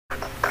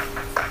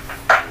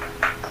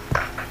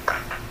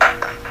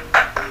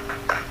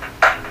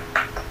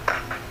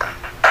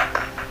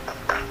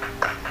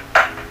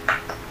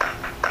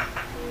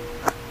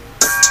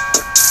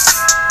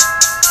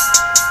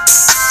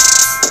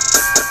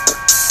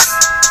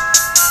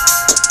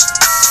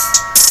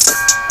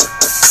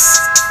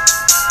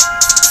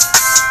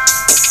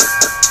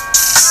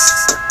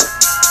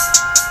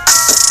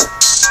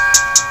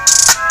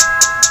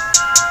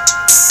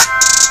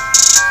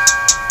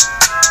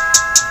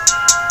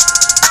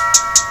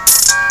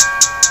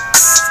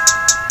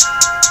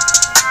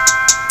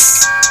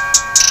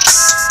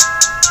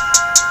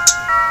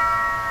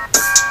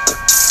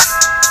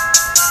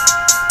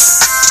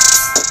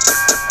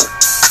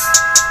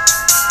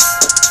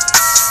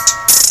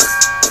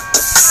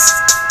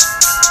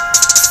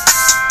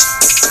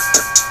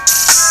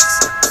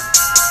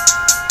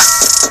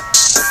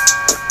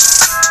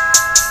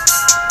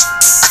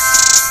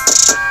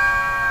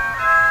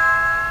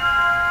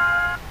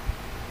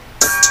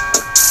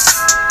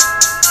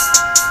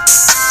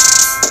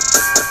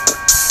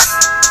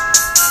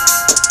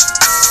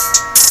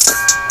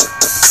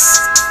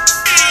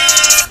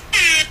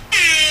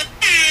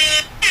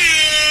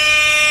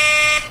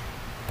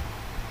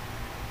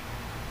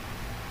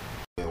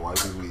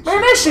Man,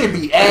 that shit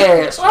be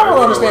ass. I don't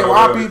understand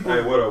why people.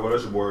 Hey, what up? Well,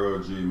 that's your boy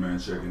OG, man.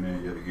 Checking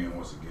in yet again,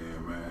 once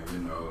again, man. You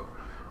know,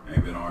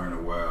 ain't been on here in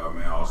a while,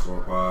 man.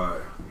 All-Star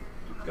Pod.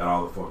 Got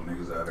all the fuck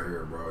niggas out of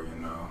here, bro, you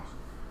know.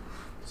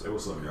 Say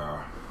what's up,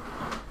 y'all.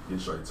 Get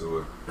straight to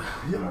it.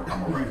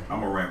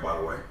 I'm a rant, by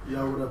the way.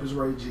 Yo, what up? It's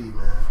Ray G,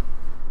 man.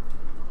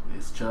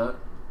 It's Chuck.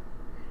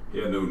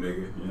 He a new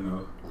nigga, you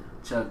know.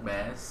 Chuck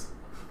Bass.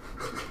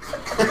 How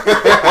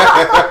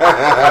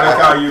they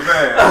call you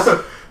Bass?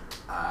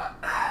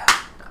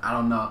 I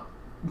don't know.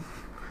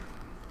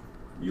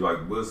 You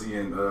like Bussy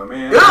and,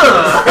 man? Bass.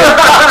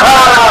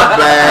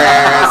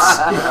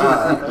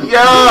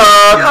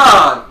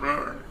 Yuck,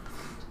 man.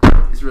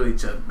 It's really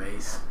Chuck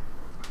Bass.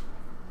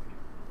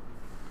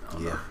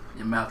 Yeah.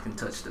 Your mouth can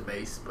touch the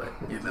bass, but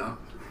you know.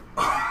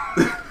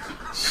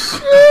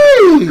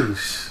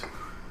 Sheesh.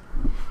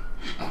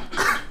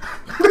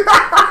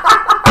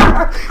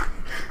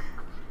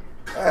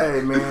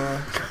 Hey,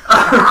 man.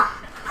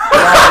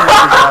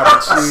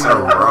 What's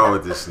so wrong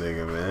with this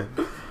nigga, man?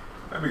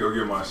 Let me go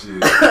get my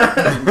shit.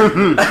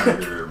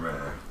 Here,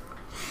 man.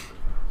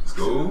 It's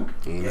cool.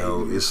 You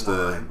know, it's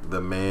the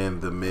man,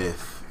 the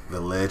myth, the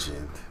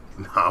legend.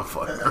 Nah, I'm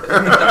fucking.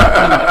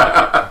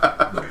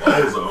 The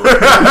bozo.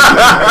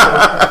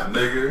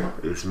 Nigga.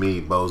 It's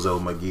me, Bozo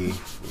McGee.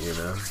 You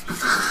know,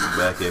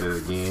 back at it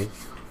again.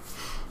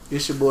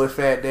 It's your boy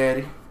Fat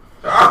Daddy.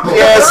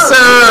 Yes,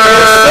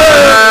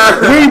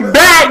 sir. We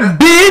back,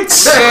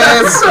 bitch.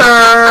 Yes,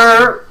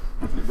 sir.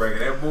 You bringing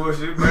that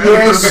bullshit back?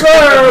 Yes,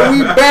 sir.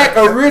 We back,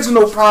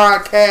 original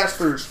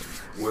podcasters.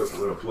 With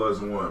a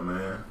 +1,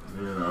 man.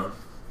 You know.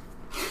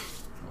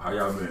 How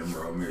y'all been,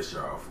 bro? Miss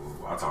y'all,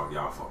 fool. I talk to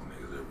y'all fucking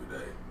niggas every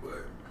day,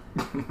 but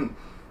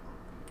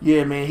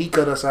Yeah, man, he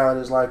cut us out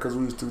of his life because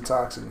we was too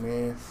toxic,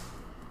 man.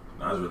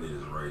 nah, it's really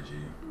just Ray G.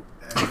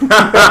 Hey,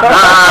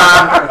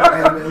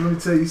 man, let me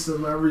tell you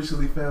something. I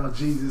recently found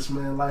Jesus,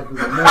 man. Life is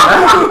amazing.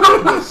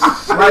 Life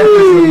is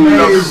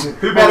amazing.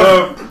 People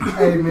love.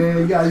 Hey, man,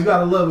 you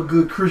gotta love a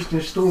good Christian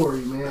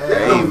story, man.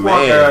 Hey,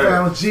 man. I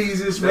found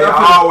Jesus, man. They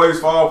always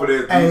fall for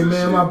that. Hey, Jesus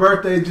man, shit. my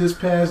birthday just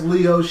passed.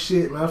 Leo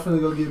shit, man. I'm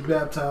finna go get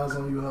baptized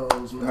on you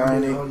hoes, man. I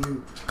ain't On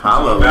you.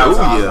 Baptized one of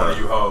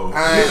Hallelujah. you hoes.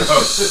 I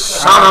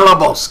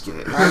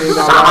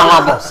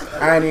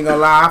ain't even gonna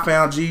lie, I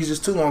found Jesus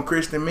too on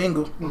Christian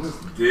Mingle.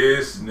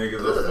 This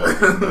nigga's a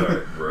fucking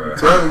nut, bro.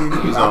 Telling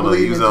you, He's I on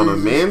believe in the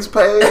Jesus. men's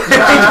page.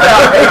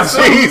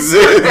 Jesus.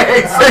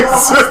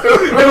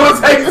 It will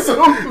take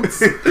suits.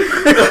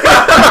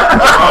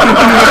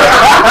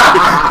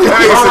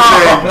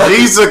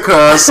 Jesus,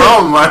 cuz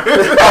something like.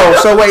 Oh,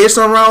 so wait, is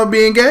something wrong with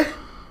being gay?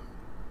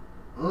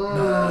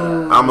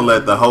 I'm gonna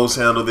let the host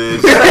handle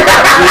this.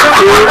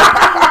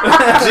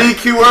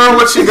 GQR,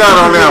 what you got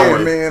on that Yeah,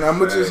 one? man, I'm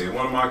gonna just. Hey,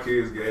 one of my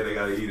kids gay, they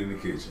gotta eat in the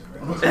kitchen,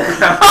 man. What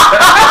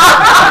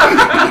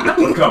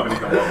company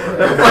come over?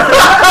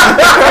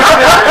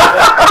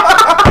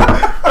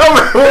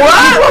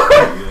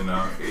 What? You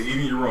know, eat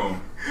in your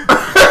room.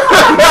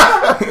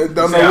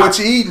 Don't know what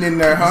you eating in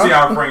there, You see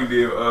huh? how Frank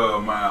did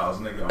Miles,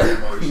 nigga.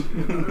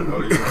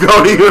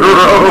 Go to your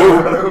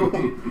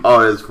room. Oh,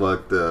 that's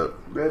fucked up.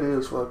 That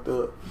is fucked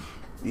up.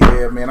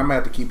 Yeah, man, I'm gonna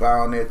have to keep an eye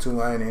on that too.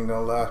 I ain't even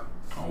gonna lie.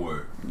 On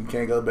what? You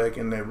can't go back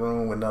in that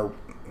room with no.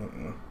 Hey,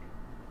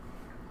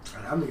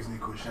 y'all niggas need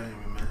to quit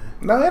shaming, man.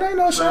 No, it ain't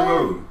no Fat shame.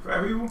 people.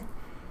 Fat people?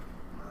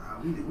 Nah,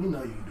 we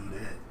know you do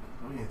that.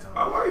 We ain't talking I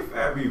like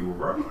fat people,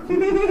 bro.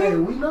 Hey,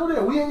 we know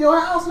that. We in your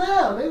house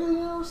now, nigga. You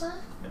know what I'm saying?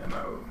 Yeah,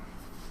 no.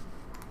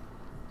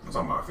 I'm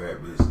talking about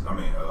fat bitches. I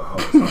mean,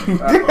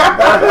 hoes. I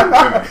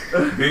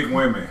mean, big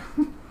women.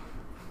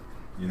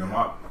 You know,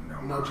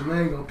 No,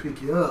 Jermaine gonna pick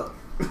you up.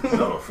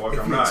 No, the fuck If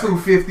I'm you're not.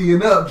 250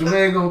 and up,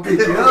 Jermaine gonna pick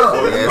you up.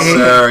 Yes,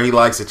 sir. He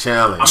likes a I'm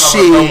challenge. not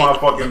Shit. gonna throw my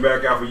fucking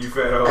back out for you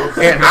fat hoes.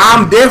 And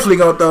I'm definitely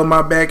gonna throw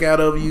my back out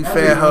over you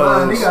fat He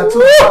hoes. got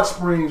 2 hot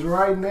springs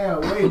right now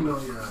waiting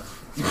on y'all.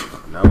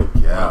 No I'm on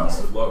cows.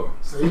 the floor.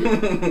 See?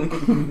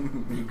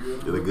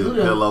 Get a good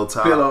pillow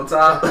top. Pillow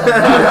top.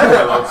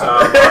 Hello,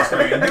 Todd. Box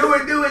screen. Do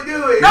it.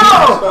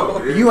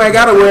 No! You ain't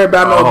gotta worry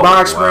about no Oh,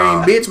 box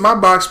wow. spring, bitch. My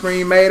box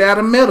spring made out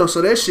of metal,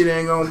 so that shit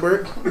ain't gonna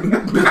break.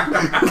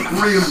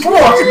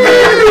 Reinforced,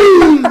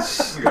 man. You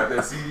got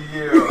that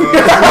CDL.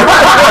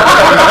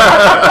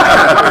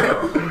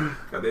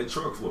 Got that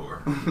truck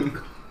floor.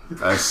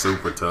 That's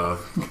super tough.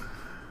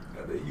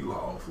 Got that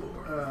U-Haul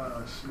floor.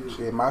 Oh, shit.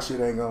 Shit, my shit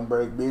ain't gonna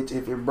break, bitch.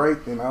 If it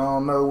break, then I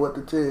don't know what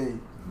to tell you.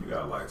 You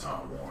got a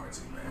lifetime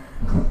warranty, man.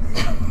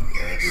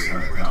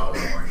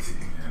 $300 warranty,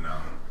 you know.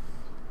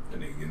 That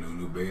nigga get a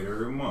new bed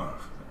every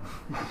month.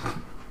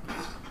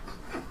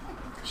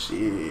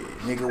 Shit,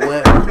 nigga,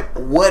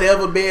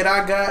 whatever bed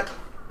I got,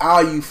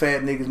 all you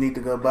fat niggas need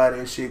to go buy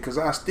that shit, cause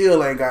I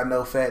still ain't got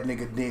no fat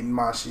nigga denting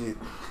my shit.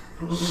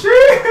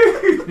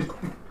 Shit!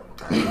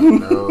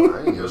 No,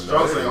 I ain't Your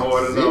strokes ain't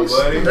hard enough,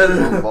 buddy.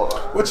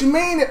 What you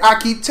mean? I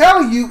keep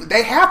telling you,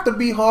 they have to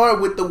be hard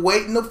with the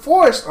weight and the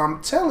force.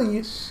 I'm telling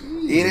you,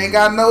 it ain't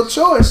got no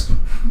choice.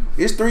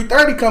 It's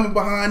 330 coming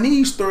behind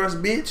these thrusts,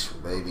 bitch.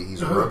 Baby,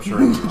 he's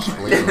rupturing your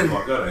spleen.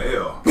 Fuck out of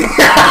hell.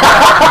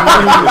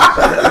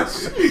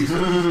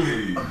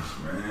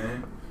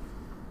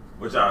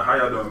 What y'all? How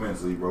y'all doing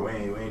mentally, bro? We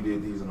ain't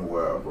did these in a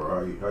while,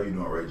 bro. How you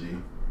doing, Ray G?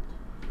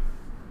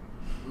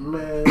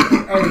 Man,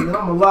 hey man,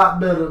 I'm a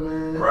lot better,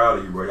 man. Proud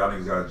of you, bro. Y'all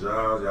niggas got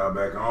jobs. Y'all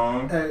back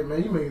home. Hey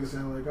man, you make it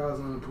sound like I was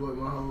unemployed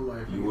my whole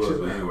life. You was,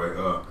 but anyway,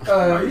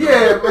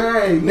 yeah, man.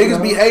 Hey,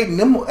 Niggas be hating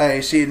them.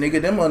 Hey, shit,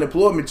 nigga, them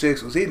unemployment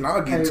checks was hitting.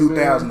 I'll get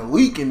 2,000 a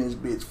week in this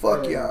bitch.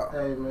 Fuck y'all.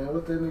 Hey man,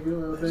 what that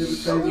nigga? What they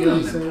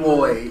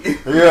Unemployed.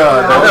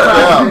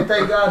 Yeah,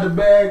 thank God the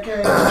bag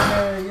came,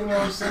 man. You know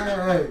what I'm saying?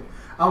 Hey,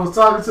 I was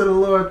talking to the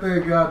Lord.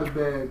 Thank God the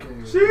bag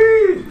came.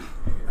 Shit.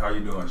 How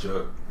you doing,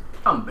 Chuck?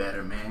 I'm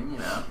better, man.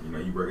 You know,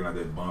 you breaking out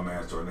that bum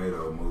ass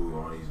tornado move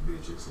on these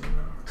bitches. You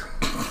know.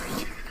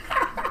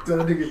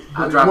 That nigga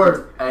I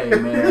dropped. Hey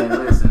man,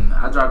 listen.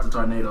 I dropped a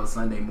tornado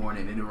Sunday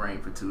morning and it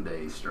rained for 2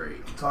 days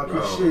straight. Talking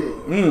shit.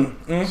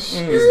 It's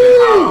been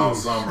hot all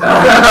summer.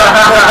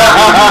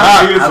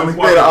 We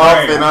needed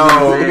off and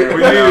on. We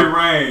needed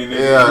rain.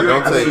 Yeah,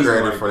 don't take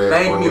credit for that.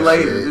 Thank me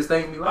later. Just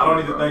thank me later. I don't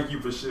need to thank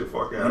you for shit.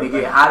 Fuck out. When it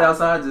get hot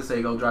outside, just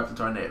say go drop the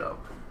tornado.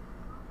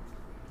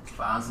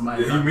 Find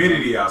somebody. The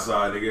humidity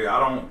outside, nigga. I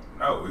don't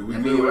know. I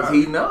mean, it was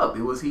heating up.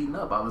 It was heating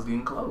up. I was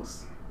getting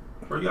close.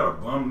 Bro, you got a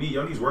bum knee.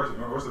 Your knees worse than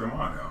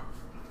mine now.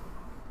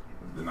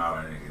 Then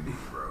not a nigga knee,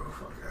 bro.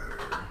 Fuck out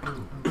of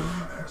here.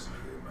 Ass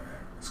nigga, man.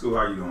 School,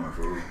 how you doing,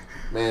 fool?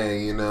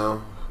 Man, you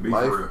know, Be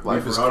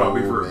life is hold cool, on,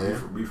 be for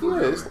man.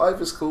 real, Yeah, life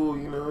is cool.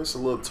 You know, it's a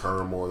little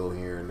turmoil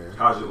here and there.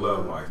 How's your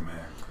love life,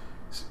 man?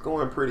 It's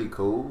going pretty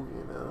cool.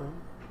 You know,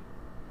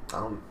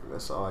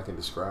 that's all I can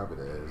describe it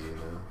as. You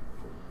know,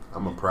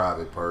 I'm a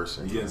private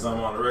person. You getting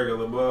something on the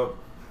regular, bub?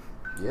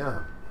 Yeah,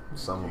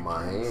 some of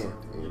my hand.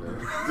 You know.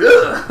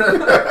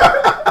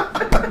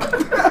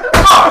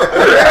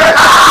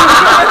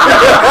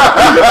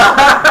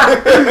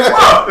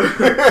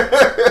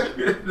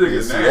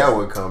 You see that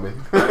one coming.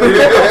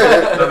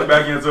 Nothing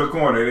back into a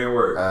corner. It didn't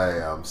work.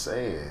 Hey, I'm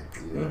saying,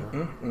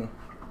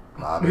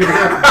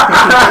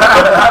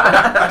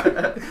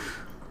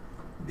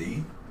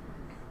 D?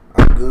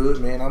 I'm good,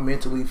 man. I'm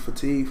mentally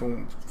fatigued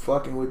from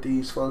fucking with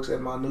these folks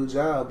at my new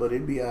job, but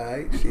it be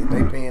alright. Shit,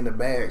 they paying the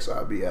bag, so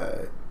I'll be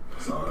alright.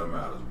 That's all that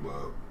matters,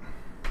 bub.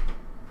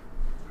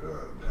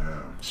 God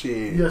damn.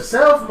 Shit.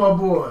 Yourself, my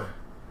boy.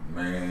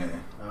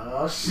 Man.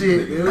 Oh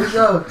shit, here we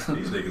go.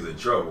 These niggas in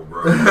trouble,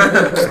 bro.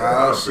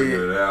 Oh shit.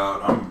 Figured it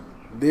out.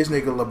 This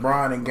nigga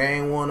LeBron in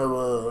game 1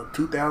 of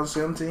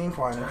 2017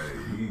 finals.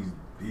 Hey,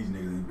 these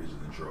niggas, these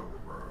bitches in trouble,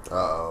 bro.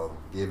 Uh-oh,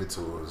 give it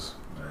to us.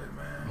 Hey,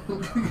 man. You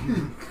know,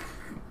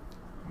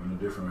 I'm in a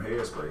different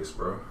headspace,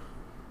 bro.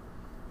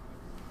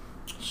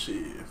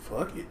 Shit,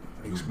 fuck it.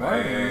 New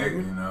Explain, bag,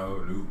 nigga. you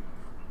know, new.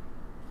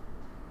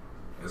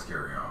 Let's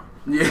carry on.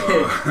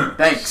 Yeah,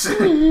 thanks.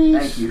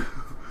 Thank you.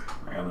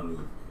 I got no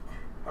new.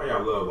 How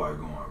y'all love life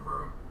going,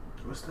 bro?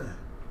 What's that?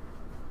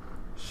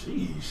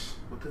 Sheesh.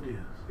 What that is?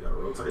 You got a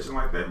rotation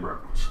like that, bro?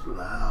 Chill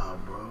out,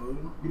 bro.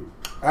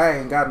 I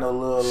ain't got no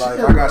love life.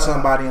 I got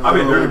somebody in love I've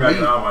been dirty with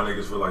backing me. all my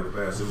niggas for like the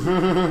past 2 weeks.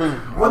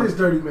 What is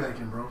dirty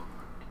macking, bro?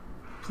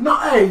 No,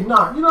 hey,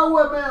 nah. You know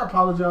what, man? I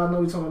apologize. I know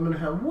we talking about mental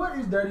health. What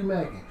is dirty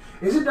macking?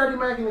 Is it dirty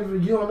macking if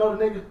you don't know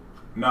the nigga?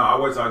 No, I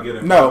wait till I get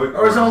in. No.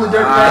 Or it's only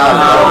dirty What macking? I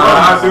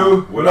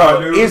do? What I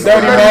do? It's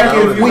dirty Dirty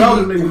macking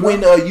macking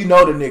when you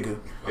know the nigga.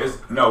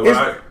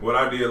 What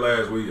I did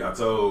last week, I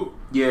told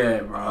Yeah,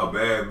 a bro.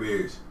 bad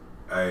bitch,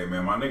 hey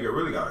man, my nigga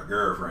really got a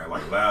girlfriend,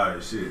 like loud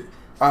as shit.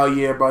 Oh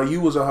yeah, bro,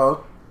 you was a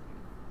hoe.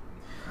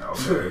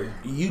 Okay.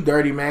 You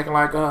dirty macking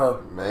like a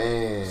hoe.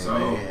 Man. So,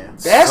 Man.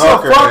 That's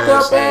Sucker a fucked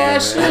up nigga,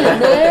 ass shit, man.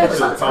 man. Told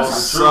the truth.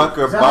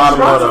 Sucker That's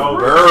bottom of the right.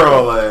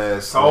 barrel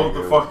ass. Told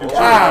the nigga. fucking truth.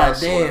 God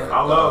damn.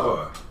 I love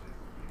her.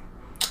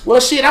 Well,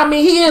 shit, I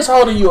mean, he is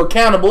holding you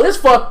accountable. It's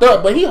fucked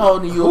up, but he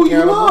holding you Who you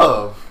accountable.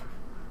 love?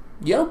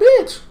 Yo,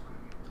 bitch.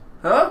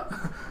 Huh?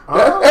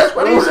 That's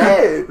what he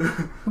said. You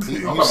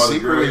talking about the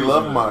secretly girl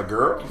love using my it.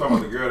 girl? I'm talking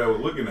about the girl that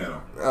was looking at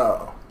him.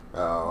 Oh.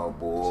 Oh,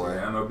 boy.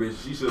 Yeah, I know, bitch.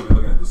 She should have been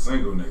looking at the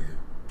single nigga.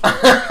 The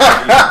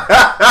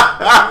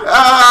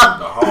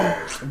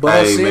hog.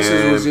 But Hey, Sisters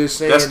man, was just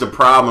saying. that's the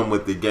problem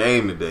with the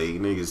game today. You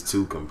niggas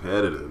too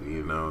competitive,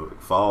 you know.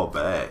 Fall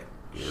back,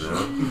 you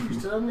know. You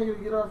tell that nigga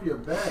to get off your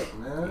back,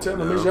 man. Tell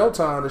him it's your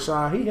time to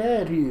shine. He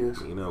had his.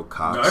 You know,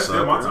 No, it's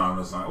still my cocksucker. time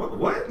to sign.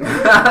 What?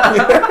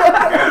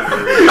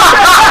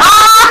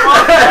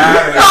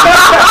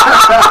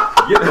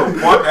 Get the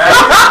fuck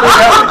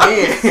out of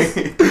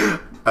here.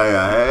 Hey,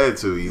 I had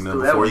to, you know,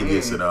 Still before he ever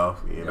gets in. it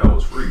off. You That know,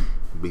 was free.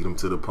 beat him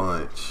to the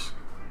punch.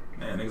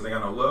 Man, niggas ain't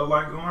got no love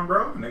life going,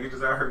 bro. Niggas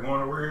just out here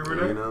going to work every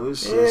day. You know,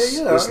 it's Yeah, just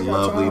yeah, it's I got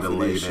lovely time to for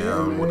lay this shit,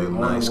 down with a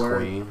man. nice Work.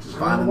 queen.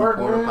 Finding the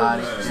porta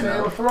potty. Stay You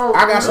know. afloat.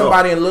 I got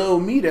somebody in love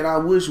with me that I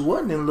wish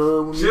wasn't in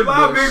love with me. Chill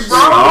out, but big shit, bro.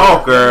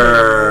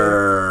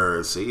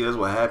 Stalker. See, that's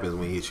what happens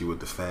when he hits you with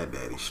the fat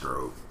daddy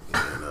stroke.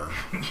 You know.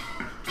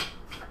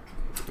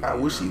 I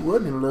wish he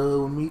wasn't in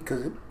love with me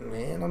because,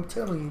 man, I'm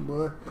telling you,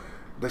 boy.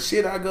 The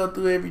shit I go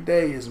through every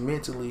day is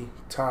mentally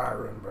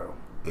tiring, bro.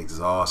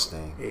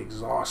 Exhausting.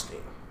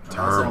 Exhausting. I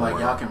sound like Turmoil.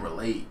 y'all can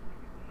relate.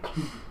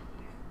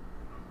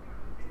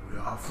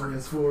 Y'all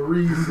friends for a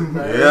reason,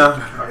 man.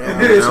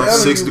 Yeah. It is telling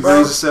 6 you, degrees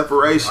bro. of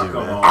separation,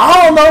 Come man. on.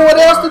 I don't know what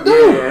else to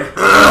do. Yeah.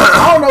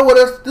 I don't know what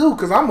else to do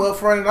because I'm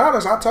upfront and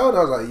honest. I told her,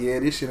 I was like, yeah,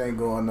 this shit ain't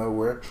going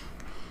nowhere.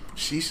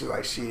 She's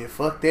like, shit,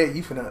 fuck that.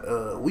 We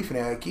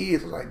finna have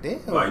kids. I was like,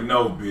 damn. Like,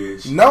 no,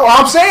 bitch. No,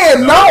 I'm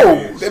saying No, no.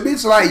 bitch. That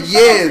bitch like, Y'all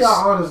yes.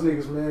 honest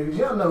niggas, man. Cause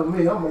y'all know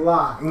me. I'm a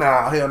lie.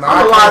 Nah, hell no.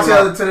 I'm a I lie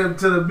can't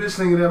to the bitch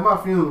nigga at my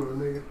funeral,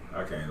 nigga.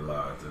 I can't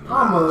lie to no.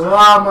 I'm a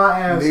lie my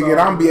ass Nigga,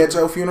 off. I'm be at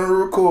your funeral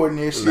recording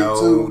this shit No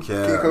too.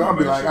 cap. Cause I'm be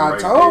Make like, sure I right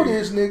told there.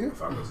 this nigga.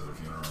 If I go to the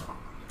funeral.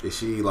 Is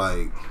she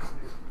like,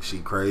 she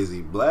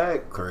crazy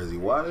black, crazy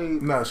white?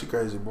 No, she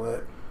crazy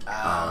black.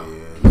 Oh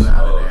yeah. Get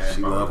out of there.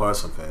 She love her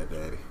some fat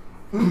daddy.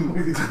 She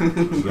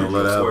You gonna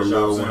let her have a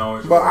little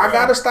one. But I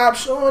gotta stop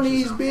showing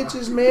these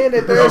bitches, man,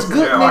 that there's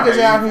good Yeah, I niggas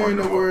hate out you here in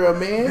the fucking world,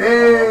 man.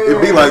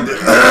 It be like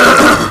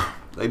that.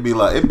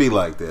 It be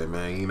like that,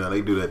 man. You know,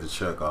 they do that to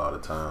Chuck all the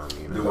time.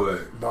 You Do know.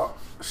 what? Dog,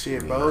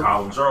 shit, bro.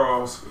 Call him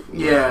Charles.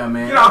 Yeah,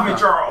 man. Get off me,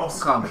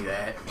 Charles. Call me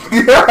that.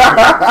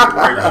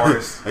 Great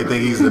artist. They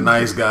think he's the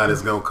nice guy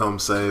that's gonna come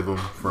save them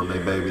from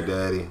their baby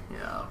daddy.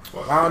 Yeah.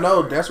 I don't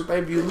know. That's what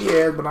they view me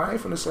as, but I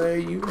ain't finna say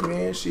you,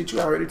 man. Shit, you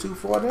already too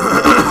far down.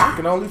 I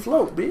can only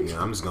float, bitch.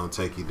 Yeah, I'm just gonna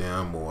take you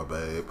down more,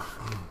 babe.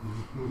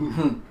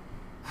 I'm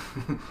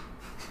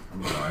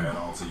gonna add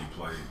on till you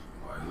play.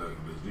 Like, look,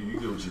 bitch, do you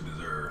get what you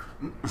deserve?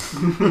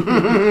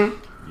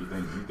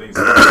 you think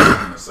somebody's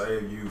gonna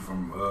save you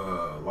from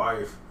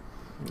life?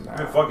 Nah.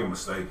 You're fucking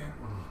mistaken.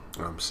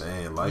 I'm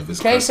saying life You is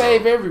can't cutthroat.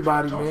 save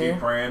everybody, Don't man. keep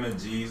praying to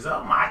Jesus.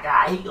 Oh my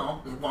God,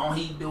 won't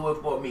he do it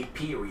for me?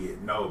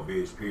 Period. No,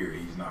 bitch.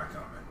 Period. He's not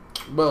coming.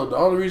 Bro, the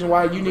only reason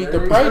why you need to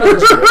There pray you to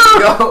Jesus,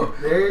 Go.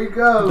 There you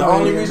go. the man.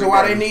 only reason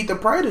why they need to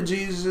pray to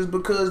Jesus is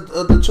because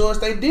of the choice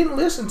they didn't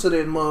listen to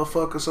that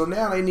motherfucker. So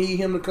now they need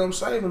him to come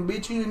save them.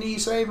 Bitch, you didn't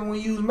need saving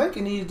when you was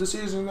making these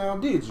decisions. Now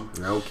did you?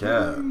 No cap.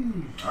 I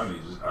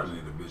just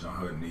need the bitch on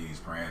her knees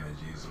praying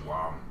to Jesus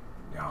while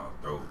I'm down her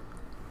throat.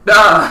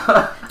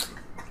 Nah.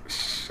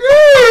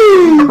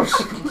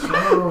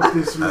 Oh,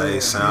 this man. Hey,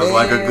 sounds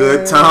like a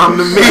good time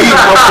to me,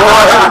 my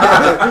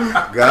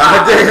boy.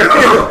 God damn.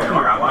 Damn,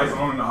 I got lights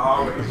on in the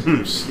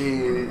hallway.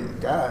 Shit,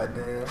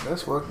 goddamn,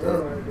 that's fucked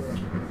up.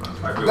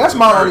 Like, That's it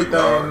my was only crazy,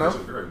 dog. thing, That though.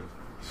 shit crazy.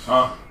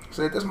 Huh?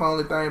 Said that's my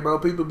only thing, bro.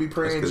 People be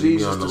praying That's 'cause you be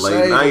Jesus on the to late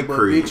save night them, but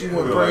creep. bitch, you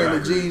want Yeah, praying late to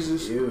night creep.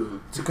 Jesus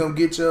You. to come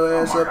get your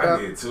ass Oh, up I out.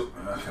 did too.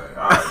 Okay,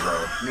 alright,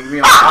 Nigga be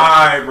bro. on.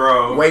 Alright,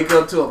 bro. Wake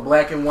up to a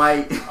black and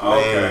white.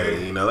 Okay.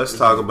 Man, you know, let's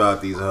talk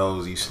about these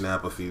hoes you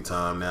snap a few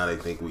times. Now they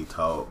think we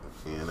talk,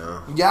 you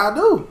know. Y'all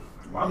do,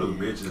 Why do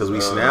bitches? Because we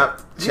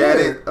snapped,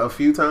 chatted a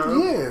few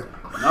times. yeah.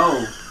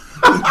 No.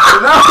 No,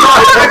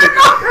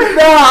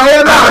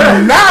 hell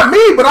no, not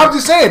me. But I'm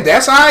just saying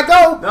that's how it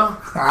go. No.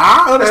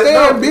 I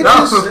understand,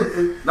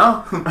 bitches.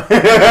 No.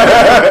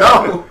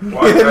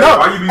 Why,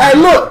 why you be Hey,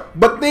 look,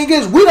 but the thing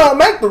is, we don't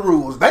make the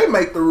rules. They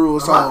make the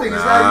rules. So My thing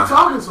is how you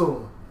talking to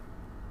him.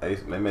 They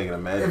making a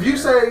magic. If you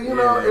say, you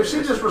know, Yeah, if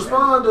she just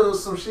respond to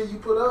some shit you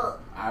put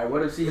up, Alright,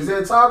 what if she? is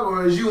that talking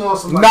or is you on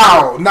some like,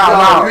 No.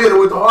 you hit it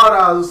with the hard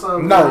eyes or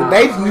something? no,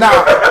 they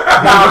not.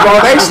 Nah,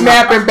 bro, they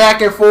snapping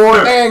back and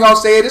forth. They ain't gonna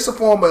say it. It's a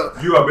form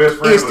of You a best friend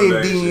for the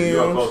Instant day. Shit. You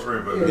a DMs. close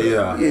friend for the day.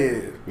 yeah,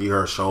 yeah. you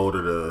her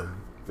shoulder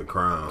the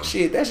crown.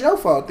 Shit. That's your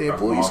fault. Then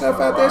pull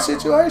yourself out that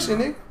situation,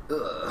 nigga.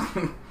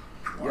 Ugh.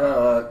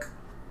 Yuck.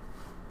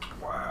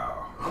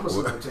 Wow. I'm gonna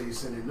sit there until you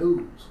send it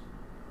news.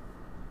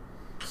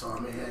 So I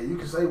mean, hey, you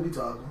can say we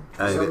talking.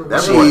 Hey, So,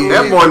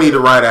 that boy need to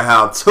write a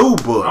how-to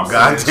book. I'm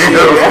Goddamn. saying-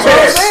 That's what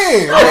I'm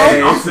saying.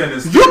 Hey. I'm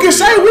sending. You can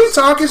say we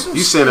talking some You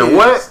shit. sending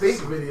what? Stink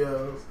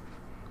videos.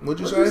 What'd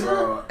you What you say?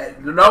 say?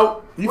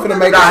 No. You finna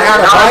make Nah, us out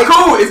of it's bite?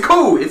 cool. It's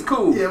cool. It's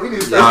cool. Yeah, we need to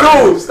It's stop.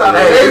 cool. Stop.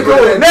 Hey, it's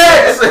cool.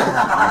 Next.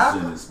 I'm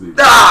sending spit.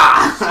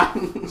 Ah.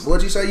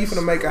 What'd you say? You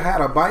finna make a how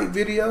to bite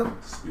video?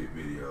 Spit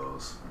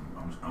videos.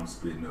 I'm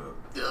spitting up.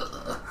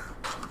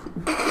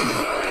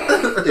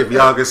 If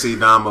y'all can see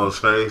Damo's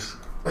face.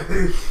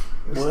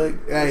 What?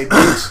 Hey,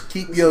 bitch,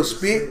 keep your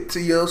spit to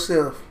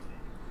yourself.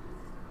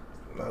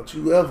 Don't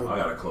you I ever.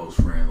 got a close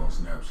friend on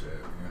Snapchat. You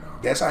know.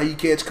 That's how you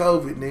catch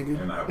COVID, nigga.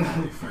 And I have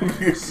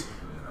OnlyFans.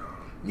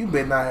 You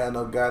better not have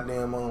no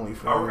goddamn I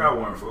OnlyFans. got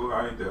one, fool.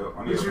 I ain't there.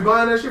 I need Is you a-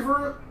 buying that shit for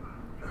real?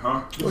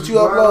 Huh? What you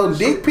upload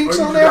dick pics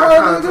Or you on just that got hoe,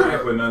 I content? nigga?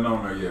 ain't put nothing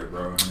on there yet,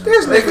 bro.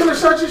 This They nigga. finna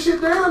shut your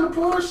shit down, the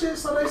poor shit,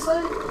 so they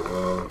say.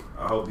 Well,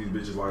 I hope these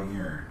bitches like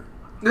hearing.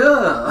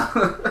 Yeah.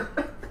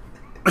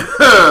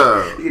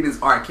 It is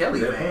R. Kelly,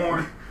 That man.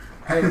 porn.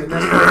 Hey, and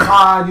that's my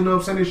pod, you know what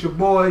I'm saying? It's your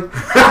boy. It's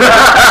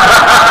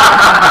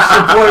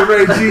your boy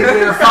Ray G,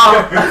 man.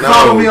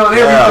 Follow me on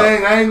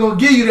everything. I ain't gonna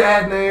give you the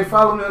ad name.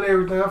 Follow me on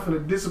everything. I'm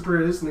finna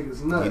disappear. This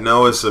nigga's nuts. You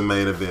know it's a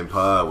main event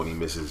pod when he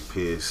misses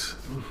piss.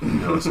 You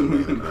know it's a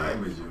main event.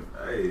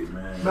 Hey,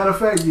 man. Matter of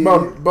fact,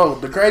 yeah. Bro,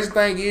 the crazy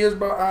thing is,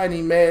 bro, I ain't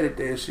even mad at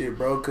that shit,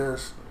 bro,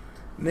 cause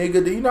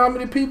nigga, do you know how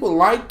many people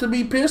like to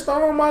be pissed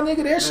on, my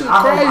nigga? That shit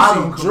I don't crazy.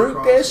 come Drink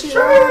across that it. shit,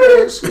 all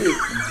that shit.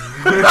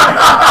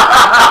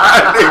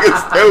 Nigga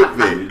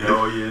stupid. You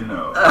know, you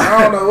know.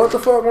 I don't know what the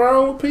fuck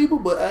wrong with people,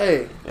 but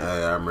hey, Yeah,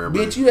 I remember.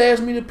 bitch, you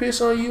asked me to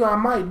piss on you, I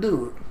might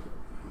do it.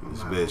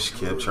 This bitch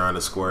kept trying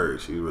to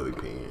squirt. She was really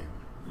peeing.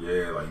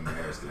 Yeah, like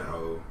nasty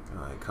hoe.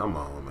 Like, come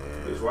on,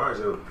 man. Bitch, why is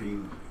your pee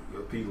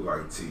look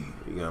like tea?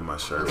 You got my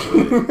shirt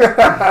with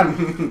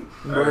it.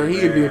 Bro, he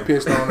had been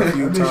pissed on a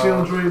few That bitch, she don't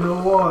times. drink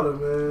no water,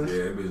 man.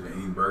 Yeah, that bitch been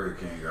eating Burger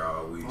King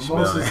all week. She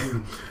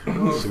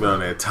been on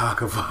that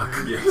taco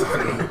vodka. Yeah.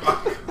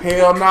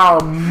 Hell no,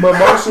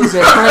 mimosas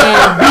and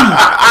Plan B.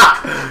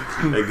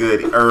 That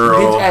good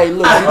Earl. Hey,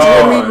 look, did you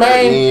hear me,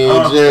 man?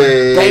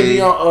 NJ. They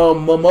be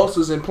on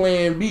mimosas and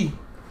Plan B.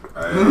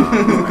 Hey, ain't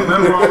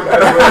nothing wrong with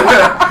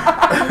that.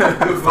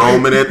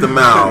 Foaming at the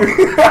mouth.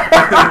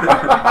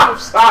 I'm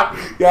sorry.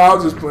 Y'all,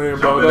 I'm just playing,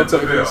 bro. Don't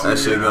take that That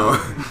serious.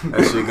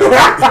 shit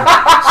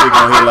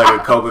gon' hit like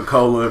a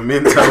Coca-Cola and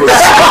Mentos.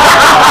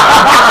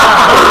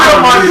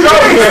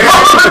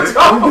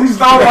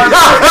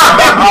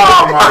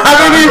 I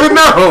didn't even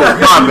know.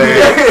 My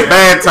bad.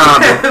 Bad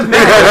timing.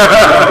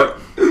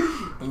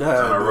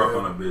 Trying to rough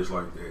on a bitch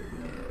like that.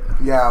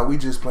 Yeah, we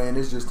just playing.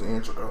 This just the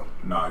intro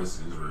Nah, this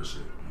is real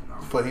shit.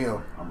 for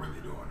him. I'm really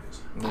doing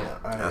this. Yeah,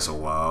 That's a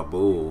wild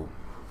bull.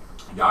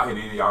 Y'all hit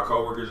any of y'all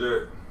coworkers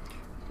yet?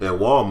 At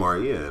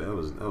Walmart, yeah, that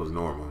was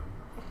normal.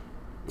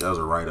 That was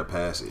a rite of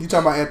passage. You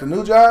talking about at the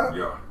new job?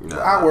 Yeah. Nah,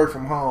 I work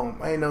from home.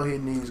 I ain't no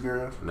hitting these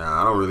girls.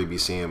 Nah, I don't really be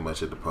seeing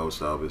much at the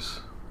post office.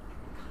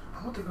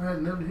 I don't think I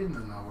had never hit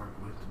nothing I work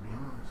with, to be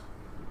honest.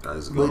 I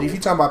just go. But if you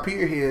talking about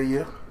Peter here,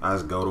 yeah. I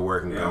just go to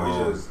work and go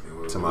home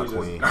to my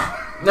queen.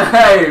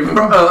 Hey,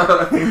 bro.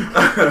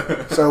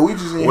 So we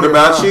just in What here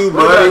about now. you,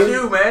 What about buddy?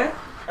 you, man?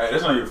 Hey,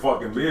 that's not your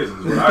fucking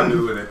business. What I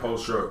do in that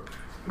post truck.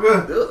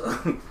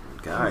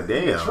 God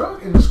damn.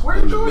 Truck in the square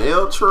In the joint?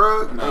 mail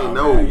truck? Ain't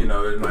no man, you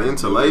know, it's like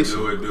ventilation.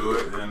 Do it,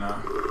 you know.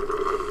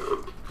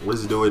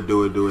 What's do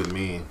it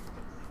mean?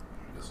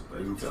 That's what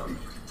they be telling me.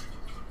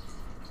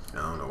 I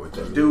don't know what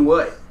that means. Do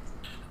what?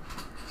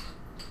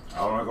 I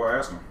don't want to go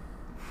ask them.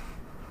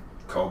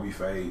 Kobe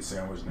fade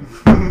sandwich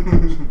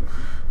nigga.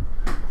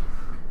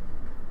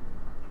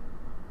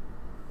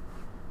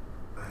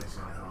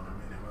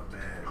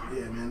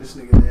 Yeah, man, this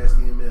nigga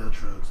nasty in mail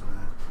trucks,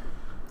 man.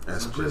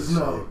 That's So pretty just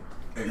know,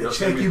 And the your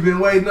check shit you been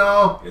waiting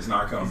on, it's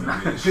not coming,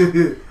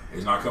 bitch.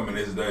 It's not coming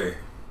this day.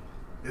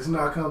 it's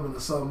not coming to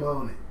something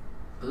on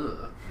it.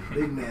 Ugh.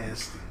 Big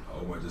nasty.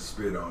 Oh, I just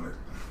spit on it.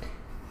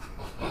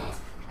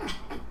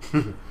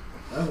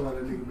 That's why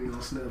that nigga be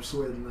on Snap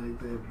sweating like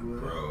that, boy.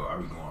 Bro, I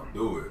be going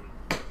through it.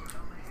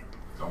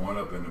 Going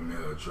up in the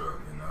mail truck,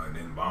 you know, and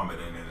then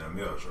vomiting in the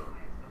mail truck.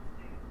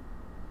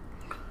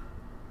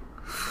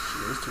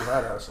 Shit, it's too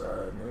hot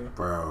outside, man.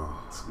 Bro.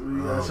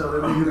 You gotta show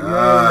that my nigga the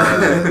God.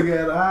 game. That nigga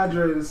gotta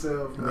hydrate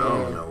himself, I man.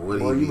 don't know what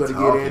Boy, he you be better get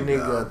talking that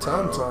nigga a about,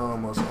 bro.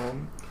 tum-tum or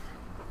something.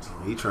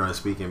 He trying to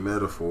speak in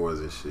metaphors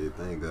and shit.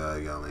 Thank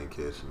God y'all ain't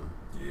catching him.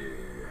 Yeah.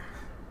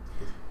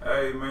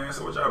 Hey, man,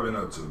 so what y'all been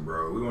up to,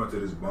 bro? We went to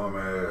this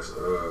bum-ass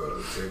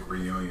tech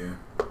reunion.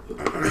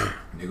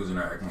 Niggas in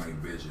there acting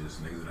like bitches.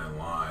 Niggas in there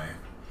lying.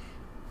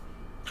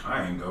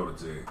 I ain't go to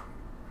tech.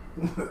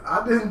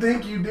 I didn't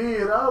think you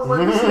did. I was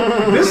like,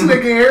 this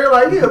nigga here,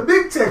 like, he a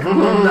big tech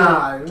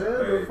alumni, man. Hey,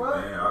 The fuck?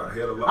 man, I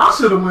hit a lot. I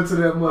should have went to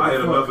that I hit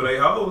enough of motherfucker. they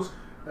hoes.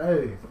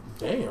 Hey,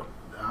 Damn.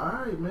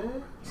 alright,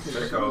 man.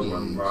 Tech hoes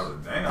wasn't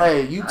bothered. Damn.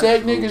 Hey, you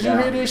tech niggas, you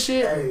hear this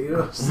shit? Hey, you know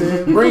what I'm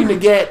saying? Bring the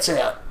gats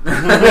out.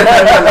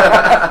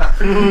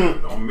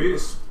 Don't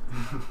miss.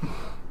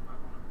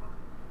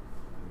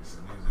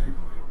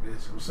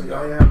 So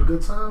y'all have a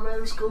good time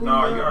at school?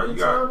 No, Y'all have a you good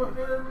got time up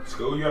there?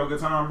 school. You have a good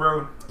time,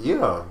 bro?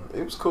 Yeah,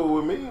 it was cool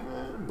with me,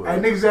 man. But Hey,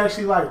 niggas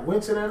actually like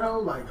went to that hoe?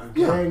 Like a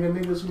Yeah. gang of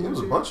niggas who it was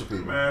a went bunch of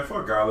people. Man,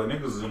 fuck all that.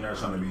 Niggas is in there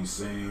trying to be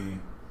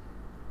seen.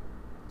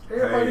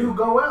 Everybody Hey, who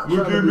go out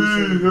look trying at to be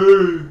me,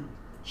 seen. hey.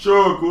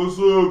 Chuck, what's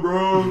up,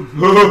 bro?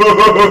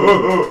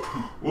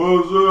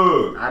 What's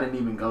up? I didn't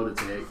even go to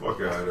tech.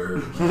 Fuck out of here,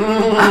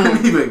 man. I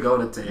didn't even go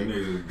to You tech.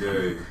 niggas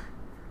gay.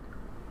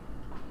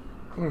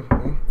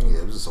 Yeah,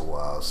 it was just a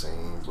wild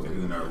scene. But Niggas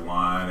in there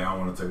lying. They don't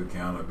want to take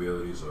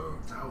accountability, so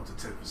I went to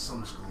tech for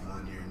summer school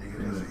one year,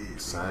 nigga. That's it.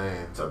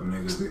 same. type of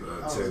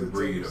niggas I was take in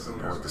breed up Texas. in I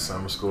there. went to man.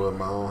 summer school at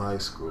my own high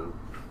school.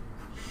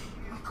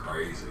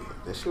 Crazy.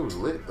 That shit was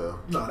lit though.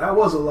 No, that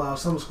was a live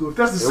summer school. If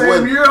that's the It same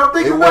wasn't- year I'm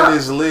thinking It about. wasn't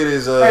as lit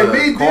as Hey,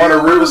 me, Carter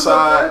Dylan, we was up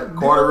Riverside. there.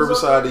 Carter Dylan was up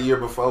Riverside there. the year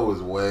before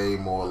was way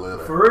more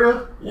lit. For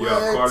real? Yeah,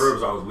 What? Carter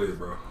Rivers, I was lit,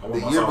 bro. I The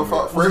went my year sophomore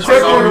before- year. first My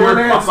year. sophomore year.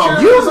 You My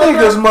sophomore You year.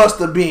 niggas must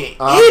have been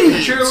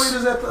idiots.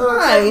 Cheerleaders at the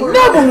I ain't tech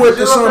never one. went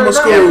to Shit up summer there,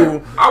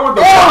 school. I went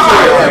to Yeah,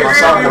 Brewer. my Nigga,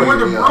 sophomore I went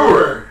to year, yeah.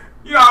 Brewer.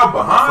 You know how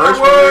behind I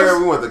Freshman year, was?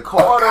 we went to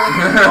Carter. Oh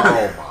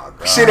my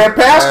god. Shit, at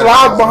Pascal,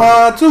 I was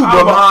behind too, I'm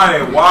but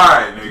behind and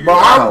wide, nigga. But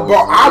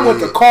I went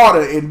to lit.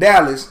 Carter in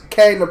Dallas,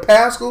 came to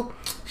Pascal.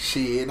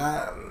 Shit,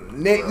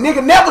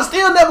 nigga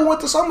never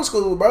went to summer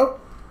school, bro.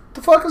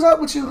 The fuck is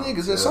up with you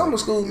niggas in summer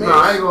school, man?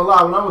 Nah, I ain't gonna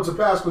lie. When I went to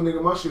Pascal,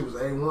 nigga, my shit was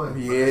A1.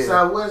 Yeah.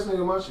 Southwest,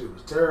 nigga, my shit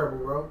was terrible,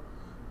 bro.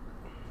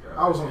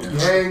 I was on the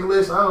gang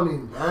list. I don't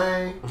even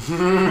bang.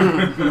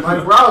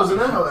 Like, bro, I was in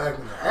that hoe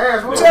acting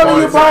ass. I'm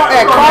telling you, bro,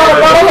 at Carter,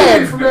 bro, they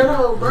had from that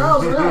hoe, bro. I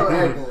was in that hoe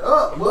acting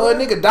up, boy, boy.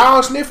 nigga,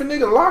 dog sniffing,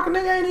 nigga, locking,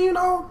 nigga ain't even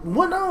on,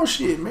 wasn't on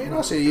shit, man.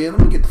 I said, yeah, let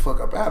me get the fuck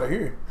up out of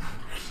here.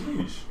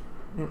 Sheesh.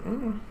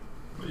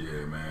 But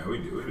yeah, man, we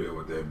deal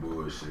with that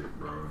bullshit,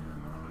 bro. You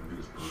know,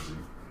 niggas pussy.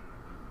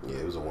 Yeah,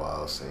 it was a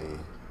wild scene.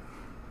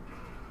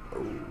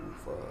 Oh,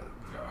 fuck.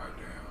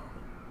 Goddamn.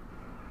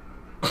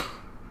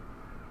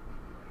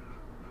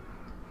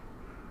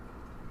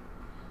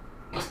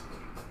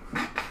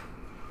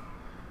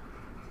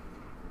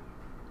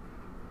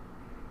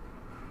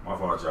 My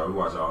fault, y'all. We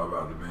watch all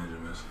about the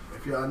Benjamins.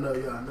 If y'all know,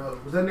 y'all know.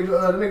 Was that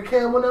nigga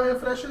Cam went out here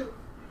for that shit?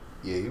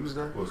 Yeah, he was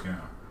there. What's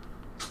Cam?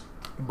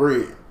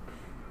 Bread.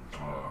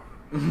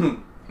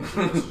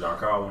 That's what y'all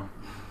call him.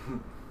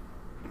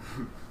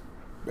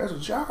 That's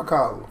what y'all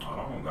call him. I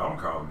don't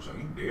call him. So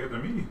he dead to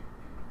me.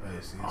 Hey,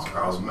 see, I don't so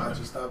call him I nothing.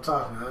 just stopped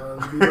talking. I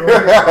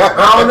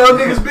don't know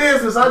niggas'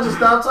 business. I just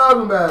stopped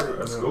talking about it.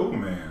 That's cool,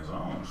 man. So I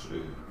don't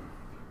shit.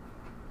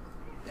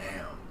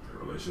 Damn. The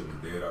relationship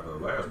was dead after the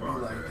last Be like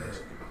podcast.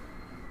 that.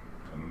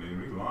 I don't need to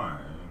be lying,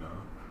 you know.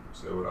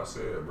 Said what I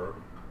said, bro.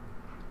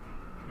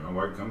 You know,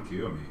 like, come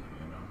kill me,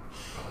 you know.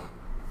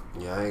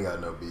 Yeah, I ain't got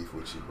no beef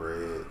with you,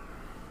 Bread.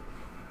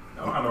 I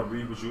don't have no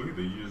beef with you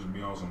either. You just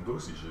be on some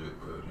pussy shit.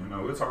 But, you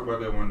know, we'll talk about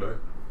that one day.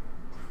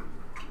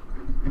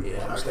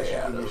 Yeah, I'm I gonna guess stay you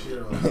out can of get shit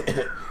it. on.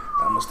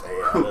 I'm gonna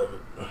stay out of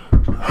it.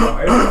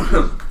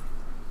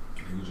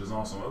 Niggas just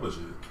on some other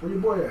shit. Where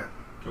your boy at?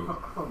 Cool.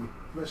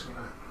 Mexican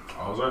guy.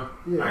 Oh, was that?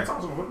 Yeah. I ain't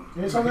talking to him.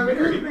 You ain't talking to that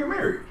He nigga?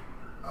 married.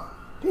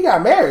 He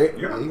got married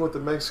Yeah. Yeah, he went to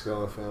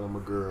Mexico and found him a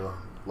girl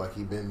like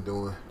he been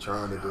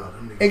trying to do.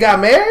 and got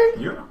married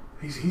Yeah.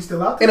 He's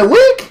still out in there? a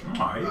week.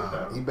 Nah, he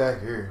that. He back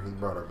here. He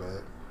brought her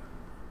back.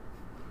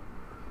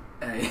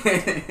 Hey.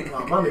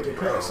 Oh, my nigga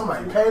paid.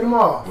 Somebody paid him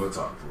off. We'll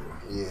talk for him.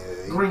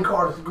 Yeah, Green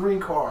card is the green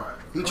card.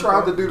 he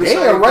tried to do the same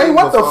Damn, Ray, thing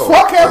what the before.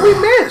 fuck have we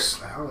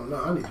missed? I don't know.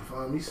 I need to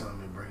find me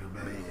something and bring it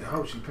back. I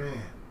hope she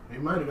paying. They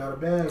might have got a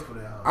bag for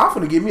that. I'm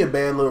finna give me a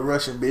bad little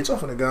Russian bitch. I'm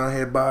finna go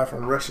ahead and buy it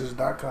from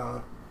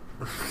Russians.com.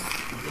 What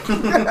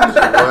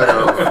a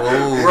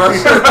fool.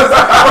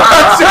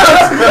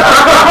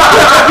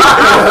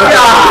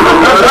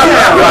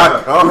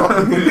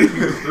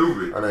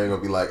 Stupid. Her name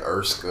gonna be like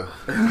Erska.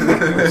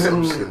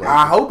 Some shit like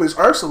I hope it's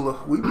Ursula.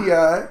 We be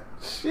alright.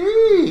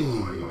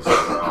 Sheesh.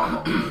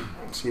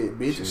 Shit,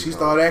 bitch. If she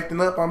start acting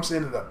up, I'm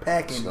sending a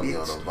packing, She's gonna be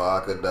on bitch. a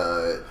vodka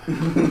diet.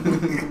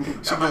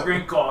 Got my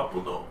green card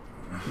pulled up.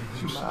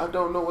 I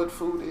don't know what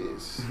food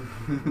is.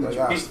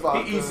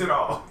 He eats it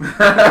all.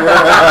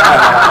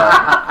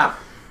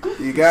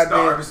 You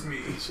goddamn, Starves me.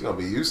 She gonna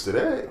be used to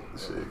that.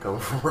 Shit coming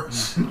from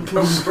Russia.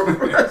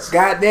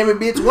 goddamn it,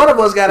 bitch. One of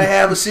us gotta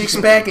have a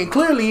 6-pack, and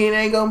clearly it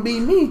ain't gonna be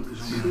me.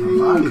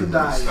 Vodka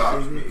diet,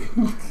 Starves baby.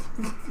 me.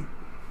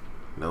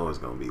 No, it's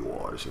gonna be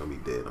water. She gonna be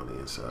dead on the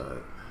inside.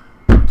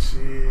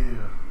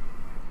 Chill.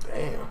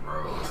 Damn.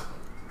 Bro.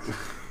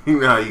 You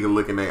know how you can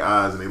look in their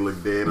eyes and they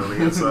look dead on the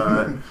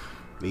inside? And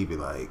he be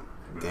like,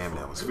 damn,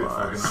 that was They been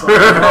fire.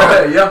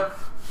 fucking Yep.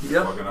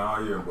 Fucking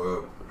all year,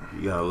 bub.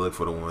 You gotta look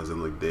for the ones that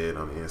look dead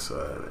on the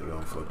inside. They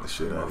gonna fuck the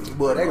shit out of you.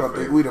 But they gonna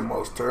think we the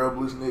most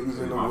terriblest niggas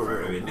in the My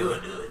world. favorite. Do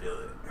it.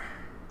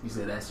 You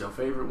said that's your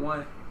favorite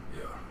one?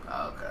 Yeah.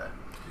 Oh, okay.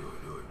 Do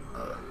it.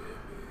 Yeah,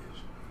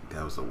 bitch.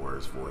 That was the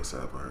worst voice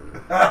I've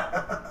heard.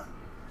 Let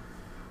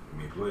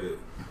me play it.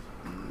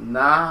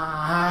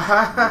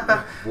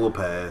 Nah. We'll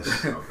pass.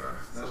 Okay.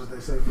 That's what they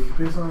say. Can you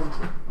piss on them?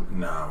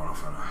 Nah, when I'm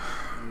finna.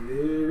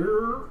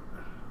 Yeah.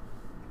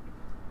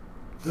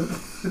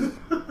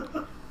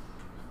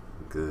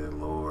 Good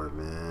Lord,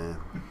 man.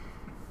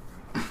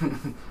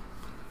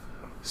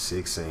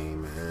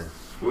 16, man.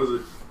 What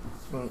was it?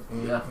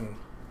 Yeah.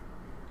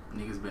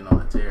 Niggas been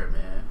on a tear,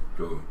 man.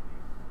 Who?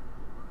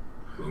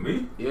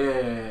 Me?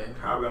 Yeah.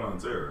 How I been on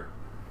terror?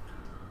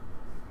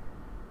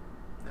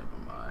 Never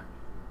mind.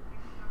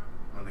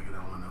 My nigga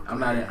don't want no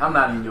I'm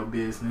not in your It's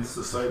business.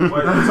 a safe place. We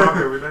talk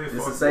every day. It's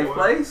fuck a safe boy.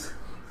 place?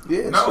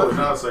 Yeah, No, so- it's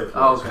not a safe place.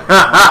 Oh, okay.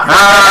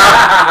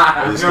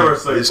 It's never a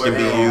safe This can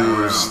place. be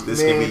used. This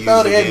can be Man,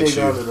 throw used that against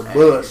nigga under you. the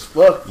bus.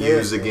 Fuck that.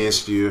 Used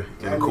against you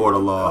in a court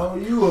of law. Oh,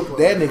 you up on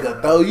That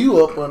nigga throw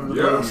you up under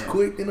the Yeah. bus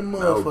quick than a No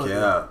motherfucker.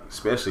 cap,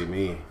 especially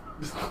me.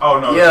 Oh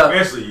no, Yeah.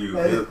 especially you.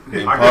 Hey,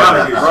 In I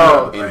gotta get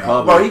public. you. In man.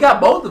 public. Bro, he got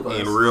both of us.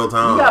 In real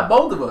time. He got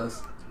both of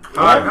us.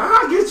 How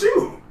I get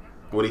you?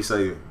 What'd he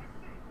say?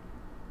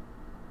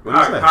 What'd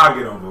he say? How I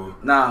get on, boo?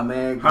 Nah,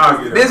 man. How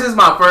I get This on? is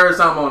my first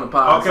time on the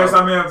pod. Okay, so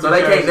I mean, so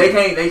they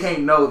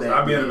can't know that.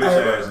 I be in a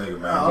bitch ass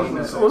nigga, I man.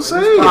 was Well, say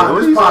this it. pod- What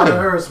this did he pod say?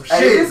 done heard some Hey,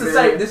 shit. this is man.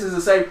 safe. This is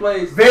a safe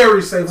place.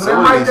 Very safe. When So they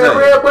what mic did he that say?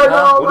 red button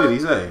Huh? on, What did he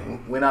say?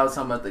 When I was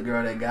talking about the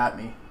girl that got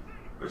me.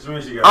 What you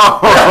mean she got? Oh,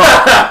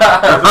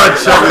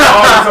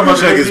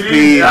 Chuck is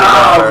peeved Oh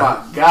about her. my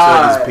Chuck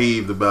god. is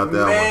peeved about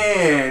that one.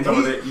 Man, You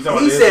talking about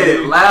he that said it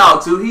STD?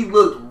 loud too. He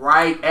looked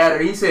right at her.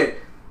 He said,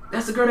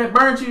 "That's the girl that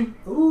burnt you.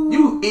 Ooh.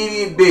 You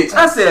idiot bitch."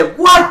 I said,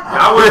 "What?"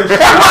 I wouldn't.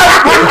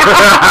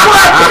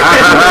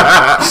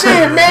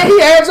 Shit, man, he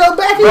had your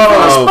back. He Bro,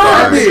 finna Oh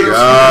spot my bitch.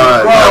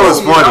 god, Bro, that was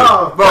funny.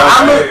 no. Bro,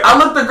 I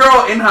looked the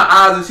girl in her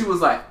eyes and she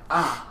was like,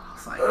 ah. I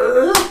was like,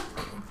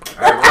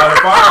 I got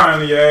a fire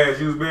under your ass.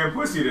 You was being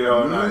pussy there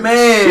all night.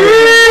 Man.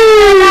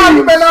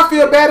 You better not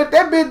feel bad if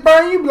that bitch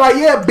burn. You be like,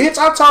 yeah, bitch,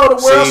 I told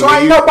the world, See, so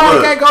ain't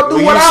nobody can't go do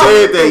what I When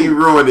you said that, you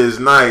ruined his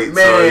night. Man,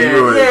 so you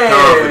ruined his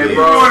confidence. He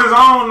ruined his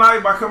own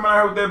night by coming out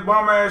here with that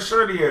bum ass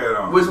shirt he had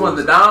on. Which one,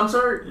 the Dom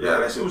shirt? Yeah,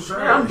 that shit was trash.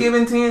 Yeah, I'm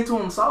giving 10 to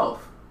him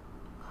soft.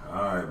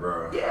 Alright,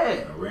 bro.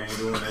 Yeah. We ain't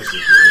doing that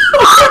shit.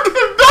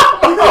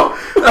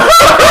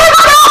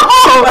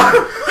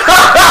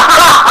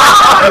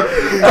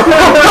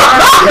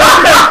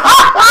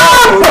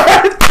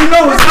 You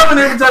know what's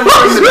coming every time you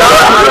bring the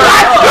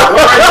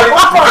Dom.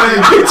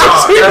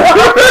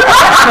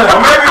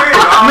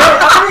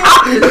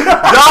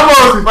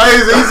 Damo's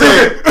face, he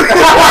said,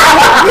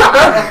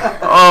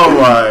 oh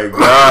my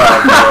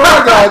God,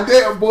 bro. God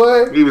damn,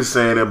 boy. He was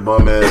saying that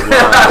bum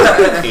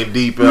ass line in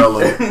deep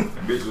Ella. The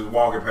bitch was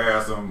walking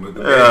past him, but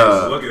the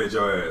bitch was looking at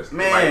your ass.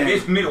 Man. Like,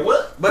 bitch, nigga,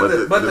 what? But the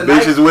the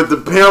bitches night, with the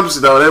pimps,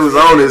 though, they was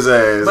on his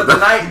ass. but the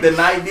night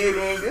did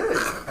end good.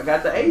 I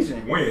got the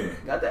Asian. When?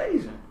 Got the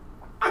Asian.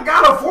 I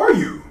got her for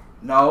you.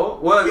 No,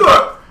 well,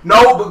 Look.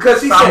 no,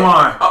 because she Stop said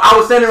lying. I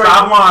was sending her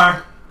Stop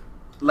lying.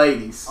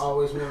 ladies.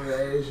 Always wanted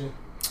an Asian.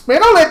 Man,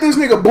 don't let this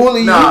nigga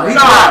bully No, you. he's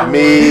Nah. not.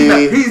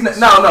 Me. He's not,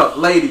 no,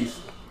 ladies.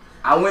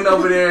 I went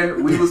over there.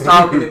 We was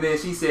talking, and then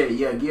she said,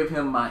 "Yeah, give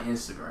him my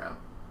Instagram."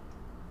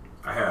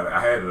 I had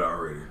it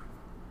already.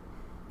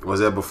 Was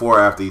that before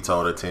or after he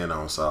told her 10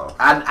 on South?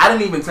 I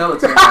didn't even tell her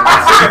to. I'm on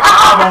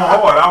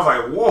hard. I was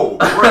like, whoa.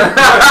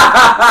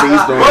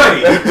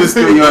 He just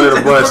threw you under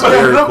the bus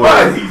very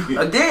quick.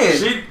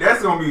 Again.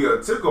 That's going to be a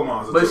tickle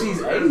monster. But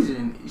she's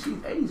Asian.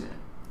 She's Asian.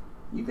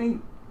 You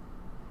think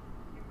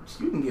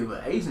you can give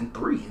an Asian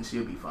 3 and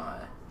she'll be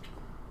fine?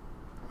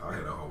 I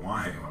had a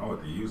Hawaiian when I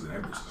went to use it.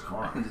 That bitch was I can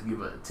crying. just give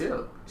her a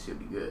tip. She'll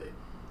be good.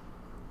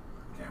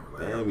 Can't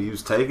relate. Damn, you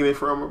was taking it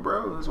from her,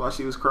 bro. That's why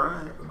she was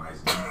crying. A nice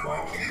deep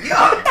ball.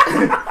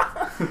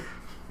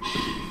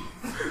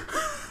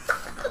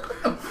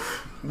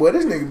 Boy,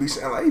 this nigga be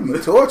sound like he be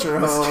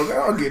torturing hoes. I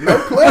don't get no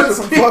pleasure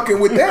from fucking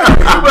with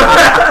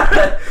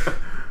that.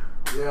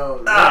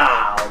 Yo,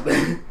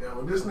 Man.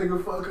 yo, this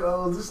nigga fuck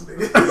hoes, this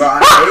nigga. Bro,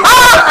 I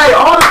Hey,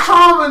 all the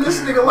trauma in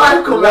this nigga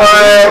life come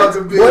out.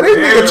 Boy, this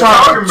nigga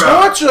trying to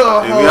torture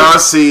a If hoe. y'all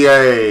see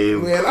a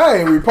Man, I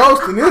ain't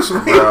reposting this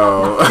one.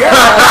 bro,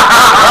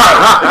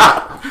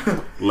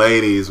 God.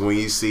 ladies, when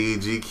you see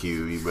GQ,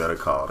 you better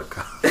call the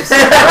cops. Look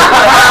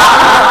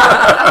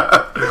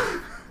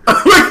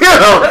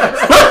at him.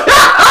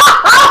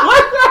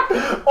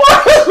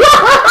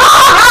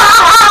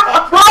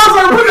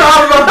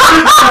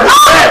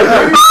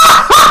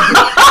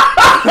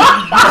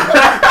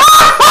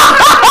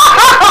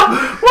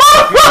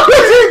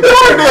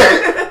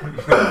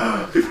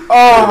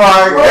 Oh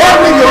my God! That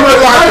nigga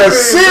look like a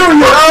cereal.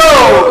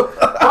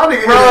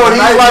 Bro,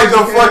 he's like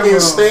a fucking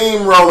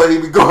steamroller. He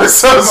be going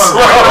so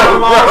slow.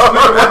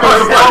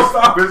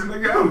 Stop this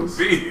nigga. I'm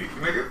big.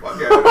 Nigga,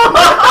 fuck out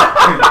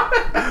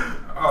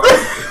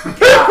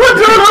Put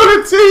that on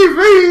the TV.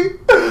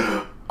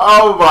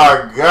 Oh my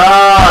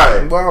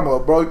God! Boy, I'm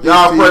gonna broke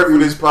Y'all pray for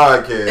this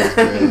podcast,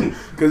 man.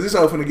 Cause this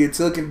hoe finna get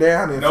taken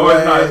down and No,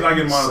 it's not. It's flagged. not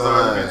getting monetized.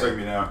 Son. You can't take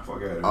me down. Fuck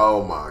out of here.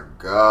 Oh my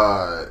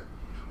God!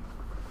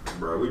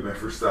 Bro, we've been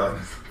freestyling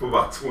for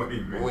about 20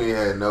 minutes. We ain't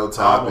had no Almost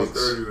topics.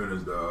 30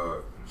 minutes,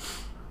 dog.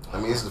 I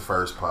mean, it's the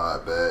first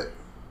pod back.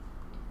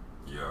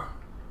 Yeah.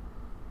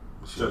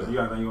 Chuck, you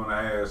got anything you want to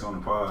ask on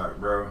the pod,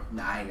 bro?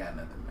 Nah, I ain't got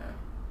nothing, man.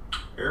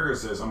 Eric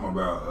said something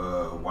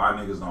about why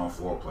niggas don't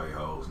foreplay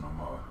hoes no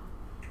more.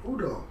 Who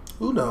don't?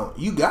 Who don't?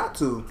 You got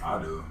to. I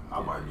do. I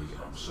might be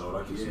on the show.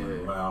 I keep spitting in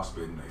their mouth,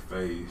 spit in their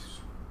face.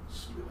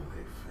 Spit in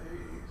their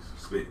face.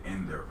 Spit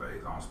in their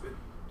face. I don't spit.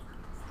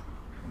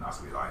 And I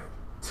spit like.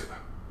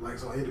 Like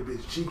so hit a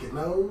bitch cheek and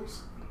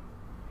nose.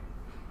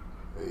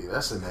 Hey,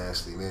 that's a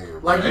nasty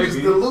nigga. Like you Maybe.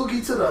 just the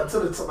loogie to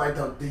like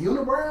the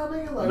unibrow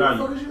nigga. Like what the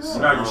fuck is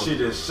you now doing? your shit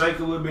just shake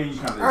a little bit. And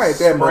you kind of I ain't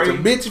that much a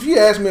bitch. If you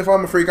ask me if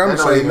I'm a freak, I'm That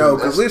gonna don't say even- no. Cause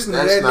that's- listening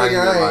to that's that not nigga,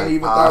 even, I ain't like,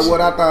 even thought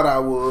what I possible. thought I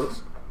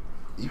was.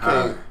 You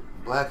can't.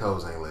 Black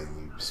hoes ain't letting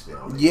you spit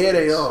on it. Yeah,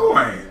 they Who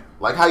are. ain't?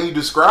 Like how you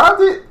described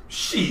it.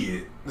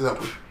 Shit.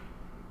 Like,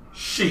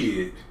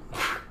 Shit.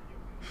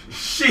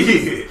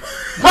 Shit.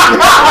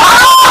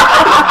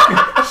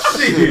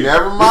 Shit,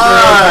 never You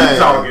mind.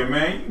 talking,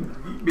 man.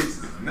 You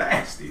bitches is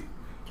nasty.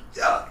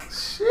 Yuck.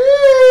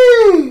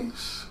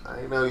 Sheesh. I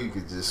didn't know you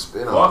could just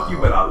spit on Fuck you,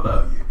 them. but I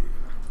love you.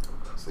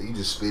 So you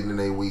just spitting in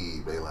their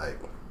weed. They like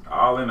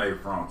All in their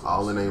frontals.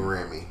 all in their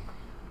Remy.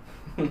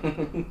 You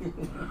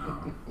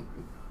know.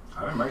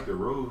 I didn't make the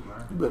rules,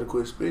 man. You better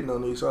quit spitting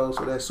on these hoes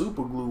so that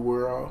super glue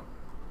wear off.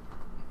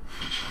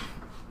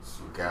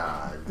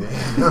 God damn.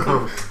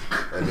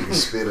 That nigga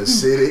spit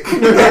acidic.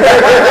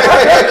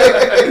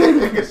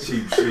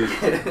 Cheap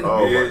shit.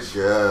 Oh bitch.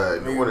 my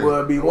God. No wonder,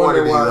 Well, be no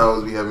wonder wondering these why-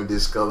 hoes be having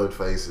discolored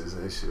faces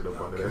and shit up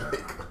under their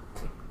makeup.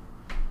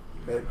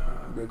 You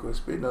better quit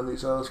spitting on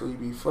these hoes so you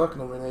be fucking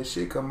them and that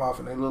shit come off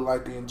and they look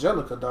like the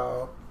Angelica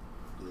doll.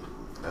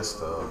 That's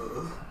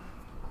tough.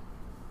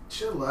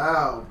 Chill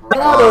out, bro.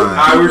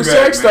 I we keep the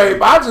sex back, man.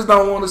 tape. I just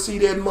don't want to see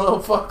that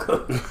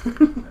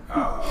motherfucker.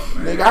 Oh,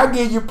 man. Nigga, I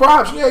give you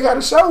props. You ain't got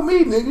to show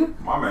me, nigga.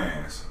 My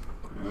man's.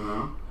 You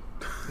know?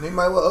 They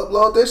might well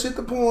upload that shit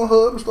to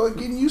Pornhub and start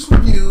getting you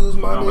some views,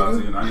 my I'm about to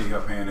nigga. I need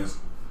help paying this.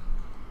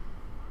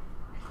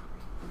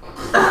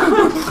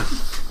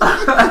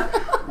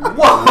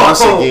 Whoa.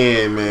 Once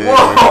again, man,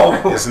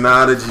 Whoa. it's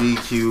not a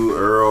GQ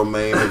Earl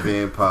main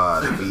event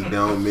pod. If he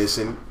don't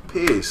missing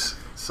piss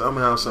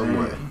somehow, some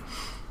way.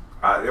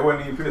 It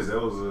wasn't even pissed.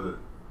 That was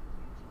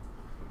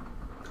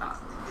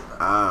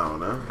I don't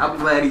know. I'm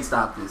glad he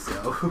stopped this,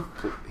 yo.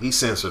 He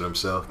censored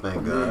himself.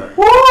 Thank God.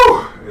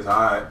 woo! It's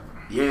hot.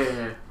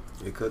 Yeah.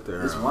 They cut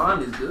their This hair.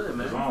 wine is good,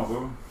 What's man. on,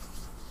 bro?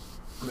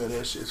 Man,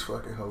 that shit's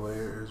fucking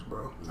hilarious,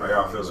 bro. How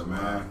y'all feeling,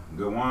 man?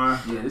 Good wine?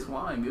 Yeah, this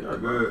wine good. Yeah,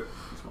 bro. good.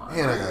 This wine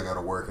And I good. gotta go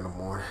to work in the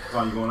morning. What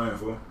time you going in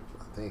for?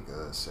 I think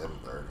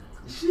 7:30.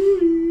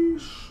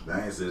 Sheesh. They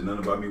ain't said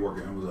nothing about me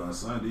working Amazon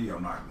Sunday.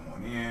 I'm not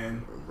going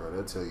in. Bro,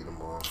 they'll tell you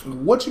tomorrow.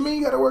 What you mean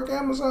you got to work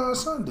Amazon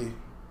Sunday?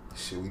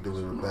 Shit, we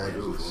deliver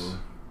packages.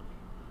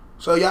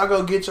 So y'all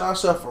go get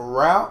yourself a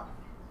route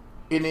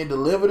and then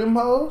deliver them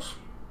hoes?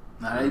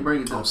 Nah, they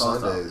bring it to the On post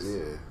Sundays, office.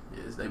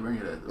 yeah. Yes, they bring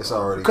it at the It's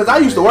already. Because I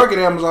used to work at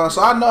Amazon,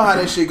 so I know how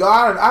that shit go.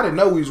 I didn't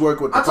know we was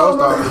working with the I told post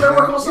them niggas office. that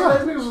work on man.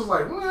 Sundays, niggas was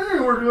like, man, I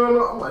ain't working on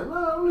no. I'm like,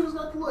 nah, them niggas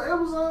got the little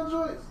Amazon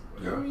joints.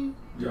 You know what I mean?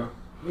 Yeah.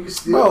 Niggas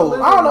still Bro,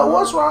 living, I don't know bro.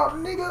 what's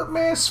wrong. Nigga,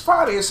 man, it's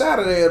Friday and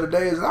Saturday of the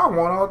days I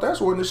want off.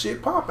 That's when the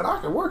shit popping. I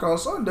can work on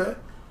Sunday.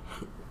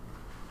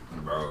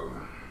 Bro.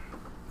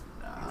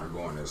 We're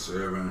going at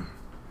 7.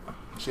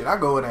 Shit, I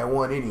go in at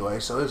 1 anyway,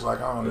 so it's like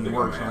I don't But even they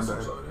work got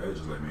Sunday. so they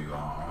just let me go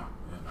on.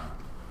 You know.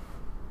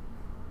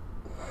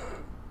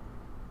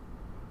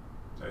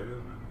 They do,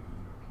 man.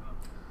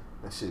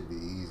 That should be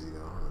easy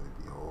though. It'd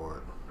be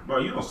hard. Bro,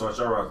 you don't start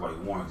your route like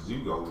 1 because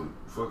you go with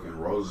fucking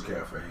Rose's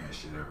Cafe and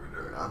shit every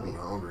day. I'll be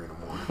hungry in the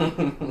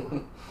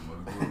morning.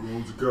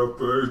 Rose's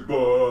Cafe's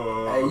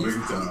bar. Hey,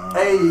 Big time.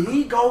 hey,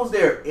 he goes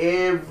there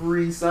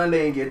every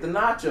Sunday and get the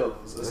nachos. Or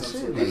That some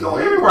shit shit. be You know,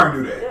 everybody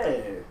do that.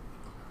 Yeah.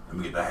 Let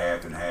me get the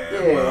half and half. Yeah,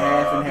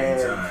 half and big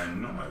half.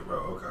 time. I'm like, bro,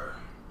 okay.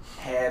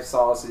 Half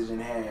sausage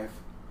and half.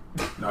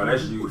 No,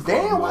 that's you.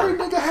 Damn, why you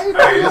nigga hate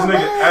Hey, this on nigga,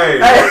 man? hey.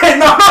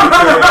 No.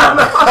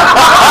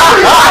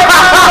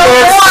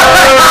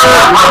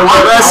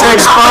 Let's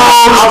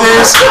expose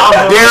this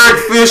Derek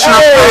Fisher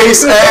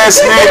face ass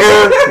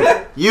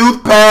nigga,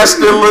 youth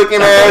pastor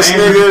looking ass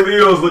Andrew nigga,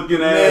 Fields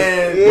looking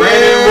ass. Man,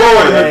 Brandon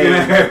Roy looking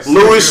ass.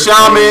 Louis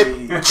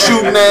Shamet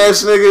shooting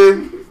ass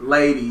nigga.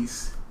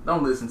 Ladies,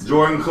 don't listen to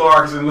Jordan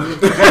Clarkson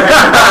looking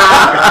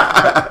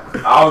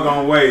I was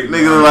gonna wait.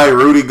 Nigga look like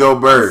Rudy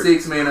Gobert.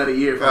 6 man of the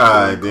year. For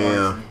God Jordan damn.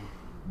 Clarkson.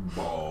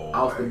 Ball,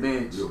 Off the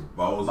bench. You're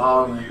balls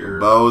Balling. of the year.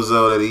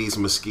 Bozo that eats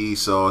mesquite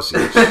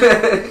sausage.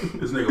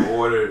 This nigga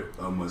ordered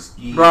a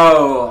mesquite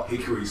Bro.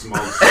 hickory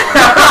smoked sauce. Fuck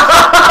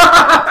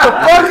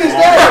is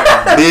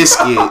that?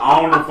 Biscuit.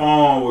 On the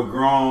phone with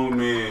grown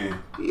men.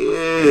 He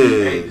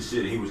ate Yeah. the shit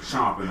and he was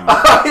chomping on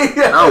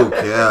it. Oh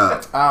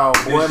god. Oh,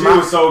 And boy, she my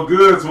was so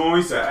good to him.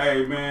 He said,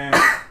 "Hey man,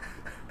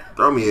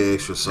 Throw me an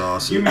extra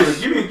sausage. give me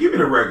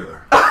the regular."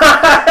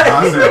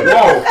 I said,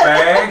 "Whoa,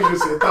 fag." Nigga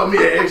said, throw me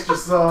an extra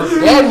sauce.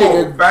 that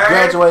nigga bag.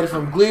 graduated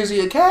from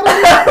Glizzy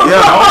Academy. Yeah.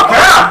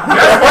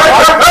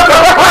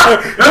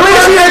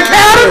 Glizzy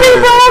Academy,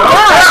 bro?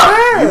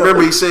 You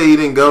remember he said he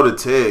didn't go to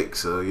Tech,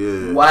 so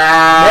yeah. Wow.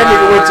 That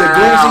nigga went to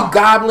Glizzy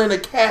Goblin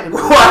Academy.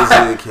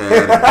 Glizzy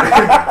Academy.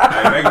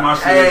 Hey, make my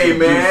shit Hey, juicy,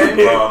 man.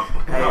 bro.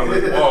 I was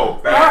like, "Whoa,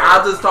 fag."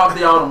 I'll just talk to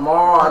y'all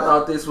tomorrow. I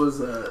thought this was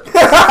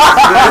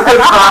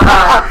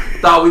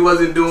thought we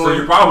wasn't doing. So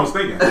your problem was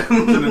thinking.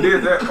 Shouldn't have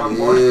did that, my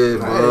boy. Yeah, I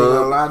ain't gonna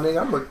bro. lie,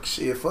 nigga. I'm a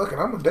shit. Fucking,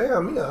 I'm a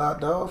damn me a hot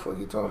dog. Fuck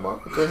you talking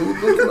about? Because who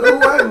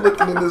ain't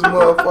looking in this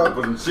motherfucker?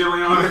 Put some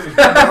chili on it.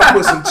 I'm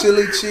put some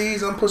chili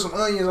cheese. I'm put some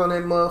onions on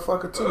that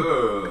motherfucker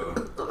too.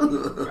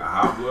 Got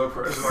high blood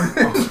pressure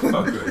like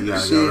motherfucker. Yeah,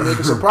 Shit,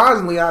 nigga.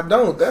 Surprisingly, I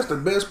don't. That's the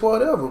best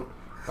part ever.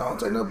 I don't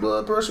take no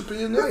blood pressure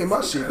pills. Name my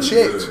shit That's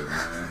checked. good,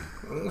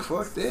 man.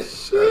 Fuck that.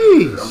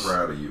 Jeez. I'm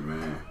proud of you,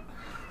 man.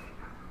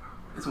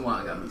 This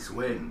wine got me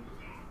sweating.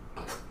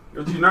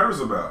 What you nervous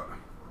about?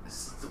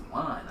 It's the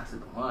wine. I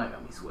said the wine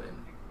got me sweating.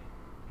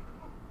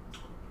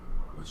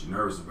 What you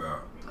nervous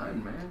about?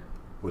 Nothing, man.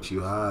 What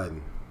you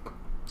hiding?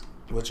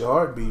 What your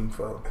heart beating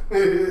for?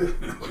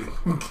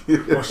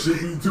 Oh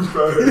shit, you too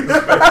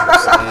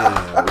fast.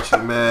 Damn, what you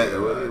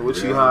mad? What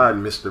you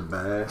hiding, Mr.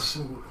 Bass?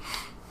 I'm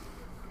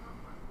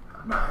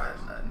not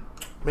hiding nothing.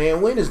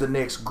 Man, when is the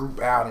next group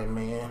outing,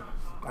 man?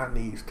 I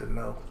needs to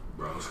know.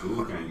 Bro,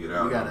 school can't get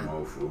out no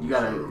more, fool. You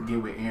gotta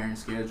get with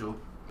Aaron's schedule.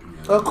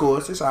 Of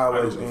course, it's I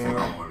always do what the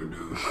fuck I want to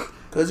do.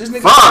 Cause this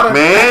nigga Fuck,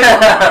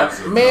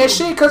 man. Man,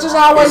 shit, cause it's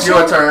always It's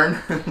your him.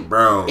 turn.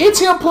 Bro. It's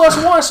him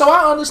 +1, so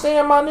I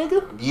understand, my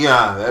nigga.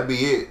 Yeah, that'd be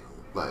it.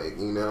 Like,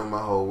 you know, my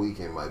whole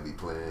weekend might be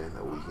planned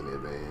a week in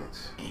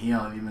advance. He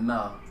don't even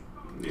know.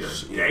 Yeah,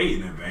 day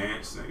in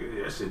advance,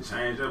 nigga. That shit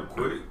change up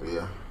quick.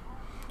 Yeah.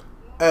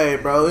 Hey,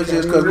 bro, it's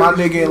Can't just cause my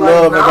really nigga in be like,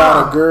 love and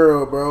got nah. a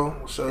girl,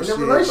 bro. So In shit,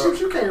 the bro.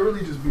 relationships, you can't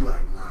really just be like,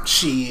 nah.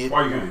 Shit.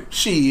 Why you can't?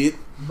 Shit.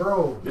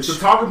 Bro. It's a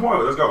talking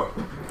point. Let's go.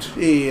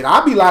 Shit.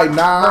 I be like,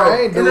 nah, Bro, I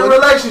ain't in doing a it.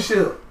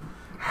 relationship,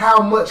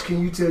 how much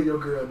can you tell your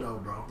girl no,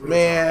 bro?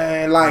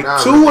 Man, like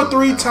Nah, 2 or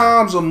 3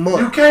 times a You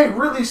month. can't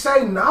really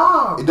say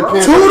nah, It bro.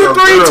 depends. 2 to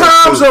 3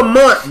 times a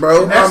month,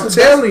 bro. And that's I'm the-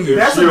 telling you.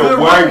 that's If a she good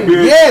white range.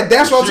 bitch, Yeah,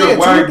 that's what I'm if she a saying,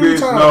 2 to white 3 bitch,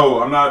 times.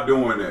 no, I'm not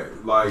doing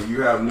that. Like,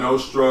 you have no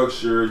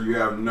structure, you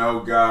have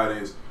no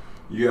guidance,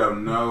 you have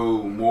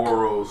no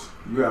morals,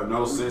 you have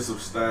no sense of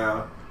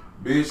style.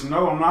 Bitch,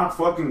 no, I'm not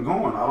fucking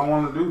going. I don't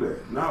want to do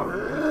that.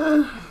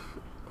 No.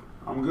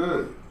 I'm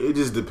good. It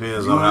just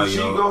depends You on how want to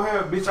cheat? Go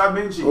ahead, bitch. I've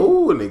been cheating.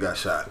 Ooh, and they got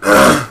shot.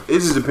 It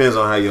just depends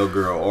on how your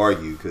girl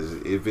argue. Because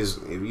if you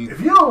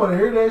If you don't want to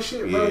hear that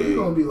shit, bro, yeah, you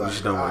gonna be you like,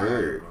 just don't want to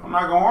hear it. I'm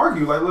not gonna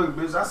argue. Like, look,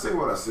 bitch, I said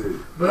what I said.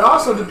 But it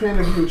also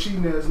depends if you're a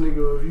cheating ass nigga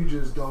or if you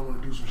just don't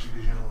want to do some shit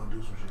because you don't want to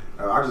do some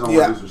shit. I just don't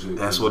Yeah. want to do some shit.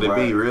 That's It's what it whack.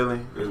 be,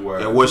 really. It's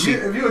whack. And what she,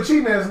 If you're a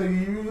cheating ass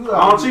nigga, you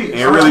I don't cheat.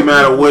 it really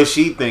matter what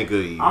she think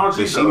of you. I don't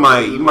cheat, Cause she though.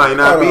 you might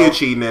not Hold be a on.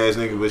 cheating ass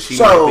nigga, but she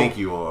So- might think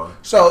you are.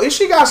 So if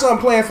she got something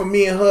planned for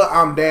me and her,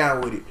 I'm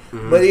down with it.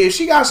 But if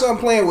she got something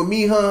planned with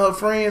me, her, and her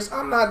friends,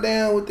 I'm not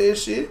down with that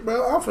shit,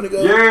 bro. I'm finna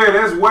go. Yeah,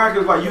 that's whack.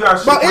 It's like you got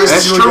shit But planned it's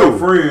with you and your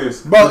true.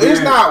 friends. But and it's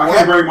then not I whack.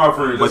 can't bring my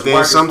friends. But That's then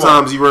whack as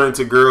sometimes you run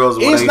into girls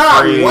with It's they not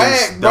friends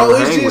whack, don't bro. It's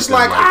hang just with them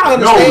like I that.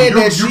 understand No,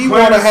 that you she plan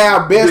want to this-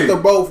 have best yeah.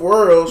 of both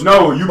worlds.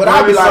 No, you but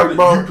I be planning like, something.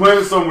 bro. You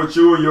planning something with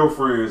you and your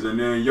friends, and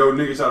then your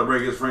nigga try to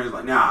bring his friends.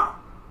 Like, nah.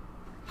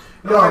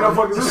 That ain't no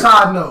fucking Yo, sense.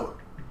 side note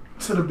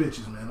to the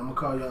bitches, man. I'm gonna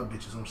call y'all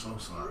bitches. I'm so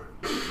sorry.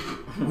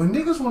 When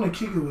niggas want to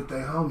kick it with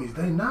their homies,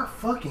 they not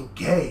fucking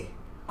gay.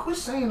 Quit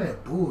saying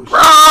that bullshit. Bro!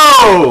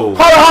 Hold on,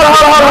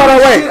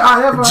 Shit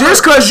I ever wait.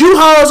 Just heard. cause you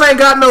hoes ain't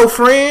got no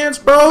friends,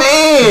 bro,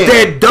 Man.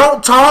 that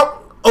don't talk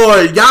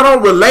or y'all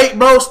don't relate,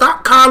 bro,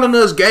 stop calling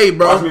us gay, Watch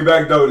bro. me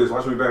backdoor this.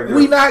 Watch me backdoor.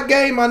 We not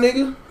gay, my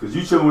nigga. Cause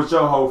you chilling with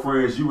your whole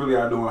friends, you really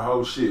out doing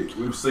whole shit.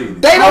 We've seen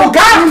it. They don't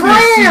got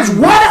friends. We've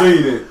What?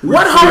 seen it. What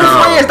We've whole seen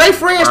it. friends? They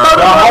friends Bro, throw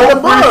The them under whole the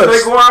friends they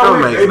bus. go out Don't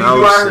with, make they be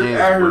no out sense,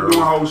 here bro.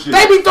 doing whole shit.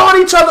 They be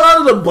throwing each other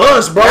under the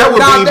bus, bro. That would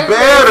God be damn,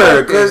 better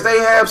fuck because that. they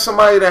have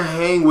somebody to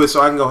hang with, so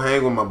I can go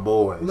hang with my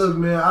boys. Look,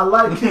 man, I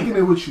like kicking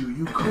it with you.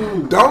 You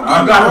cool. Don't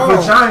I You get me got a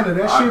wrong. vagina.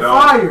 That I shit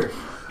don't. fire.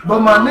 But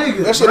my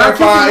nigga, That shit when I ain't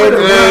kick it fire with a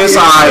either. girl, It's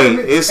alright.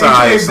 It's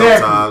alright Exactly.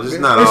 sometimes. It's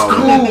not It's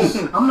always.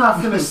 cool. I'm not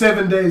finna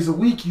 7 days a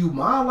week, you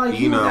ma. Like You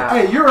you know.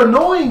 Hey, you're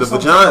annoying. The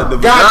sometimes.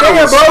 vagina. God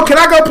damn, bro. Can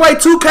I go play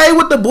 2K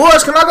with the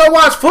boys? Can I go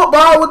watch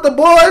football with the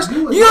boys?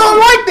 You You don't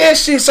like that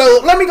shit, so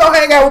let me go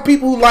hang out with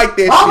people who like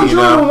that Why would shit. you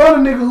you know? ever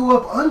want a nigga who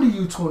up under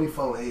you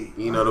 24/8?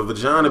 You know, the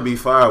vagina be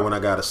fire when I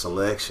got a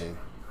selection.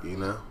 You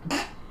know?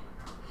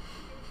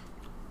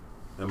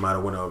 That might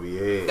have went over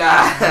your head.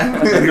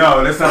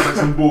 No, that sounds like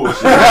some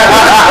bullshit. That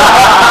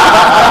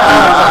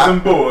sounds like some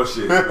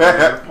bullshit.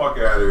 Man. Fuck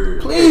out of here.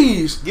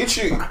 Please.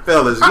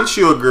 Fellas, get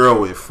you a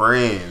girl with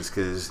friends,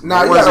 cause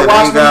Nah, the you ones gotta that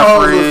watch ain't them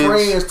got hoes with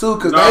friends too,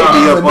 cause Nah. they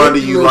They be up under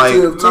you like-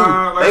 manipulative too.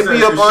 Nah, like they I said,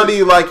 be up this under shit-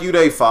 you like you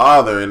they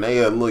father and they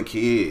a little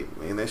kid.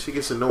 Man, that shit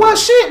gets annoying. Well,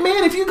 shit,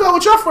 man. If you go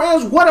with your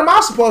friends, what am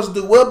I supposed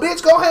to do? Well,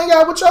 bitch, go hang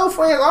out with your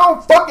friends. I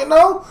don't fucking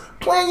know.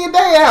 Plan your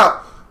day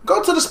out. Go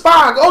to the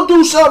spa. Go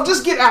do something.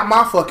 Just get out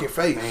my fucking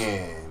face.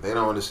 Man, they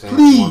don't understand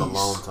Please. you want a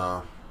long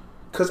time.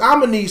 Cause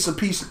I'ma need some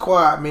peace and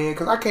quiet, man.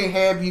 Cause I can't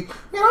have you.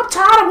 Man, I'm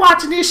tired of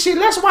watching this shit.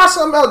 Let's watch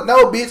something else.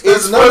 No, bitch.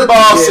 It's another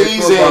football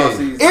TV.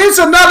 season. It's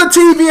another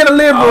TV in the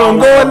living I room. don't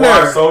Go wanna in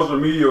there. watch social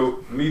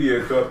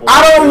media couple.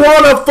 I don't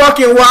want to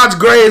fucking watch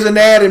Grey's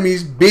Anatomy,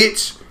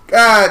 bitch.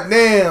 God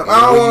damn. I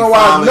don't when want you to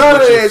watch finally none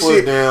of put your that foot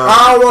shit. down. I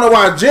don't want to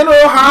watch General You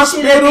should have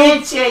Hospital.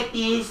 been checked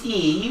this shit.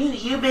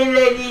 You been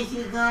letting this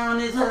shit go on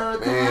this whole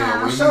Man,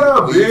 time. when Shut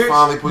up, when you bitch.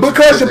 finally put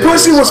Because your the foot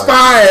pussy down, was it's like,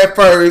 fire at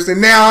first, and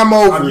now I'm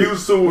over I'm it.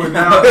 used to it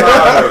now. I'm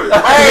tired of it.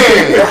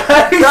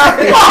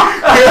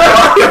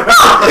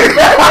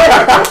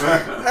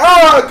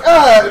 Oh,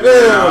 God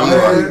damn, Yeah,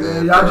 man.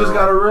 Man, y'all just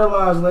gotta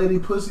realize, lady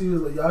pussy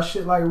is like y'all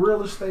shit like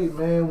real estate,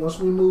 man. Once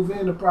we move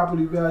in, the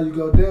property value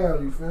go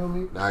down. You feel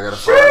me? Now I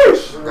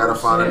gotta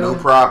find a new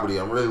property.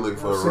 I'm really looking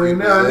for a Saying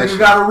now, nigga repossession.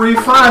 gotta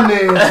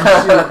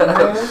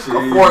refinance and shit,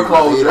 man.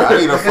 Foreclosure. I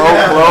need a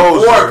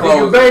foreclosure.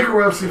 Nigga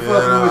bankruptcy You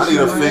fucking know, with I need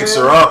you, a man.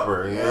 fixer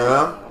upper. You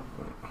know,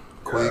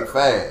 quick, That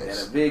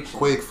fast, eviction.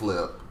 quick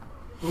flip.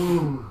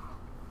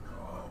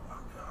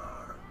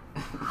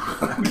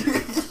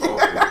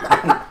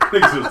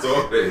 Niggas was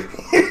so bad.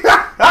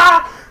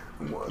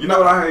 You know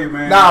what I hate,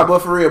 man? Nah, but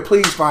for real,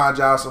 please find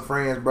y'all some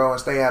friends, bro, and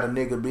stay out of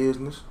nigga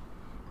business.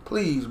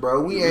 Please,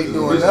 bro. We ain't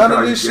doing Bitches none try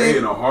of to this get gay shit.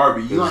 in a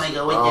heartbeat. You wanna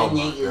go with Oh that my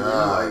nigga?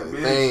 God. Like,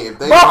 If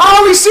they Bro, I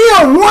only see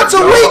him once a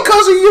Yo, week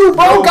because of you,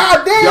 bro. Your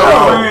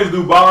Goddamn. friends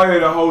do bald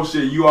head the whole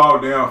shit. You all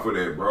down for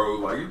that, bro?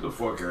 Like, get the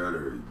fuck out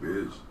of here,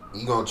 bitch.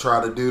 you gonna try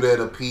to do that,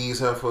 appease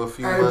her for a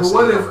few Hey, months. but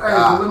what and if? you're Hey,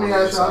 gonna die but let me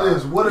on ask y'all the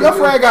this: What if Your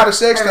friend got a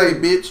sex Hey,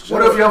 tape, bitch.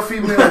 What if your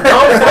female don't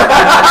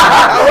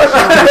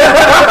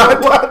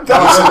fuck?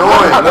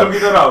 Let him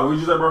get that out. What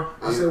you say, bro?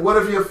 I said, what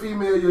if your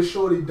female, your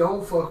shorty,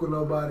 don't fuck with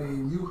nobody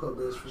and you her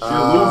best friend? She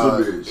a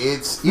loser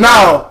bitch.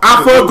 No,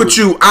 I fuck with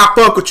you. I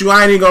fuck with you.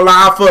 I ain't even gonna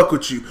lie. I fuck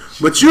with you.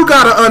 But you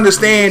gotta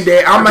understand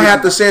that I'm gonna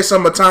have to set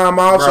some time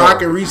off so I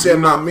can reset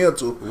my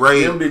mental.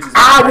 Right.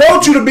 I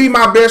want you to be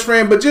my best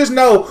friend, but just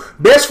know,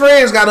 best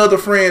friends got other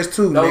friends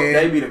too, man.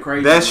 They be the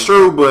crazy. That's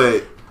true,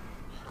 but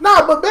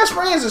No, but best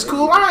friends is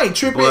cool. I ain't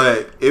tripping.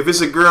 But if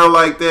it's a girl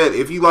like that,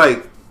 if you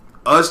like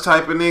us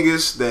type of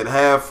niggas that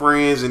have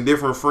friends in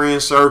different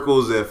friend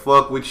circles that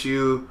fuck with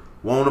you,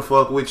 want to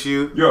fuck with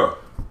you, Yeah.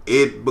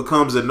 it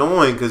becomes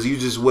annoying because you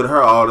just with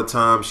her all the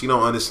time. She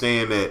don't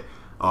understand that.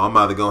 Oh, I'm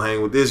about to go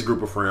hang with this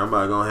group of friends. I'm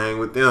about to go hang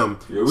with them.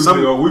 Yeah, we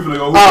finna go.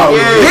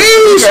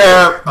 These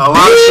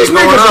shit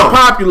going niggas are on.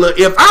 popular.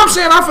 If I'm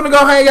saying I'm finna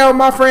go hang out with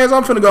my friends,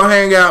 I'm finna go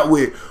hang out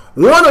with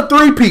 1 or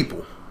 3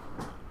 people.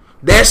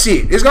 That's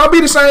it. It's gonna be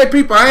the same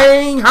people. I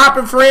ain't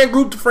hopping friend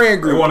group to friend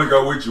They group. want to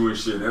go with you and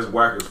shit. That's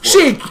whack as fuck.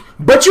 Shit,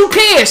 but you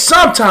can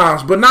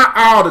sometimes, but not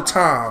all the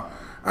time.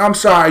 I'm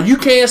sorry, you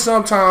can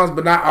sometimes,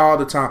 but not all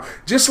the time.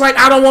 Just like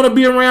I don't want to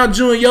be around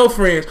you and your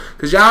friends,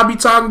 cause y'all be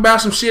talking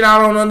about some shit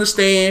I don't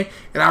understand,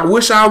 and I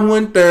wish I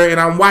went there, and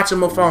I'm watching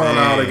my phone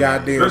all the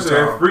goddamn Especially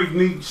that time.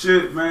 Freaknik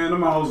shit, man.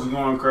 Them hoes is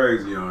going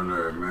crazy on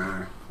there,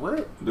 man.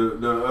 What? The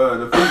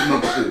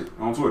Freaknik shit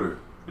on Twitter.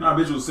 You know how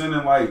bitch was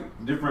sending like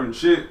different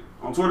shit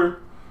on Twitter?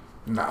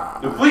 Nah.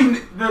 The fleet,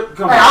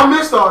 come Hey, on. I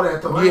missed all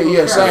that though.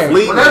 Yeah, same.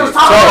 When they was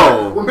talking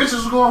about when bitches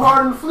was going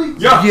hard in the fleet.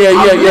 Yeah,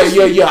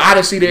 Yeah. I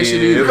didn't see that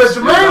shit either. Because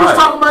Jermaine was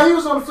talking about he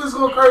was on the fleets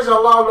going crazy. I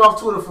logged off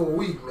Twitter for a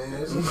week,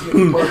 man.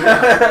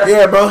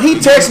 Yeah, bro. He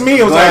texted me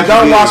and was like,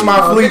 "Don't watch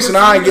my fleets," and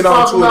I ain't get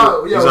on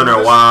Twitter. He's on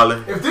there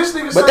wilding. If this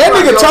nigga But that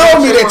nigga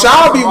told me that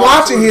y'all be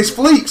watching his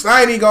fleeks.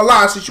 I ain't even gonna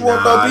lie. Since you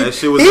want Nah, those that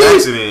shit was an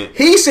accident.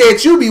 He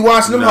said you be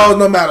watching them hoes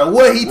no matter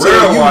what he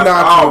tell you not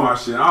all to. my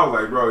shit. I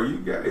was like, bro, you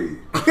gay.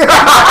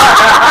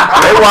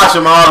 They watch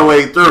him all the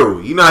way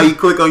through. You know how you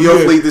click on your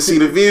fleet to see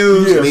the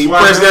views, and then you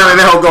press down and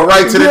that'll go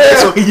right to the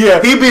next one.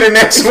 Yeah. He be the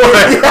next one. I'm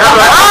like,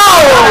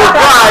 oh,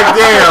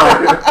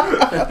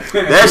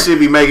 goddamn. That shit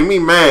be making me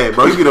mad,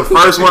 bro. You be the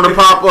first one to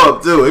pop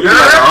up, too. It be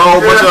like a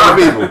whole bunch of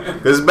other people.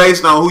 Because it's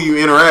based on who you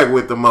interact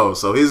with the most.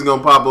 So he's going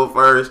to pop up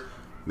first,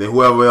 then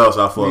whoever else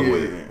I fuck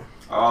with.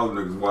 All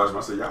the niggas watch. I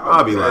said, y'all.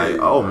 I'll be like,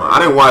 oh my! I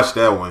didn't watch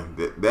that one.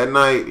 That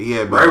night he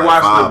had. Ray like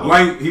watched 5 the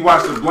blank. He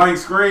watched the blank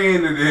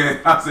screen, and then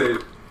I said,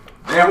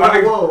 "Damn, my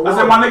nigga." Whoa. I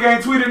said, "My nigga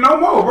ain't tweeted no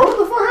more, bro. What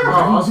the fuck I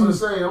happened?" was gonna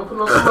say, don't put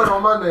no sweat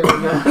on my name.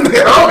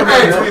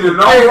 tweeted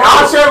no Hey, more.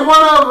 I'll check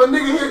one of them. A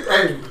nigga hit.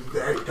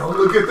 Hey, don't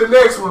look at the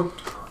next one.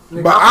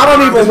 Nigga, But I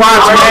don't even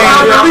watch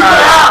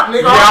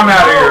main. I'm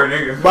out of here,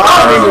 nigga. But I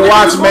don't even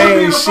watch Niggas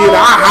main wanna shit. be I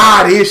the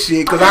hide his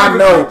shit because I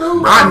know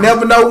Bro. I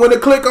never know when to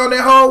click on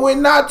that hoe,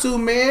 when not to,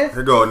 man.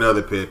 Here go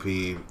another pet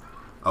peeve.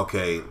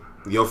 Okay,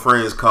 your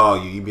friends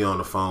call you. You be on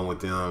the phone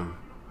with them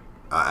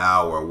an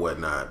hour or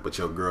whatnot, but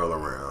your girl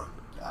around.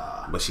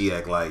 But she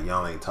act like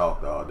y'all ain't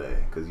talked all day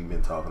because you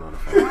been talking on the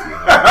phone.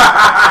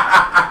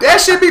 That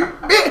shit be, god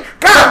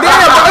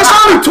damn, bro. It's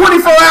only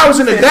 24 hours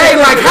in a day.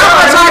 Like, how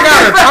much I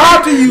gotta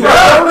talk to you,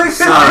 bro?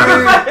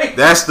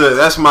 Son,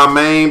 that's my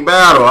main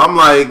battle. I'm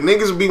like,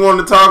 niggas be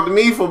wanting to talk to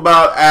me for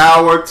about an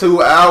hour,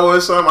 2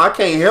 hours, something. I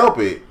can't help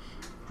it.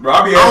 Bro,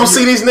 I don't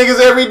see these niggas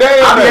every day.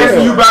 I be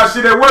asking you about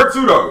shit at work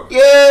too, though.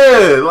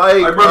 Yeah,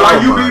 like Bro,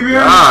 like you be being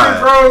shit,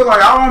 bro.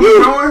 Like I don't be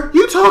knowing.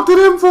 You talk to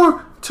them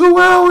for 2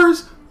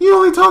 hours. You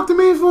only talk to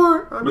me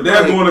for. But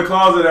they'll go in the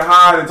closet and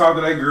hide and talk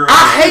to that girl.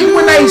 I hate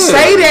when they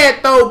say that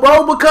though,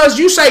 bro, because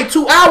you say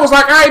 2 hours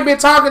like I ain't been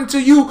talking to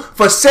you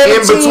for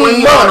 17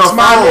 between months, on the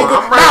my phone.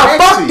 nigga. I'm right Now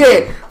next fuck to you.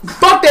 that.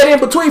 Fuck that in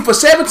between. For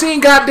 17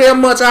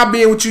 goddamn months I've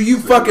been with you. You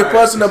fucking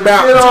fussing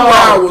about 2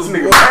 hours.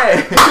 Nigga,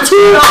 Boy.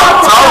 2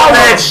 Talk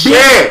that hours,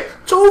 shit.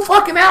 2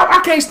 fucking hours.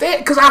 I can't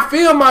stand because I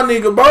feel my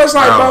nigga, bro. It's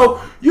like, No.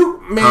 bro, you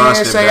man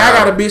Constant say I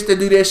got a battle. bitch that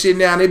do that shit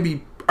now and it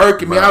be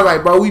irking me. I was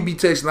like, bro, we be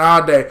texting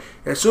all day.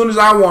 As soon as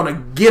I want to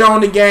get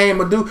on the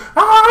game or do, you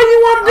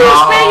want to do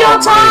spend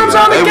your times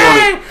on the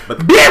game.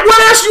 Bitch, what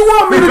else you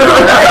want me to do?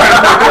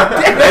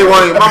 They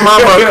want my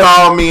mama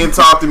called me and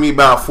talked to me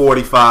about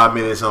 45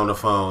 minutes on the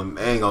phone.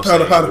 They ain't gonna say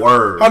a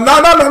word. No, hold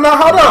on.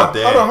 About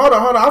that. Hold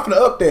on. I'm finna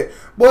up that.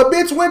 Boy,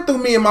 bitch went through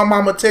me and my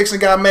mama text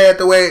and got mad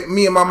the way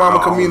me and my mama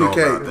I don't know about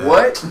communicate. that.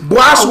 what? Boy,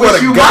 I swear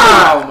to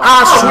God.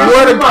 I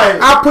swear to God.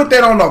 I put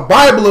that on the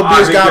Bible, a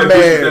bitch got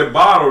mad. That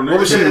bottle, nigga. What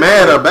was she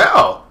mad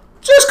about?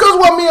 Just cause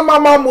what me and my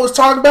mama was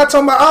talking about,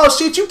 oh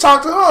shit, you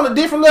talk to her on a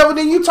different level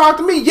than you talk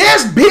to me.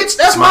 Yes, bitch,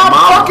 that's my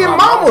fucking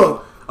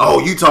mama.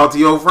 Oh, you talk to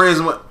your friends.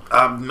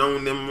 I've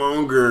known them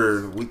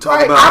longer. We talk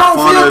Like, about I don't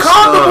feel funner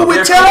comfortable stuff.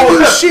 with telling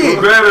you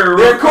shit.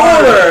 They're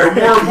cooler.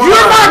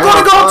 You're not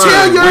gonna go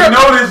tell your. We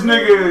know this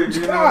nigga.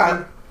 You know?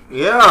 God.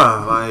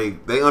 Yeah,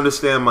 like they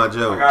understand my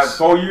jokes. I got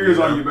 4 years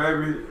on you,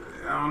 baby.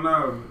 I don't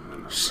know.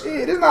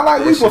 Shit, it's not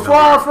like we prefer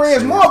our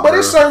friends more, but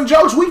it's certain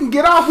jokes we can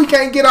get off. We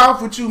can't get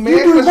off with you, man,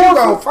 because you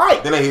gonna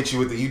fight. Then they hit you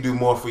with the you do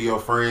more for your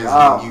friends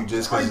than you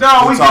just because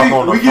No, you we talk get-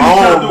 on the we get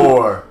each other phone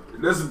more.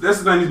 That's the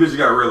thing these bitches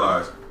gotta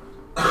realize.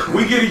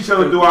 We get each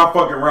other do our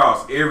fucking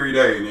routes every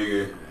day,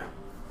 nigga.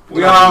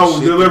 We all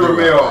deliver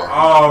mail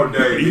all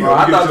day. Bro,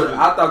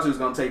 I thought you was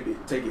gonna take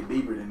it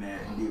deeper than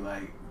that and be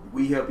like,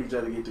 we help each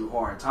other get through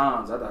hard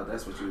times. I thought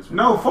that's what you was.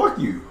 No, fuck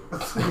you.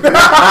 Fuck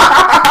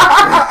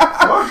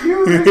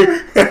you.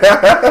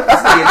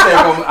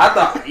 I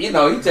thought he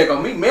check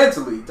on me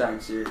mentally type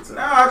shit. So.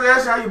 Nah,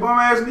 that's how you bum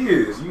ass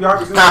is. You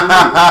got to say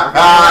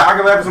I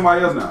can laugh at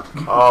somebody else now.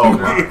 Oh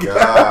my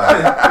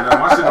god.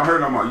 My shit don't hurt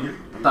no more.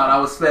 Thought I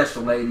was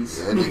special, ladies.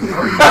 That was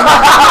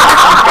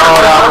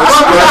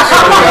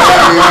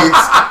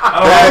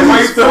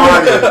special.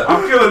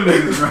 I'm killing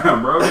niggas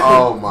around, bro.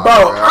 Oh my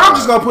God. God. I'm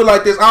just gonna put it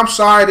like this. I'm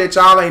sorry that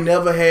y'all ain't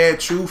never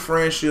had true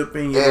friendship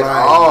in your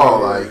life.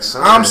 All, like,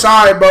 I'm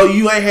sorry, bro.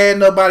 You ain't had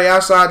nobody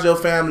outside your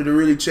family to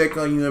really check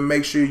on you and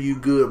make sure you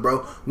good,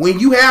 bro.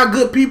 When you have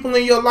good people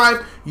in your life,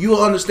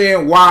 you'll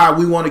understand why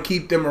we want to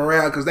keep them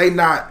around, because they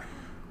not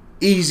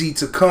easy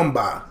to come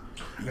by.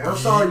 Man, I'm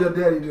sorry your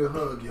daddy didn't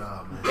hug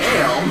y'all, man.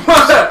 Damn.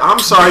 I'm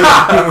sorry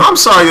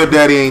your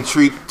daddy ain't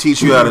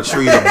teach you how to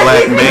treat a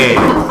black man.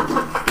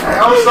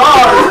 I'm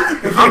sorry.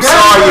 I'm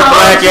sorry your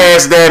black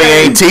ass daddy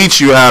ain't teach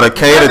you how to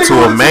cater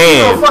to a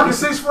man. Fucking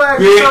Six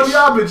Flags and some of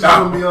y'all bitches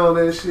gonna be on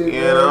that shit.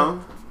 You know?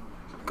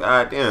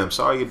 Goddamn,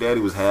 sorry your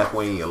daddy was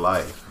halfway in your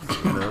life.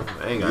 You know?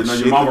 I ain't got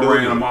shit your mama to do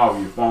ran him off,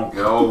 you funky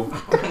old.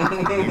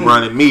 You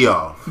running me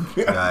off.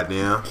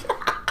 Goddamn.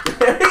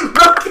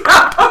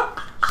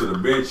 Should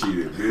have been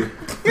cheated, bitch.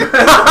 I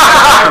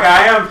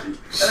am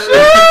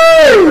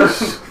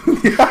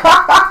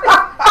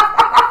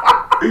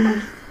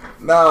cheated.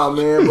 Nah,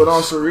 man, but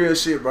on some real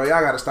shit, bro.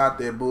 Y'all gotta stop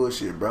that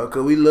bullshit, bro.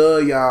 Cause we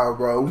love y'all,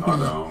 bro. We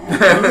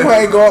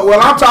ain't going. Well,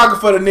 I'm talking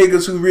for the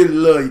niggas who really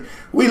love you.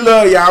 We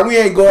love y'all. We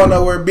ain't going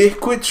nowhere, bitch.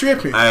 Quit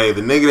tripping. Hey,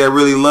 the nigga that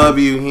really love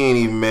you, he ain't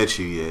even met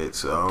you yet,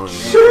 so I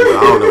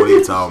don't know what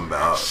he talking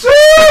about.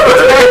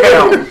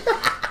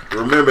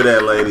 Remember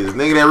that, ladies.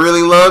 Nigga that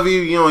really love you,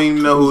 you don't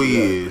even know who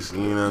he is. You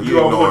know, you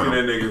all fucking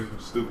that nigga,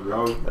 stupid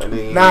hoe.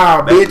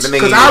 Nah, bitch.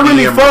 Cause I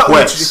really fuck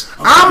with you.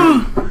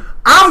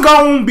 I'm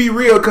gonna be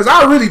real, cause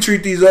I really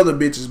treat these other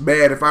bitches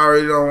bad. If I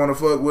really don't want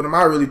to fuck with them,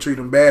 I really treat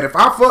them bad. If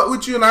I fuck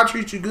with you and I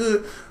treat you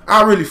good,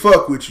 I really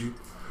fuck with you.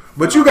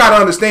 But you gotta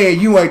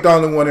understand, you ain't the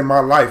only one in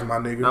my life, my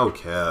nigga. No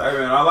cap. Hey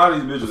man, a lot of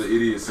these bitches are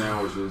idiot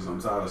sandwiches. I'm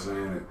tired of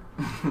saying it.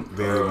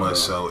 Very much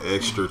so.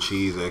 Extra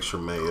cheese, extra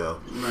mayo.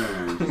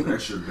 Man, just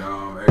extra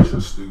dumb, extra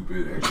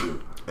stupid,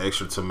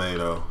 extra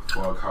tomato.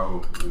 Fuck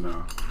hoe, you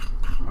know.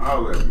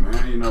 All that,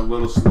 man. You know, a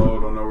little slow,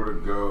 don't know where to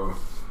go.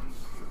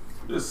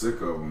 Just sick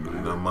of them, man.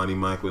 You know, Money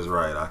Mike was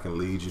right. I can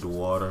lead you to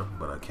water,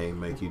 but I can't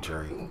make you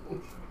drink.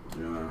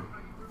 You know.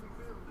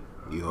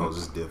 You hoes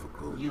is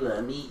difficult. You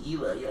love me, you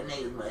love your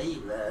niggas, but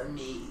you love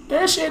me.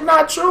 That shit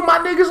not true. My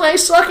niggas ain't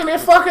sucking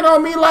and fucking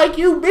on me like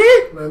you,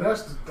 bitch. Man,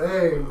 that's the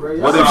thing, bro.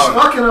 What Y'all if she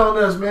fucking on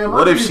us, man?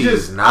 What if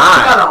she's not?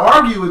 I gotta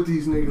argue with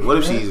these niggas. What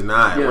if man? she's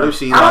not? Yeah. What if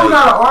she I don't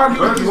gotta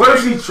argue with these What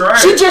if niggas. she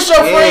trash? She just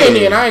your friend,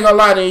 then. I ain't gonna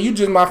lie to you. You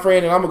just my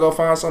friend, and I'm gonna go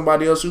find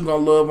somebody else who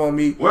gonna love on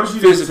me. What if she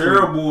just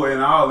terrible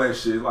and all that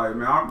shit? Like,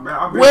 man, I've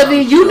been well,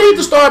 then you need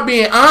to start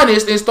being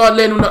honest and start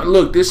letting them know,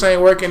 look, this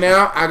ain't working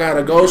out. I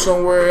gotta go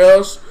somewhere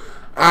else.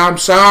 I'm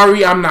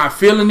sorry, I'm not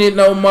feeling it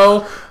no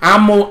more.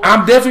 I'm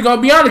definitely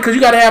gonna be honest, because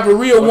you gotta have a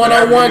real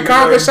one-on-one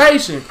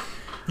conversation.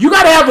 You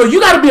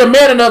gotta be a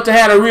man enough to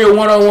have a real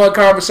one-on-one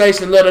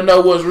conversation and let her know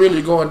what's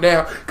really going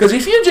down. Because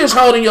if you're just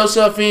holding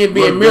yourself in,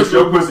 being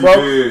miserable, bro,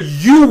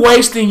 you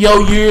wasting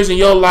your years and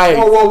your life.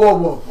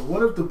 Whoa.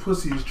 What if the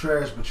pussy is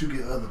trash, but you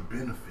get other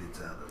benefits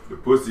out of it? The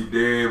pussy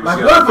dead.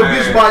 Like, what if a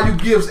bitch buy you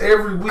gifts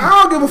every week? I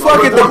don't give a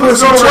fuck if the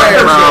pussy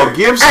trash. No,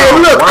 gifts. Hey,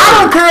 look, I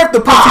don't care if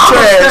the pussy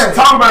trash.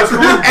 Talk about school.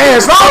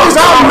 As long as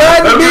I'm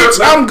nothing, bitch,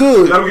 I'm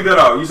good. Let me get that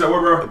out. You said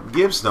what, bro?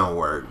 Gifts don't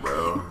work,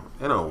 bro.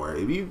 It don't work.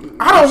 If you,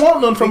 I don't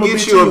want nothing from a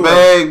bitch. Get you a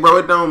bag, bro.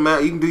 It don't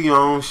matter. You can do your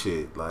own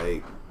shit.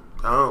 Like,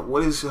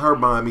 what is her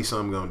buying me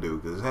something gonna do?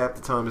 Because half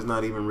the time it's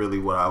not even really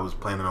what I was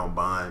planning on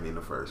buying in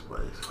the first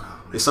place.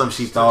 It's something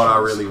she thought I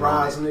really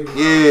wanted.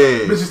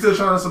 Yeah. Bitch, you still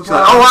trying to surprise.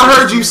 Like, I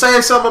heard you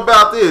saying something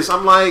about this.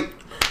 I'm like,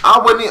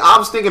 I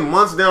was thinking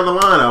months down the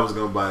line I was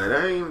gonna buy it.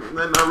 That ain't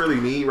nothing I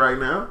really need right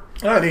now.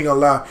 I ain't gonna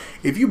lie.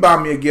 If you buy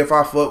me a gift,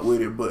 I fuck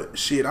with it. But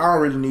shit, I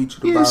don't really need you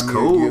to buy It's me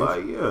cool. a gift.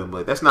 Like, yeah,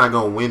 but that's not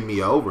gonna win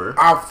me over.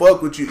 I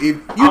fuck with you. If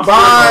you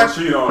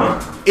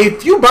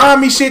buy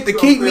me shit to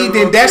keep me,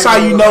 then that's how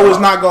you know it's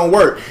not gonna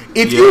work.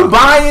 If you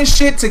buying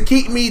shit to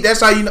keep me,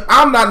 that's how you know.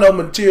 I'm not no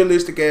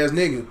materialistic ass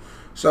nigga.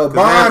 So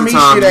buying me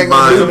shit ain't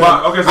gonna do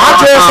nothing. I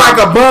dress like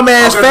a bum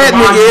ass fat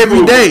nigga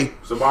every day.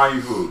 So buy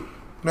you food.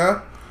 Huh?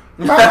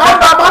 I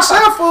buy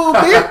myself food,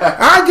 bitch.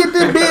 I get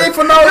this big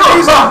for no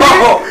reason,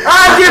 bitch.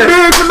 I get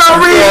big for no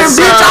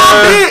reason, bitch.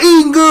 I've been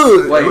eating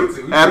good. Wait,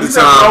 at the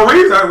time. time. No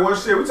reason. What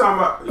shit? We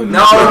talking about?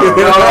 No.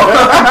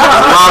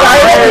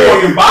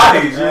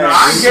 Bodies. You know,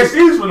 I guess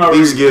these for no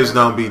reason. These gifts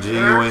don't be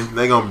genuine.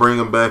 They gonna bring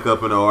them back up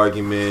in an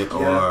argument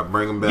or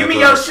bring them back. Give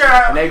me up. your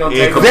shirt. They gonna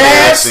take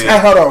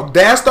Hold on.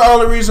 That's the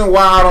only reason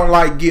why I don't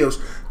like gifts.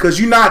 Cause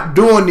you're not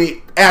doing it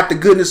out the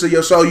goodness of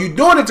your soul. You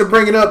doing it to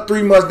bring it up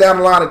 3 months down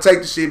the line and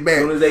take the shit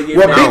back. Well,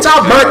 bitch,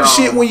 I burnt the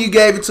shit when you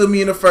gave it to me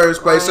in the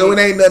first place, so it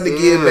ain't nothing to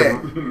give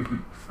back.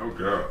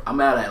 Okay. I'm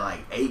out at like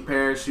 8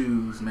 pair of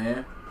shoes,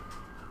 man.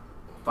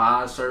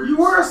 5 shirts. You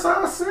wear a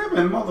size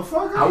 7,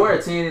 motherfucker. I wear a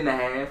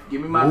 10.5.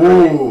 Give me my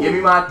Ooh. 3. Give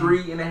me my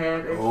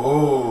 3.5.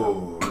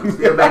 Oh.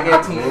 Still back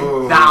at 10.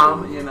 Ooh.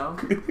 Dom, you know.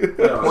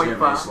 Yeah,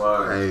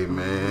 0.5. Hey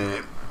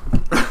man.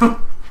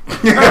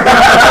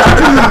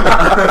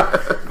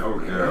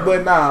 Okay.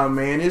 But nah,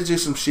 man, it's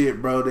just some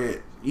shit, bro,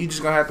 that you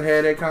just gonna have to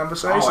have that I don't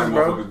conversation, like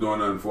bro. motherfuckers doing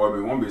nothing for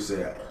me. One bitch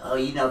said, Oh,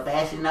 you know,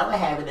 Fashion Nova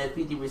having that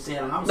 50%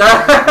 off. bitch,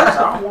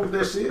 I don't want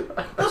that shit.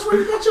 That's what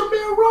you got your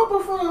man Roper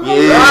for.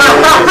 Yeah.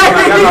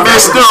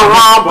 Mr.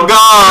 Romp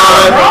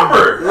God.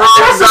 Robert. Romp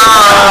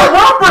God.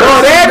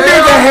 Bro, that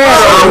nigga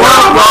had a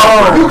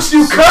rump.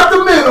 You cut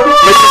the middle.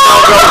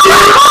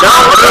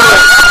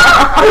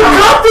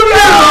 Cut the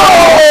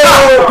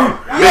middle.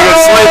 Nigga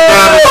slipped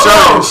down the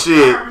shirt and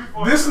shit.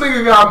 This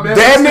nigga got mad.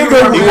 That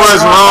nigga, He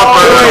was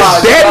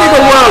rompers. that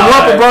nigga was a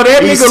rumper, bro. That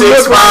He's nigga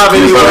look 6'5" like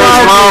and he wears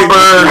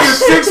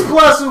rompers. He's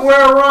 6+ and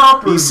wear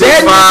rompers. He's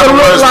That 6'5" nigga and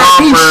look wears like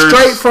he's rompers.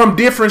 straight from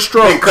different They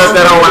strokes. cut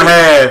that on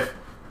half.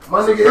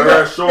 My nigga,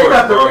 Pair of shorts,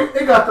 bro.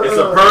 it got the It's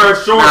a pair of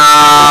shorts.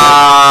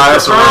 Nah,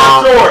 that's Pair of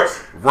wrong.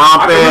 shorts.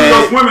 I can really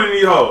go Romping. swimming in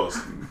these hoes.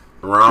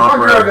 My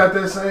girl Romper. got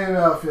that same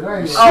outfit.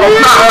 I ain't Oh,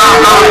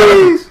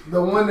 the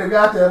one that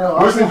got that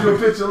out. I'll send you a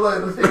picture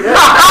later.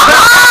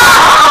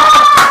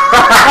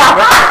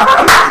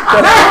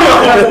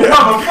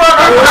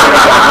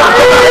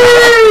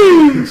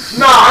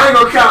 Nah, I ain't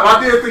gonna count. I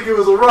did think it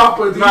was a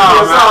romper. Nah, man,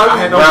 I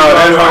had no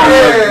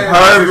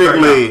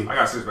perfectly. I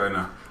got 6 right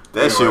now.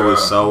 That shit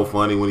was so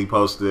funny when he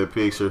posted that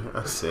picture.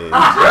 I said,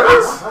 I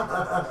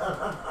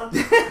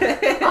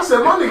said,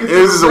 my nigga.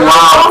 It was a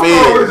wild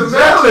fit. It was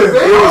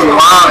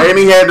wild. And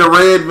he had the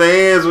red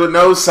Vans with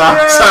no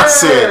socks. I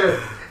said,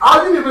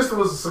 all you missed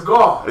was a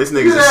cigar. this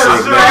nigga's a I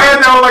sick should have had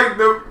nigga. that like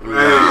the. You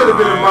could have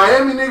been a man.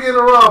 Miami nigga in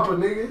a romper,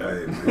 nigga.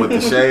 Hey, man. With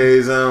the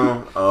shades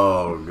on.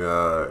 Oh,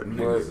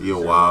 God. You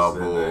a wild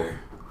bull.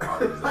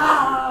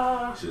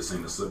 Should have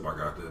seen the slip I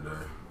got that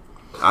day.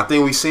 I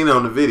think we seen it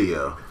on the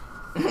video.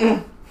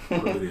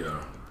 What video?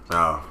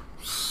 Oh.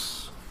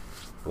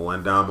 The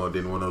one Damo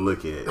didn't want to look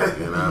at,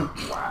 you know?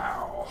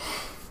 Wow.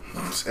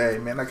 Hey,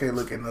 man, I can't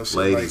look at no shit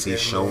Ladies, like he's that,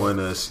 showing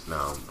us.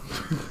 No.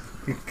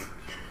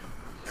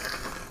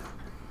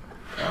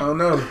 I don't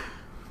know.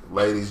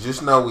 Ladies,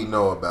 just know we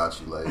know about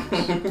you, ladies.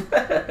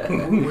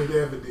 With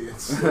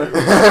evidence.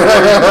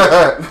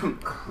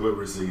 With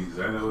receipts.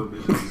 I know what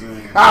bitch you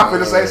saying. I'm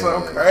finna say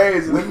something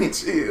crazy. Let me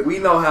chill. We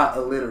know how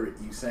illiterate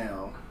you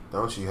sound.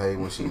 Don't you hate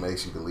when she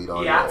makes you delete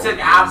all Yeah, I your took old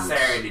out nudes?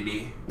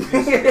 Saturday.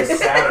 It's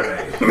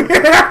Saturday.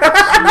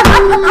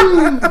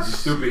 You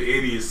stupid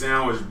idiot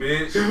sandwich,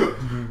 bitch.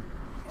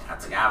 I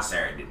took out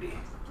Saturday.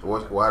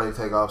 Why they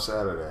take off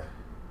Saturday?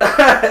 You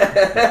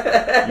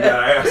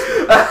gotta ask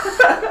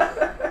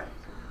her.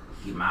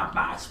 Get my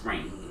box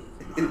spring.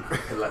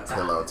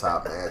 Pillow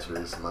top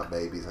mattress. My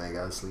babies ain't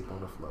gotta sleep on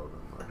the floor no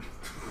more.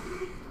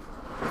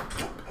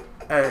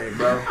 Hey,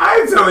 bro. I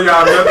ain't telling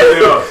y'all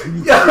nothing else.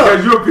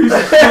 Because you a piece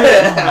of shit.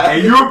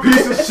 And you a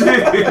piece of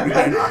shit.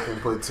 I can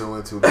put 2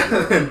 and 2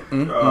 together.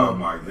 Oh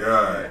my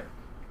God.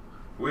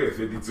 We're at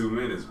 52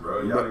 minutes,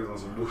 bro. Y'all niggas on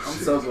some bullshit. I'm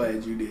so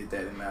glad you did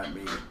that and not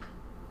me.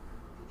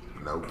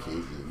 No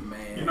kidding.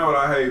 Man. You know what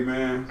I hate,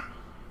 man?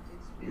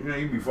 You know,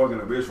 you be fucking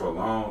a bitch for a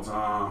long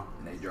time.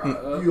 And they dry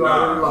up. You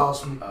already Nah.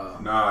 lost me.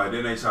 Nah,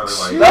 then they try to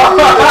like. You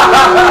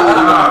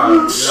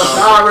nah,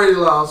 already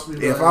lost me.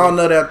 If man. I don't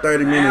know that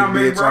 30 minutes, Damn,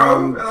 man, bitch, bro.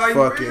 I'm Like,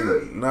 fucking.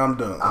 really? No, I'm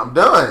done. I'm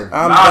done.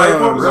 I'm nah, they done,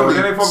 fuck with bro.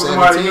 somebody, they fuck with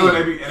somebody new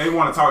 17. and they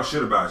want to talk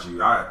shit about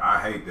you. I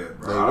hate that,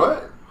 bro. They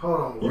what? Hold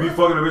on. You be What?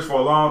 fucking a bitch for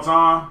a long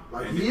time.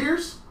 Like and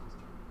years?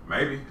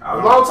 maybe. I A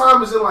don't long know.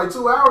 time is in like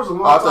 2 hours. A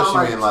long Oh, I time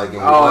thought you meant like in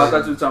Oh, I one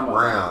thought you were talking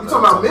about- round. You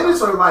talking about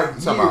minutes or like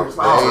You talking years?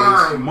 about Like days?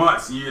 time?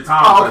 Months, year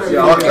time. Oh, type okay. shit.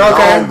 Yeah, Okay.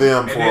 Okay. Known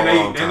them for And a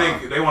long then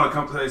time. they want to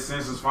come to their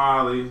senses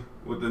finally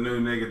with the new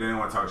nigga. They don't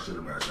want to talk shit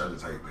about you. I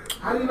just hate that.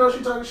 How do you know she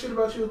talking shit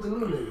about you with the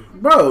new nigga?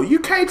 Bro, you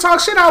can't talk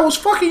shit. I was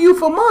fucking you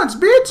for months,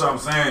 bitch. That's what I'm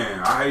saying.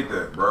 I hate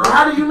that, bro.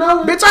 How do you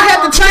know? Bitch, I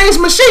had to change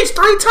my sheets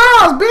 3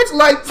 times, bitch.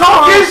 Like,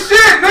 Talking shit,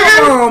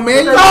 nigga. come on,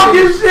 man.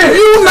 Talking shit.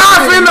 You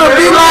not finna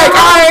be like,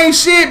 I ain't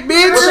shit,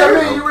 bitch. What that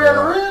mean? You ran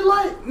a red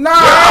light? Nah,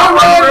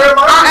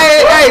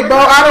 hey, bro,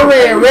 I done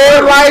read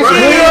red lights,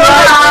 green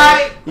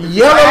lights,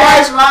 yellow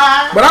lights.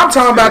 But I'm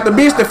talking about the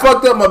bitch that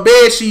fucked up my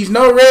bed sheets.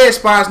 No red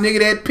spots, nigga.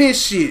 That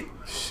piss shit.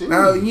 Shit.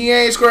 No, you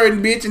ain't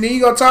squirting, bitch. And then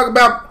you gonna talk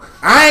about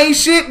I ain't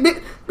shit,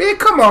 bitch. Bitch,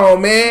 come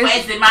on, man.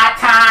 Wasting my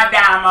time,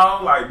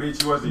 Damo. Like,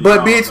 bitch, you wasn't.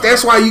 But bitch,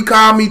 that's why you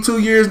call me 2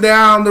 years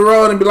down the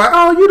road and be like,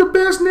 oh, you the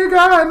best nigga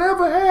I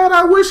never had.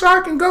 I wish I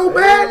can go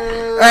back.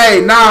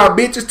 Hey, nah,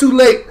 bitch, it's too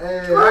late.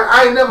 Hey,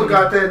 I ain't never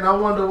got that, and I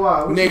wonder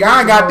why. What Nigga, you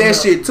I got talking that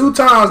about? shit 2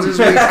 times this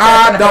week.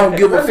 I don't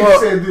give a That nigga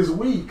fuck. said this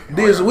week.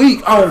 This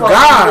week, on Fuck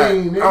God.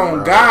 you mean, nigga.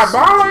 On God.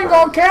 Bro, I ain't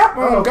gonna cap I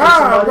don't on think God,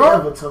 somebody bro.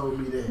 ever told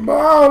me that. Bro,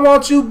 I don't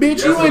want you,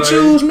 bitch. You ain't Yesterday.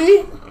 choose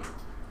me.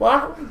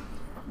 What?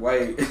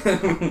 Wait.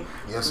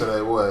 Yesterday,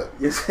 what?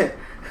 Yes.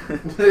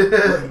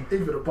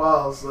 Even the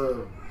pause.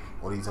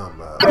 What are you talking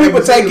about? People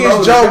take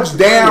his jokes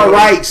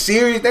downright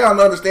serious. They don't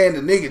understand the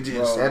nigga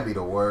just That'd be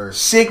the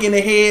worst. sick in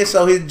the head,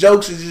 so his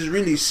jokes is just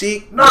really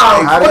sick. No,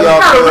 How what do you y'all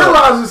gotta feel?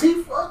 realize is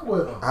he fuck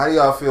with him. How do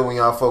y'all feel when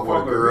y'all fuck with a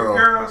Fuck with girl?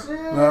 big girls.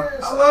 Yeah,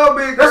 I love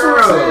big that's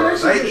girls. what I'm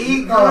saying. That They shit-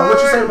 eat No,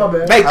 what you say, my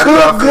bad? They How do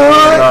y'all cook feel when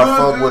good.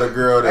 y'all fuck with a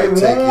girl that They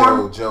take warm.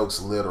 your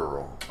jokes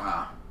literal?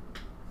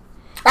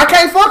 I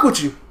can't fuck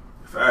with you.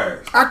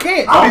 Facts. I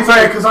can't. I'm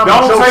saying because I'm a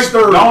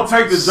jokester. Don't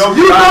take the jokes.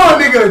 You know I a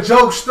nigga a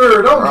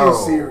jokester. Don't Bro, get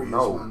serious,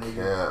 no, my nigga.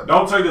 yeah.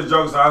 Don't take the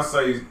jokes I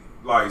say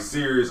like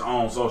serious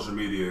on social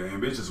media,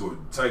 and bitches would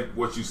take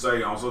what you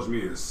say on social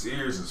media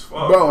serious as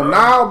fuck. Bro,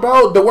 nah,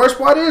 bro. The worst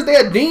part is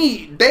they'll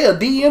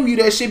DM you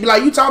that shit. Be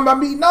like, you talking about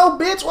me? No,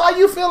 bitch. Why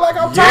you feel like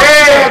I'm talking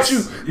about you?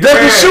 Does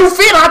the shoe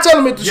fit? I tell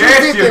them if the shoe Yes,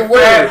 fit, you then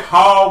wear fat it.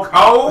 hog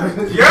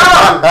hoe.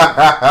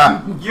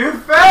 Yeah, you're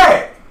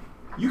fat.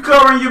 You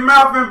covering your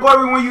mouth and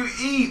blubber when you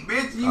eat,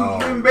 bitch. You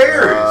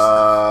embarrassed.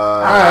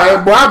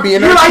 Alright, boy, I be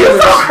in there You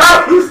killing so shit.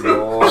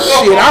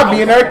 crazy. Shit, I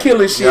be in there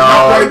killing shit. Yo, I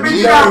Bitch, play you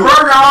beat got a down.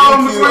 burger all in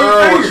GQ between Earl your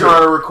was fingers.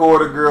 trying to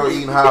record a girl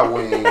eating hot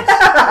wings. You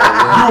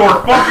a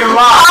fucking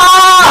lie.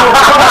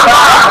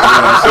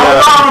 Don't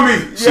lie to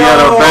me. She had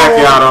her back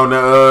out on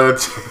the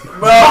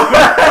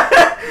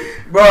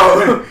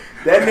Bro,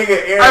 that nigga Hey,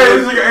 this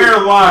Aaron. nigga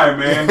Aaron lying,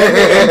 man.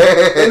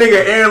 That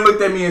nigga Aaron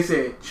looked at me and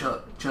said,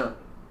 Chuck,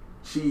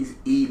 she's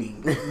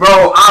eating.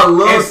 Bro, I And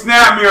looked.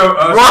 snap me a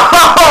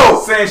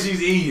Bro! saying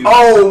she's eating.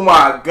 Oh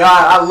my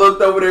god, I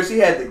looked over there. She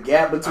had the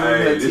gap between her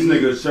Hey, this teeth.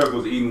 nigga Chuck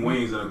was eating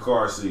wings in a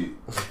car seat.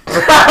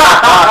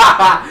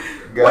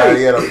 God,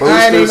 he had a booster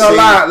I ain't even gonna seat.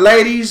 lie,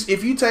 ladies.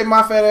 If you take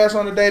my fat ass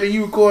on a date and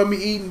you record me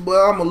eating, but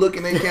I'ma look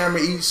in that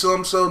camera and eat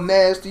something so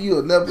nasty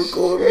you'll never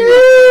record me.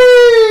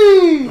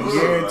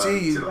 Guarantee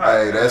you.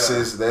 Hey, that's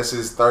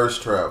his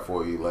thirst trap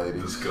for you,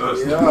 ladies.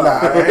 Disgusting. Nah,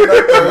 I ain't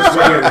no thirst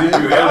trap. Nigga,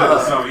 did you hell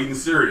or something eating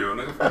cereal?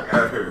 Nigga, fuck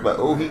out of here. But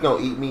oh, he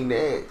gonna eat me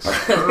next.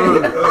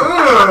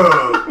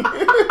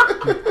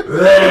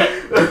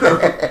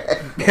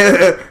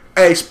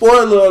 Hey,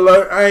 spoiler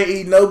alert! I ain't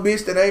eating no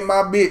bitch that ain't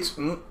my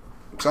bitch.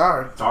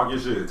 Sorry. Talk your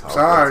shit. Talk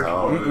Sorry.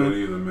 Talk that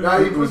either, man.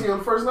 Y'all eat pussy on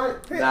the first night?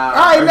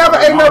 I ain't never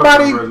ate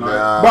nobody,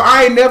 Nah. but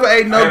I ain't never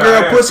ate no Hey, I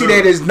girl had pussy to.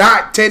 that is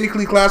not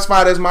technically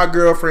classified as my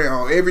girlfriend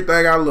on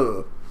everything I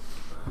love.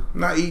 I'm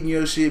not eating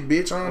your shit,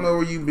 bitch. I don't know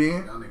where you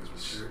been. Y'all niggas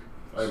was sure.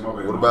 Hey, my bad,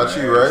 What my about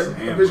bad. you, Ray?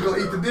 That bitch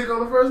gonna eat the dick on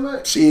the first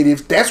night? Shit,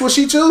 if that's what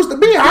she choose to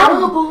be,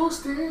 I'm. Double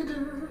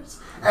standards.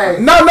 Hey,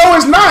 No,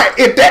 it's not.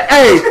 If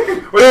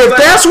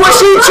that's what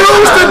she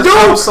choose to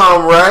do,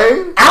 Something,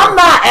 right? I'm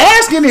not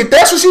asking. If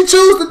that's what she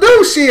choose to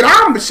do, shit,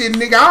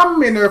 nigga.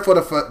 I'm in there for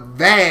the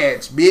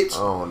vads, bitch.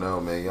 Oh no,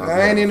 man. Y'all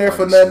I ain't in there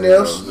for funny nothing shit,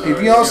 else. though. If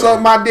you don't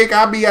suck my dick,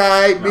 I'll be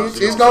alright, No, bitch.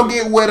 she It's don't gonna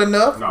suck. get wet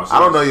enough. No, I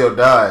don't know your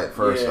diet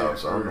first Yeah, off,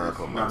 so I'm not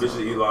gonna. Nah, bitch,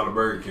 you eat a lot of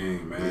Burger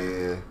King,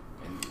 man. Yeah.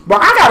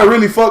 But I gotta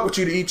really fuck with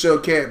you to eat your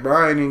cat, bro.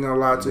 I ain't even gonna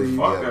lie to you.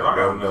 Fuck Yeah, that. I got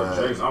bro, enough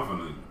man. drinks. I'm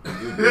finna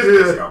get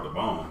this out the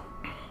bone.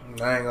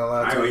 I ain't gonna I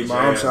lie ain't to gonna you, eat bro.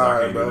 your I'm ass. I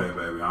sorry, can't do bro. that,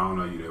 baby. I don't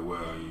know you that well.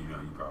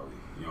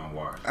 You don't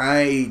watch. I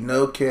ain't eat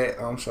no cat.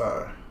 I'm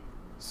sorry.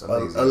 Some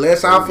niggas eat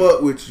Unless I food.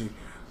 fuck with you.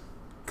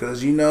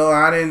 Cause you know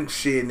I didn't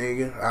shit,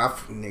 nigga.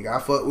 I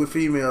fuck with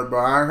females,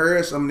 bro. I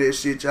heard some of that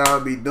shit y'all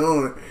be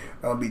doing.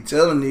 I'll be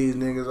telling these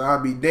niggas,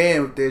 I'll be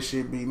damned if that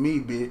shit be me,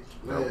 bitch.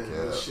 man,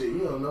 Okay. shit, you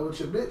don't know what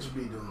your bitch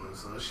be doing.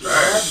 So shit.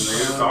 Facts,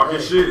 niggas talking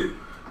shit.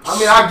 I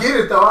mean, I get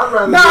it though. I'd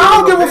rather. Nah, I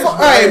don't deal give with a fuck.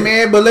 bitch, Hey,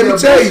 man, but let me yeah,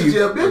 tell bitches, you. yeah,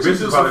 bitches do Bitches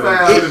some probably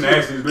foul. the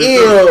nastiest bitch. too.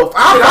 If I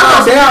I found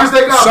know out niggas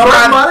they got somebody,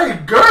 burned by their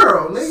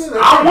girl, nigga.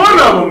 I'm one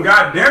of them.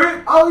 God damn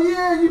it. Oh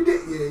yeah, you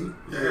did. Yeah.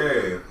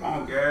 Yeah,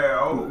 funk ass.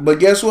 Oh, but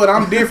guess what?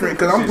 I'm different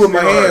because I'm Shit putting my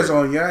still hands hurt.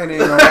 on you. I ain't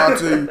even gonna lie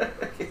to you.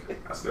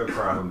 I still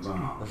cry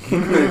sometimes.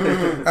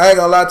 I ain't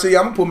gonna lie to you.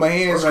 I'm gonna put my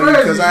hands on you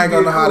because I ain't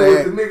gonna know how to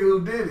act. The nigga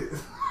who did it.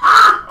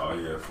 Oh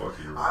yeah, fuck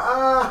you.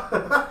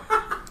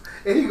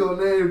 And he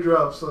gonna name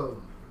drop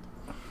something.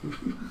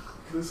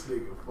 This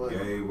nigga funny.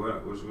 Hey,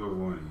 what's your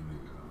one of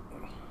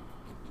you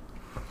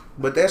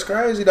But that's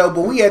crazy though.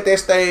 But we at that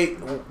stage.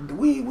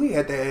 We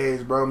at that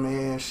age, bro.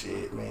 Man,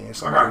 shit, man.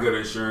 niggas? I got good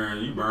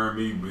insurance. You burn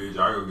me, bitch.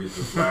 I go get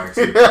the flax.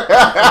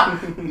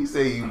 He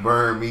say you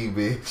burn me,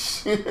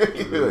 bitch.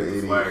 You an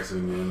idiot.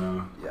 Flaxing, you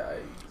know.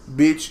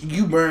 Bitch,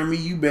 you burn me.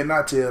 You better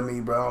not tell me,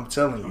 bro. I'm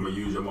telling I'm you. gonna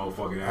use your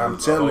motherfucking ass. I'm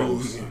as a telling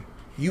hose. you.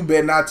 You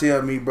better not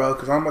tell me, bro,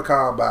 because I'm gonna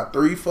call about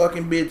 3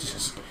 fucking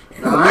bitches.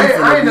 And Nah, we I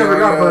finna ain't be never on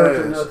got your burned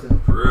to ass. nothing.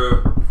 For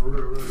real. For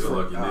real, You're a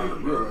lucky Nah, nigga, you're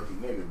a bro. lucky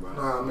nigga, bro.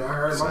 Nah, man, I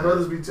heard my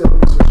brothers be telling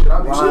me some shit.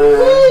 I be I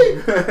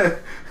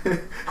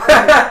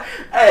had to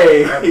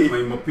Hey.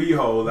 clean my pee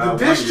hole the out.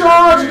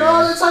 discharge and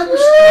all that type of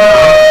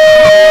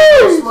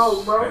shit.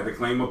 Smoke, I had bro. to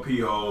clean my pee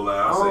hole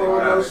out. I Oh, said, no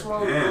God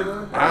smoke, damn.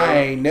 man. I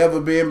ain't never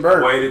been I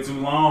burnt. waited too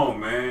long,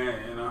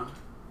 man. You know.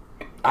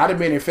 I'd have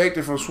been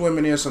infected from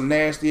swimming in some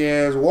nasty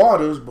ass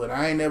waters, but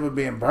I ain't never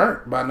been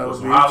burnt by no With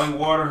some bitch. Highland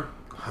water.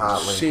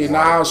 Hot link Shit, water.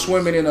 now I was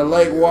swimming in a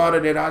lake water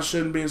that I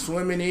shouldn't been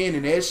swimming in,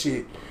 and that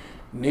shit,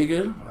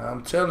 nigga,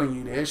 I'm telling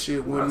you, that shit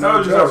I wouldn't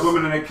told you I no was joke.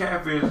 swimming in that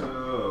catfish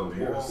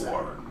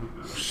water.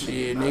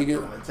 Shit,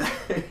 nigga.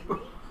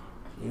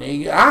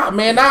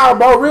 Nigga, nah,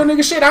 bro, real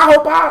nigga shit. I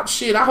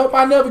hope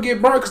I never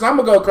get burnt because I'm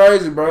gonna go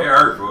crazy, bro. It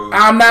hurt, fool.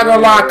 I'm not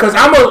gonna lie, because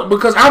I'm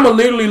gonna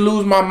literally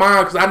lose my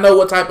mind because I know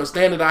what type of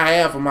standard I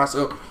have for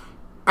myself.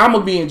 I'm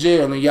gonna be in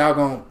jail and y'all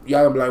gonna be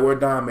like, where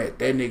Dom at?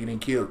 That nigga done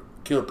killed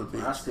the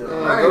bitch. I still.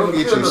 Go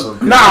get you some.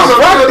 Nah,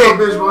 fuck that.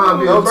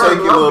 Go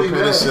take your little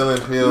penicillin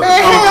pill.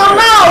 Man, hell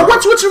no.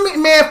 What you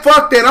mean? Man,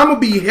 fuck that. I'm gonna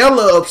be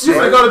hella upset.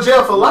 You finna go to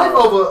jail for life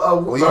over a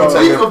week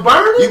of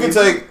burning? You can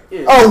take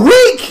a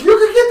week? You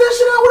can get that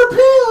shit out with a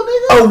pill,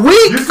 nigga. A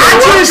week?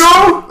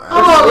 How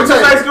long it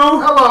take?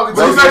 How long it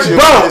take?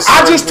 Bro,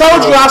 I just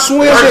told you I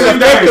swim in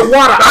affected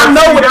water. I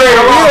know what they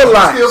feel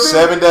like.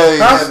 7 days.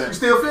 You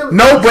still feel it?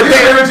 No, but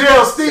they in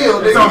jail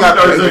still, nigga.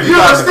 You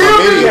still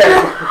in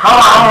jail.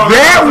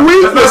 That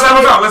week. Let's have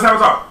a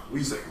talk.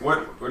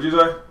 What'd you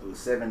say? It was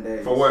 7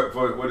 days. For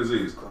what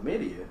disease?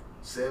 Chlamydia.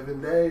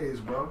 7 days,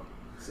 bro.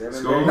 7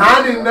 School? days.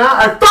 99,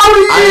 30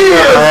 I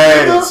years.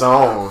 had its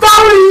own.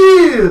 30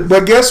 years.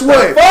 But guess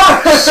what?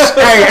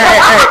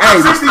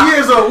 hey. 60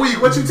 years a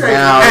week. What you take?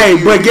 Hey,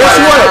 but guess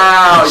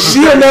what?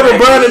 She'll never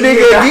burn a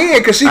nigga again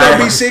because she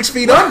gonna be 6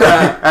 feet under.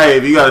 Hey,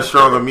 if you got a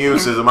strong immune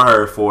system, I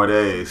heard 4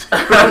 days.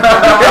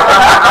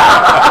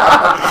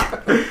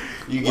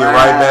 You get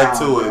right back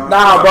to it.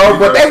 Nah, bro,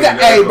 but they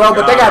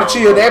gotta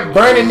chill. That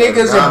burning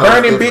niggas and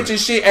burning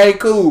bitches shit ain't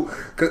cool.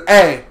 Cause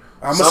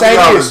I'm gonna say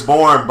this. this.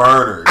 Born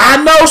burners.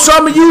 I know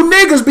some of you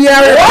niggas be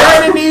out here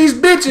burning these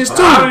bitches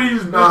too. A lot of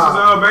these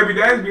bitches, baby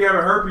daddies be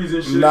having herpes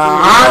and shit. Nah,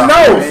 too. I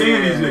know. We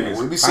seeing these niggas.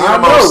 We be seeing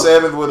them on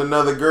 7th with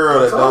another girl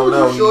that don't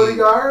know. Shorty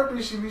got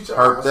herpes. She be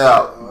herped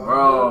out.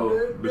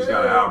 Bro. Bitch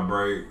got an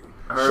outbreak.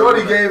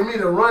 Shorty gave me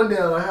the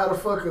rundown on how to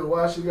fuck her,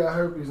 why she got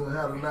herpes, and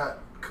how to not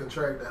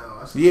contract down.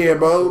 I said, Yeah,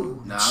 bro.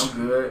 Nah, I'm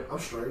good. I'm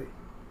straight.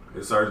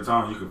 At certain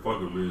times you can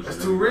fuck a bitch.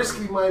 That's too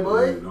risky, my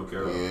boy. No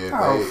care.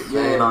 Yeah, if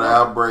they ain't on the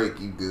outbreak,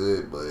 you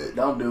good, but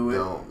Don't do it.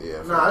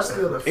 Nah, it's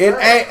still a fact. It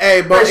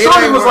ain't, but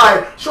Shorty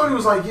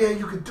was like, yeah,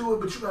 you can do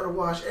it, but you gotta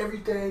wash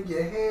everything,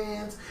 your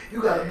hands.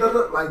 You gotta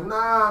like,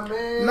 nah,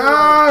 man.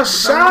 Nah,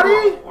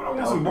 shawty. I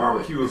want some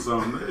barbecue or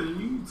something.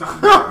 You talking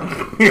about?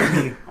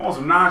 I want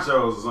some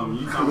nachos or something.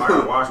 You talking about I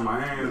gotta wash my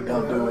hands?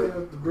 Don't do it.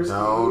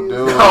 Don't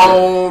do it.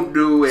 Don't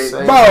do it.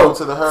 Say Bro, no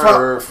to the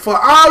herb. for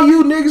all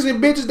you niggas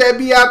and bitches that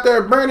be out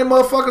there burning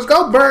motherfuckers,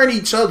 go burn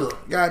each other.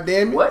 God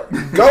damn it. What?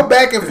 Go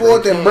back and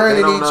forth and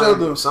burning They each don't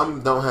know. other.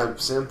 Some don't have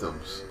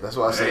symptoms. That's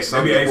why I say They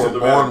some be people are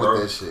born asymptomatic, with bro.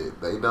 that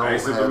shit. They don't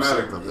have Asymptomatic.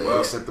 symptoms. They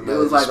Well, asymptomatic. It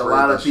was like a spread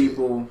lot that of shit.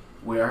 people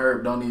with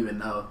herb don't even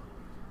know.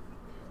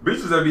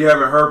 Bitches that be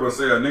having herpes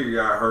say a nigga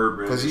got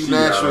herpes. Because you she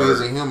got naturally, as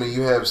a herpes. human,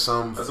 you have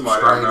some That's strain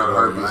somebody I of know.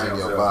 herpes I in ain't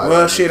your gonna body.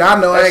 Well, shit,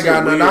 I know I That ain't got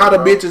shit none. weird, All the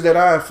bro. bitches that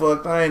I ain't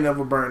fucked, I ain't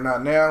never burnt.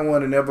 Not now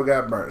one that never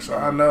got burnt. So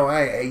I know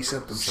I ain't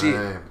asymptom shit.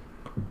 Same.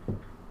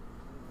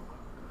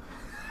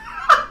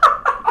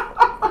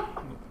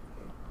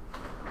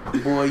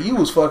 Boy, you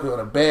was fucking with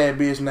a bad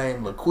bitch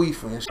named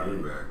LaQuifa and shit. I'll be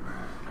back,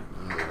 man.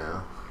 You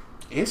know.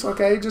 It's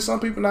okay. Just some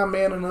people not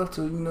man enough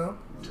to, you know.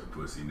 You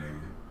pussy nigga.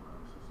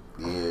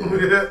 Yeah.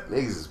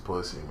 Niggas is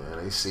pussy,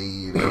 man. They see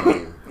you, they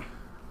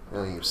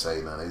don't even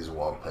say nothing. They just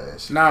walk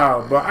past you.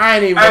 Nah, but I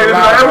ain't even Hey, gonna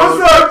lie, man, bro.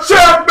 what's up,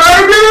 Chuck,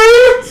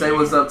 baby? Say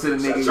what's up to the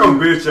nigga Shut your you.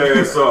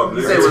 bitch ass up,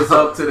 nigga. Say what's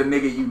up to the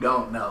nigga you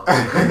don't know.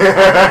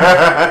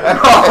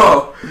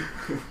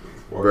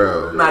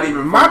 Bro. Not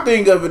even My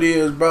thing of it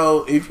is,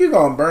 bro, if you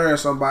gonna burn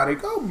somebody,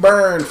 go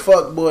burn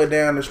fuckboy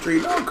down the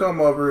street. Don't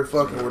come over here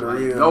fucking with a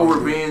real no nigga.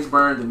 revenge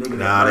burn the nigga.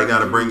 Nah, that they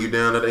gotta burned bring you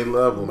down to their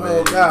level, Bro,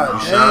 man. God You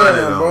shining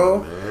damn, on bro.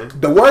 them, man.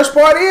 The worst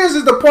part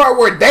is the part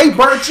where they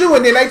burnt you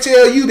and then they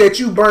tell you that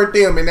you burnt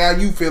them and now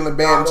you feeling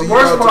bad until The you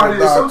worst go part to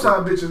the is doctor.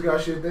 sometimes bitches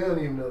got shit they don't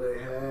even know they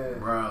had.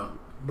 Bro.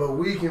 But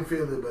we can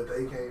feel it, but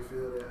they can't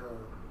feel it.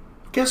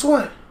 Guess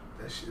what?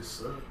 That shit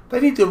sucks. They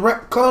need to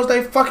close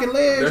their fucking That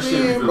legs shit be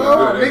in, feeling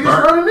bro. good.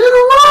 Niggas running in the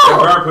That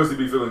road. burn pussy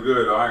be feeling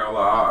good, though. I ain't gonna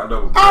lie. I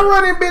double I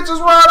run in bitches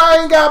round, I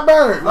ain't got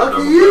burnt.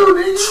 Lucky you,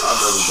 I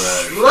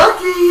nigga.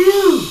 Lucky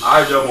you.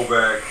 double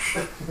bag. I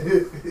double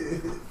bag.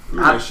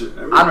 That shit.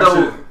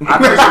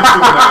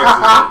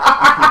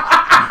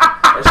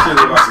 That shit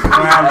look like some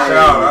clown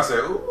child. I said,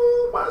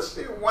 ooh, my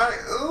shit white.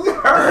 Ooh,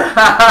 hurt.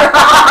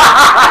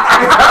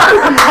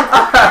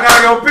 I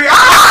gotta go pee.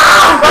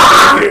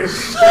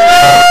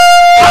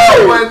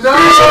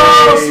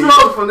 No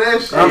smoke from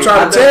that shit. I'm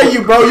trying to tell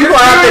you, bro, you gonna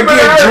have to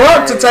get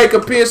drunk to take a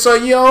piss so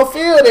you don't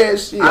feel that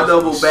shit. I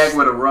double back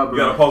with a rubber. You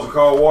gotta post some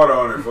cold water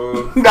on it,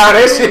 fool. Nah,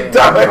 that shit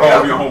dumb.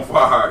 Hold me on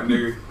fire,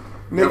 nigga.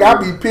 Nigga, I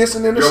be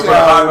pissing in the You put a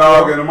hot shower.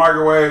 dog in the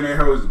microwave and then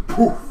it was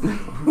poof.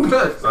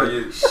 It's like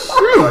your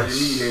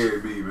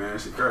meathead be, man.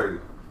 Shit crazy.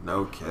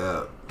 No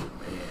cap.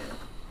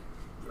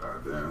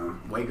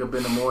 Goddamn. Wake up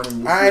in the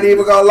morning. I ain't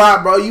even gonna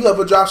lie, bro. You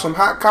ever drop some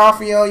hot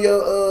coffee on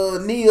your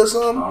knee or I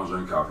something? don't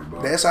drink coffee,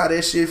 bro. That's how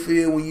that shit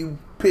feel when you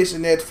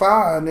pissing that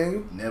fire,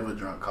 nigga. Never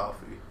drunk coffee.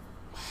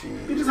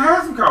 You just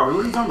had some coffee.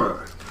 What are you talking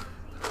about?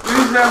 You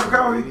just had some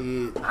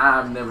coffee?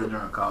 I've never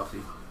drunk coffee.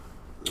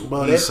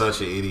 But He's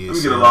such an idiot. Let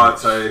me get a son.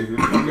 latte.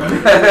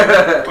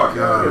 Fuck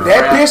y'all.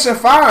 that piss and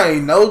fire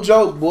ain't no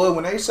joke, boy.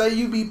 When they say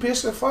you be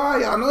pissing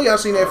fire, I know y'all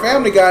seen that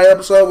Family Guy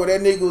episode where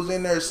that nigga was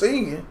in there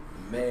singing.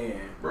 Man.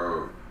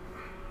 Bro.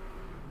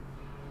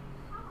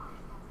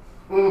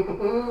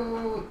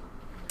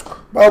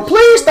 Bro,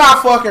 please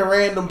stop fucking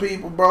random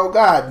people, bro.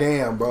 God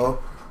damn, bro.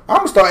 I'm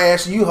gonna start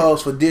asking you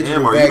hoes for digital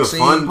Damn, are you the vaccine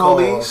fun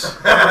police?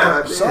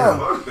 cards. Son,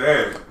 Fuck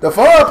that. the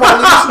fun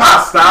police.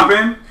 Not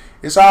stopping.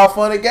 It's all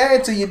fun and game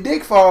till your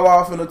dick fall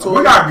off in the toilet.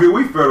 We got good.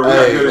 We federal.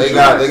 Hey, good they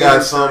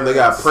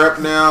got prep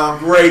now.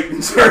 great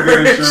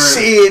insurance.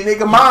 Shit,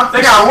 nigga, my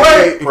They got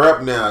what?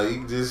 Prep now. You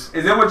can just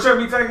Is that what Chuck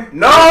be taking?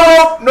 No.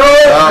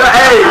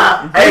 Hey,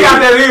 They got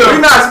that deal. we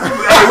not.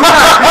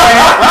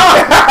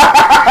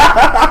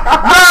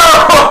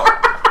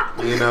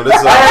 you know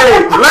this.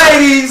 Hey,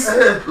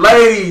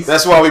 ladies.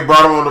 That's why we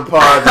brought him on the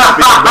pod to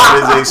speak about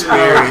his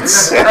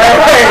experience.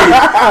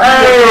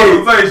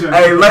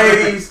 Hey,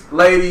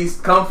 ladies,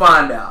 come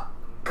find out.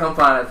 Come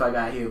find out if I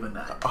got HIV or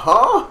not.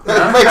 Huh?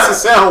 That makes it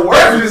sound worse.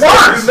 You're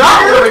not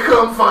gonna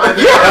come find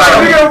it.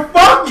 Nigga,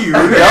 fuck you.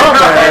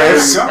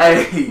 Dumbass.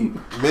 Hey,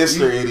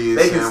 Mr. Idiot.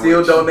 they can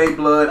still sandwich. donate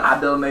blood. I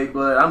donate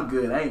blood. I'm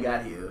good. I ain't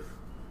got HIV.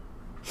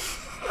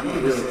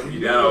 I'm good. You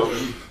know,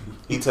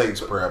 He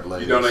takes prep,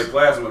 ladies. you donate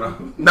plasma though.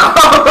 No.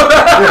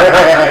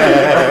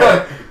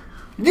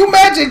 You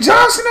Magic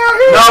Johnson out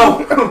here?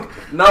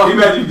 No. He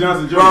Magic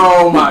Johnson Jr.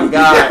 Oh my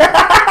god.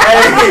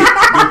 Hey.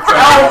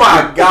 Oh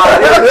my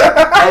god.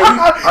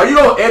 Hey, are you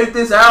gonna edit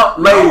this out,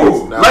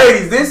 ladies? No.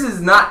 Ladies, this is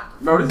not.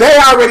 Bro, this They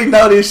already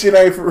know this shit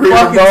ain't for real,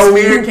 fucking bro.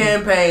 smear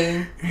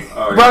campaign,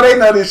 Oh, Bro, they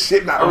know this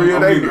shit not real.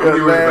 I'm They getting ready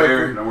for laughing.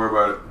 air. Don't worry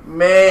about it.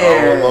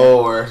 man. Oh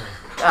Lord.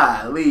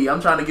 Golly, I'm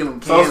trying to give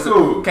them So cans.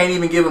 school. Can't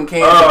even give them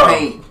cans of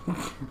paint.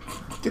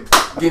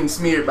 Getting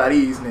smeared by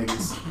these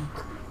niggas.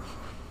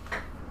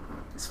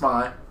 It's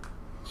fine.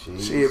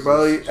 Jesus, Shit,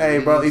 bro. Hey,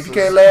 bro, if you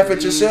can't laugh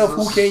at yourself,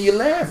 who can you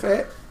laugh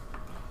at?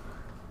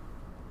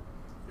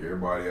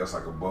 Everybody else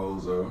like a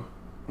bozo.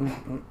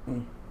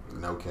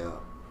 No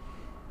cap.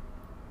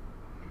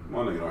 My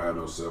nigga don't have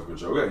no self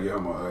control. We gotta give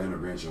him an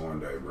intervention one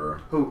day, bro.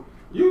 Who?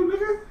 You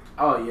nigga?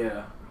 Oh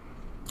yeah.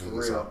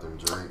 Niggas Real. out them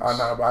drinks. Oh,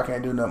 no, but I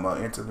can't do nothing about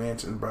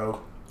interventions,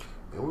 bro.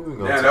 And we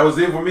gonna Yeah, that was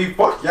it for me.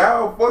 Fuck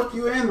y'all. Fuck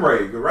you and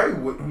Ray. Ray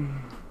was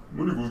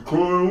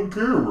crying on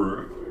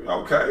camera.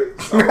 Okay.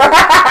 So,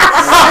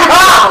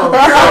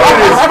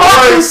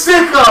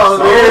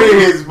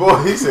 his boy.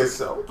 He said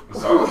so.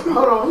 so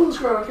Hold on, who was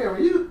crying on camera?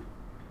 You?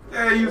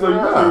 yeah, he was like, he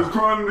was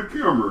crying in the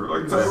camera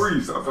like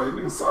Tyrese. I was like,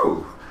 nigga,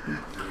 so.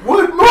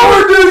 What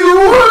more do you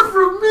want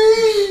from me?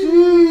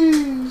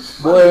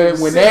 Boy,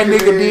 when that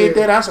Sick nigga of did it.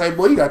 that, I was like,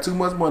 boy, you got too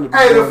much money. to be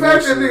Hey, the doing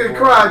fact that shit, nigga boy.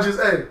 cried just,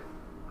 hey.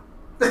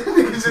 That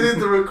nigga just hit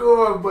the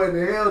record button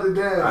and held it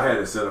down. I had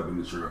it set up in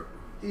the truck.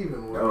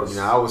 Even That worse. was-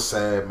 You know, I was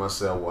sad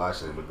myself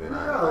watching it, but then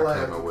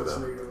I came up with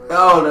a.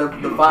 Oh,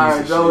 the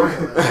fire joke.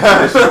 You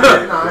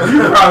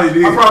probably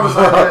did. I promise I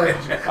did.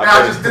 And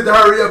I just did the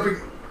hurry up and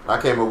I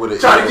came up with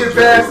it. try to get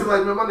past it.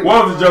 Like, man, my nigga.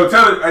 What was the joke?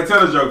 Tell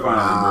the joke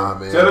finally, Nah, bro.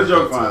 man. Tell the I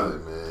joke can't finally.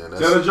 it, man.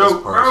 Tell the joke,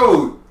 that's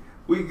personal. bro.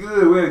 We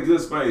good. We in a good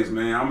space,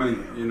 man. I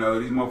mean, you know,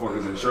 these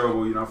motherfuckers in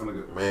trouble. You know, I'm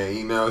finna go. Man,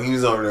 you know, he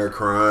was over there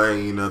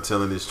crying, you know,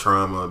 telling his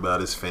trauma about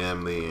his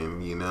family,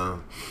 and, you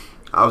know,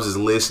 I was just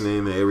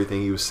listening to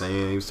everything he was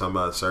saying. He was talking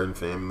about certain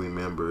family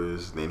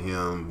members, then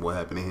him, what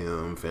happened to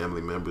him,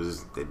 family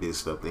members that did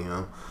stuff to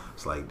him.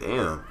 It's like,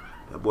 damn,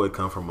 that boy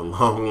come from a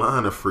long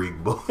line of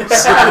freak boys.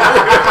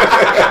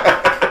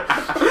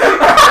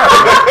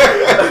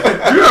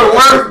 You're the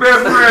worst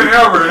best friend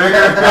ever,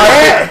 nigga.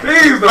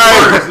 He's the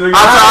worst, nigga.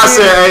 I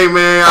said, hey,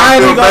 man, I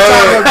ain't feel even gonna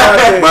talk about bad,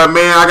 that. but,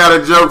 man, I got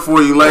a joke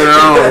for you later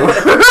on.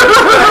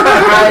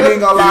 I ain't even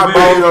gonna lie, You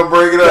bro. gonna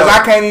bring it Cause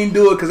up. I can't even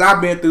do it because I've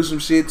been through some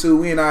shit too.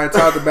 We and I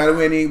talked about it.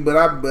 We ain't even, but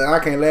I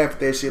can't laugh at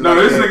that shit. No,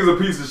 like this that. nigga's a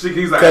piece of shit.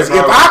 He's like, Because hey,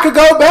 if bro, I could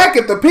go back,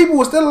 if the people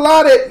were still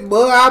alive, that,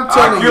 boy, I'm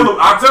telling I kill you. him.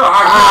 I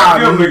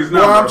kill niggas boy,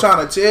 now. I'm Bro.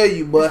 trying to tell you,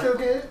 You but still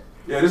can?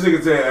 Yeah, this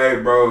nigga said,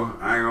 hey, bro,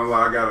 I ain't gonna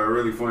lie, I got a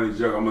really funny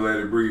joke. I'm gonna let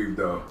it breathe,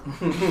 though.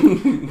 I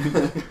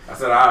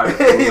said, all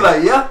right. He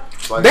like, yeah.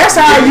 Like, that's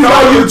how you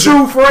know you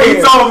true He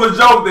friends. told the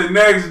joke the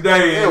next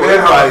day, and Yeah, that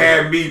how like-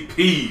 had me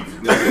peeved.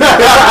 Nigga.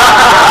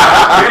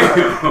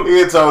 He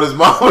had told his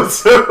mama too.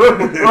 She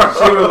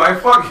was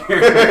like, fuck him.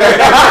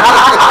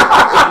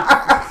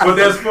 But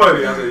that's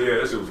funny. I said, yeah,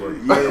 that shit was funny.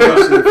 Yeah, that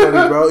shit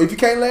funny, bro. If you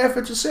can't laugh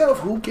at yourself,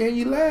 who can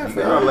you laugh You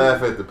gotta at?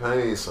 laugh at the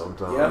pain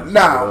sometimes. Yeah.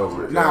 Get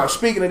over it. Now,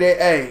 speaking of that,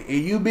 hey,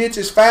 and you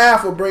bitches fine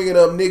for bringing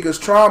up niggas'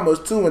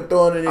 traumas too and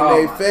throwing it in Oh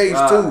their my face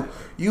God. too.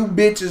 You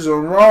bitches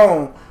are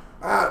wrong.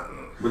 But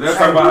that's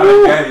talking about how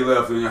their daddy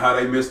left and how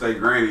they missed their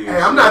granny. And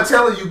Hey, I'm shit. not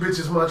telling you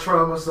bitches my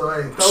trauma, so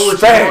hey, throw what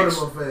Facts.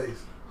 you want in my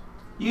face.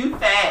 You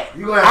fat.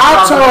 You gonna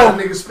have to I talk about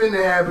told- niggas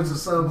spending habits or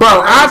something. Bro,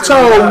 I ain't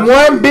telling you told how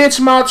to one speak. bitch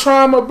my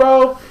trauma,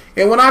 bro.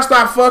 And when I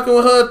start fucking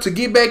with her to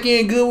get back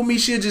in good with me,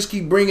 she'll just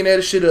keep bringing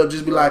that shit up.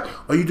 Just be like,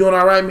 "Are you doing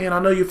all right, man? I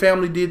know your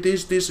family did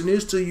this, this, and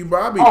this to you,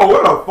 bro." I be, Oh,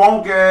 what a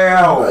funky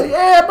ass.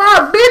 yeah,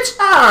 bro,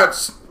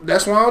 bitch.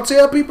 That's why I don't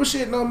tell people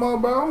shit no more,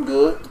 bro. I'm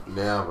good.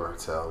 Never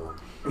tell them.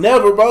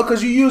 Never, bro,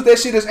 because you use that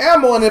shit as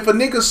ammo, and if a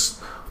nigga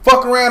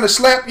fuck around and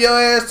slap your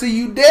ass till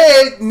you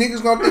dead,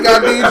 niggas gonna think I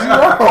did you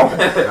wrong.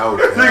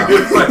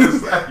 Niggas like to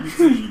slap you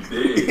till you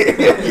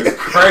dead. It's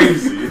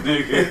crazy,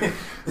 nigga.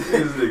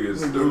 This nigga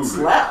stupid.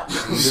 Slap.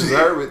 You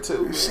deserve it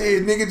too. Man.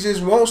 Shit, nigga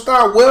just won't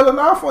start welling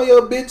off on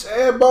your bitch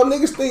ass, bro.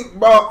 Niggas think,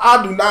 bro,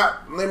 I do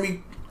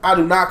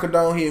not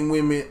condone hitting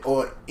women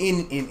or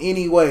in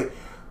any way.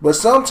 But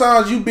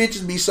sometimes you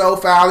bitches be so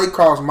foul, it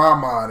cross my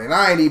mind, and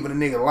I ain't even a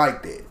nigga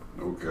like that.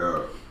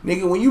 Okay.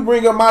 Nigga, when you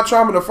bring up my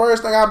trauma, the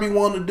first thing I be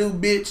wanting to do,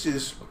 bitch,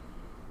 is,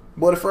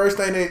 boy, the first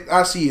thing that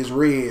I see is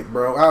red,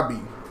 bro. I be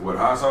What,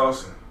 hot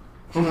sauce?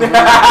 ketchup,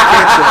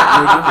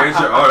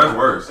 Ketchup? Oh, that's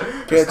worse.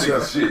 Ketchup.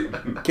 That's shit.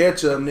 nigga.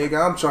 Ketchup,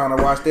 nigga. I'm trying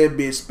to watch that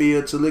bitch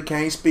spill till it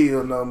can't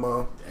spill no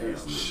more.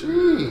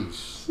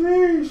 Sheesh.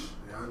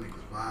 Y'all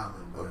niggas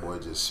violent, That man. boy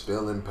just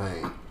spilling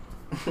pain.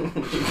 Don't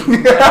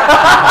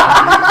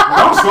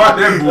swat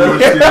that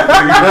bullshit,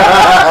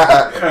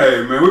 nigga.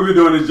 Hey, man, we been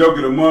doing this joke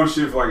of the month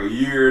shit for like a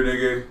year,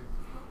 nigga.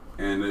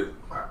 And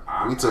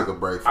We took a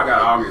break. I got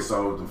from it. August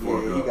sold the fuck Yeah,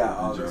 up. he got with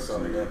all the this jokes,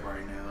 sold nigga. up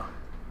right now.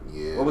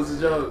 Yeah. What was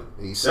the joke?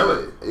 He Tell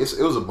said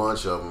it was a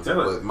bunch of them,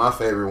 Tell it. but my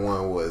favorite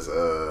one was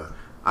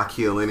I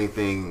kill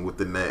anything with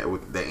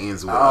that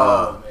ends with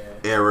Oh, man.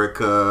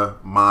 Erica,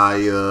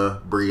 Maya,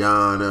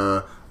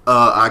 Brianna.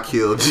 I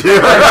killed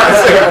Jim.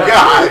 I said,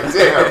 God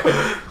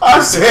damn. I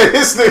said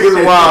this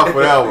nigga's wild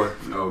for that one.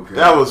 Okay.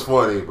 That was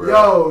funny, bro.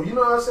 Yo, you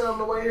know what I said on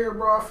the way here,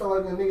 bro? I felt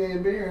like a nigga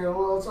ain't been here in a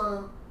long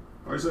time.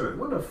 What you said?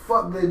 When the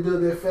fuck they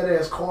built that fat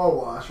ass car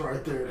wash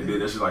right there? They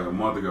did that shit like a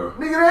month ago.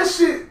 Nigga, that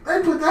shit,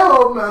 they put that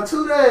whole out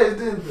 2 days,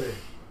 didn't they?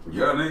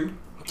 Yeah, nigga.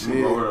 Shit.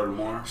 We'll go over there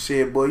tomorrow.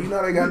 Shit, boy, you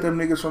know they got them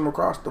niggas from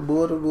across the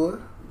border, boy.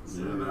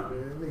 Yeah, nah.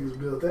 Man, niggas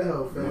built that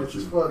whole What fast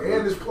you- as fuck.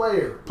 And this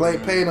player.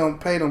 Pay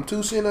them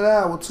 2 cents an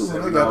hour too.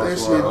 When they got that $7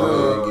 shit for,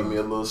 done. Give me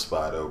a little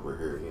spot over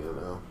here, you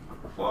know.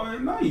 Boy,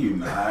 no, you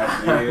not.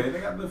 Nigga. They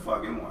got the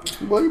fucking one.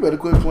 Boy, you better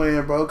quit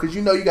playing, bro, because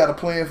you know you got a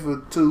plan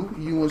for 2.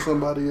 You and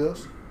somebody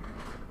else.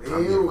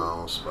 I'm getting my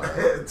own spot,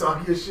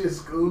 Talk your shit,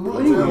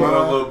 school. You want a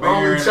little Only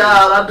Baron?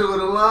 child, I do it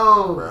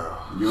alone. bro.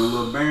 You a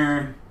little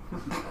Baron?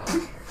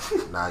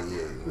 Not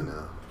yet, you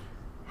know.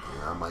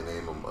 I might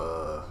name him.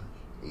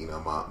 You know,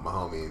 my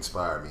homie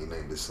inspired me. He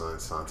named his son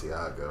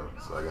Santiago,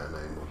 so I got to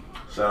name him.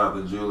 Shout out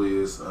to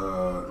Julius. Man,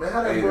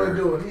 how that boy Hader.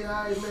 doing? He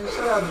alright, man.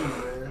 Shout out to you,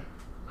 man.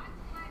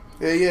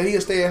 Yeah, he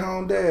a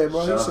stay-at-home dad,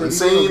 bro. Shout out He to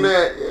said You he seen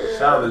that? Yeah.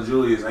 Shout out to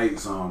Julius 8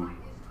 something.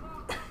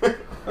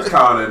 Let's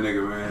call that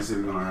nigga, man. See if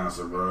he's gonna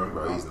answer, bro.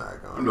 Bro, he's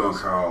not going. I'm doing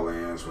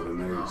call-ins for the Oh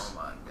next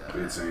my god.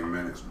 15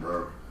 minutes,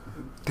 bro.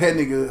 that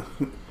nigga.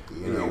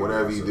 You know,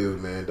 whatever you do,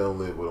 man, don't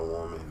live with a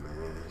woman,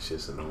 man. It's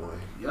just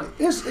annoying. Yep.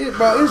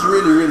 Bro, it's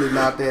really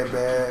not that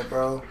bad,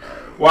 bro.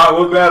 Why?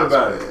 What's bad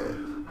about it?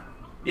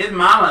 This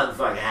my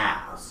motherfucking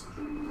house.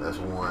 That's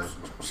one.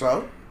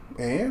 So,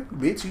 and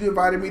bitch, you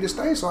invited me to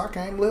stay, so I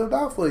came lived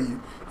out for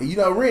you. And you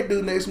know rent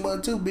due next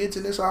month too, bitch,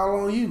 and it's all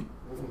on you.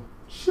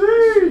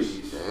 Sheesh.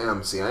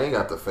 Damn, see, I ain't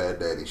got the fat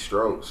daddy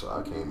stroke, so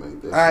I can't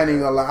make that. I ain't shit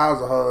even gonna lie, I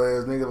was a whole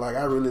ass nigga. Like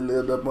I really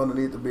lived up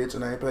underneath the bitch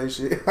and I ain't pay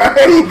shit. I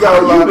ain't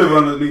gonna You lie. live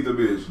underneath the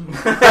bitch.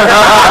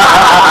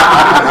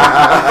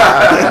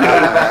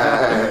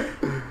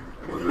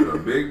 Was it a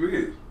big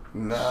bitch?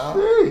 Nah,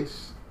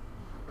 Jeez.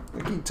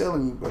 I keep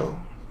telling you, bro.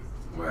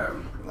 What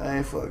happened? I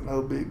ain't fuck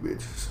no big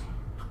bitches.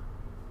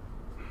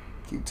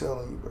 Keep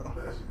telling you, bro.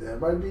 That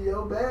might be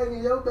your bag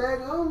and your bag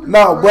only.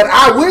 No, but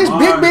I wish Mine.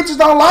 big bitches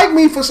don't like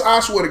me for.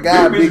 I swear to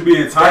God, Big bitch big be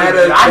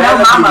entitled. I know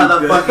my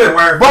motherfucking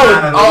word. Bro,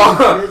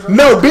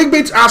 no, big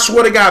bitch. I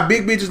swear to God,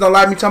 big bitches don't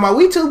like me. Talking about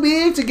we too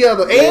big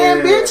together, and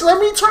Yeah. bitch, let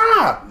me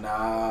try.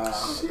 Nah,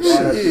 Shit.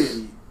 that's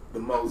the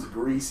most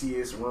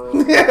greasiest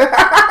room. He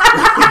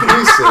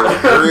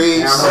said,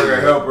 grease. Hamburger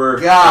helper.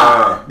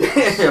 God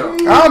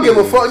damn. I don't give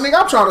a fuck, nigga.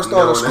 I'm trying to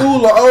start No, a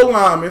school of old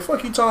linemen.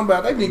 Fuck you talking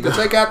about? They need to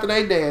take after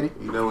their daddy.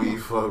 You know when you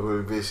fuck with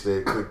a bitch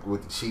that cook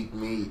with the cheap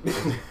meat.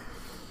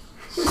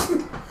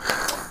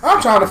 I'm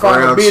trying to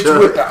find a Brown bitch sugar.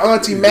 with the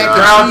auntie mac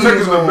Brown and chicken's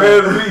cheese the on.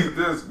 best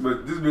meat.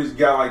 But this bitch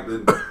got like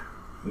the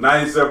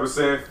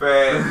 97%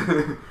 fat,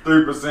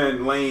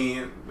 3%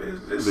 lean.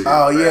 This shit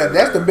Oh yeah, fat,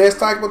 that's the man. best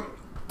type of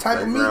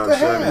That meat brown to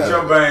sugar. have.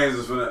 Your veins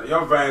is finna,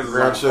 your veins is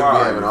Brown on sugar be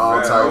fire. having all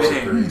fat types hoe.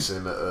 of grease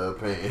in the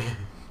pan.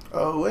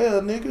 Oh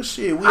well, nigga,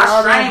 shit. We I all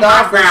gonna strain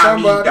die my for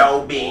ground meat, somebody.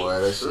 though, bitch. Boy,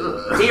 that shit,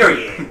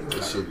 Period.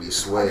 that shit be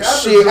sweaty.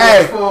 Shit,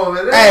 hey, I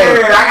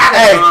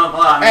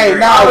hey,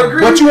 now,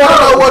 but you wanna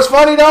know what's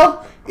funny though?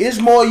 It's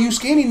more you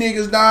skinny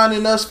niggas dying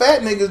than us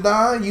fat niggas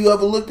dying. You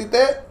ever looked at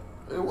that?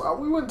 We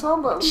wasn't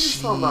talking about. We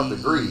just talking about the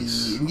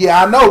grease.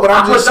 Yeah, I know, but I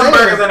I'm put just some saying.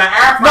 burgers in the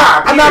air No,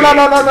 fryer.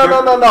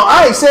 no.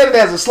 I ain't said it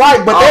as a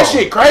slight, but that Oh.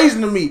 shit crazy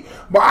to me.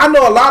 But I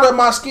know a lot of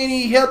my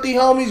skinny, healthy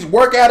homies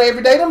work out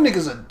every day. Them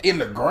niggas are in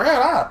the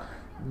ground.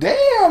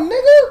 Damn,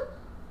 nigga.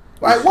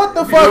 Like, what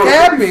the fuck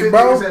happened,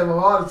 bro?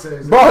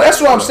 Bro, that's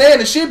what I'm saying.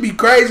 The shit be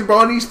crazy,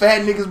 bro. And these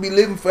fat niggas be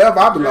living forever.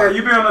 I be Yeah, like,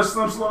 you be on a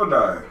slim slow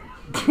diet.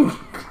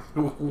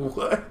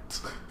 what?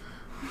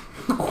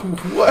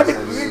 What,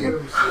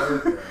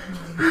 nigga?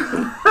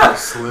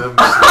 Slim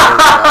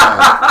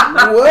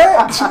guy.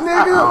 What,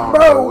 nigga, don't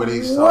bro? know what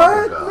he's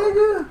What, talking about.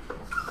 nigga?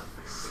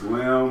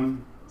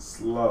 Slim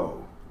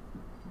Slow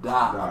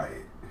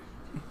Diet.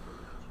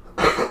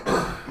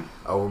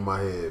 Over my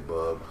head,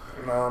 bub.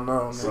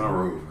 No.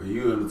 Sunroof. Are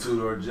you in the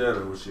two-door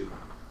Jetta with shit?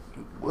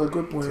 Well,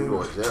 good point.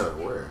 Two-door Jetta,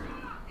 where?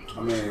 I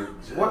mean,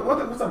 what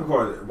type of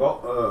car is it?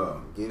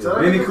 Well, Get it. Tell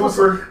that Mini nigga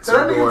Cooper.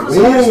 Tell that nigga put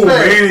Ooh, some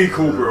respect. Mini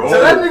Cooper.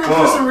 Tell that nigga put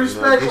fuck. some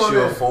respect Get on you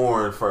a that.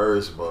 foreign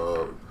first,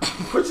 bub.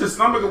 Put your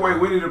stomach away,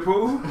 Winnie the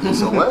Pooh.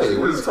 It's away. What are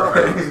you Jesus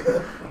talking Christ.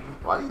 about?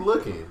 Why you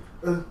looking?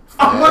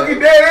 I'm looking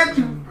dead at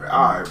you.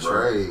 All right,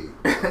 bro. Trade.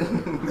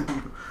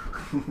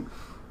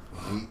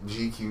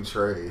 GQ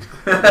trade.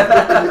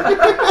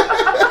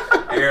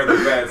 Air the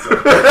bats up.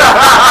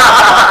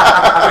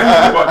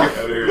 Fuck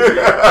out of here.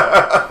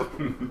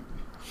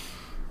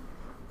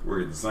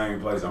 We're at the same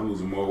place. I'm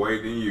losing more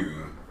weight than you.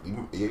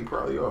 You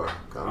probably are.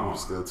 I'm Oh.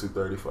 still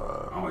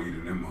 235. I'm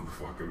eating them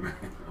motherfucker, man.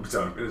 I'm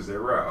trying to finish that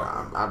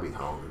route. I be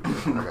hungry.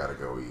 I gotta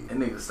go eat. That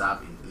nigga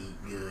stop and eat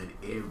good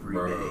every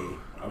Bro, day.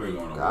 I've been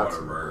going to Got to,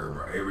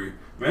 Waterburg, bro.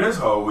 Man, this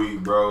whole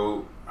week,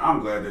 bro.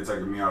 I'm glad they're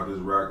taking me out this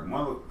rock.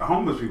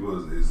 Homeless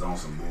people is on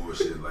some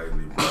bullshit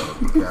lately, bro.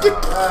 God.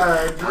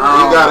 Alright, You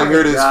gotta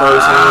hear this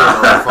firsthand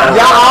on the phone.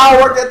 Y'all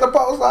all work at the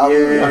post office?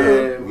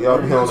 Yeah. We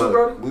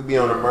be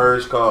on a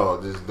merge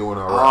call, just doing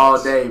our All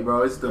routes. day,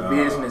 bro. It's the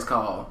business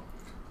call.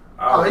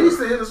 Oh, he used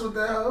to hit us with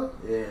that, huh?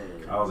 Yeah.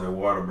 I was at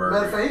Waterburg.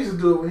 Matter of fact, he used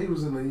to do it when he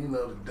was in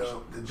the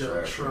dump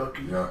truck.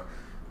 Yeah.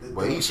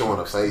 But he's showing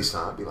a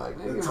FaceTime. I'd be like,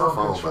 nigga, my talking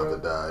phone truck. about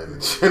to die in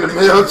the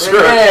mail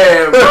truck.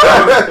 Yeah, bro.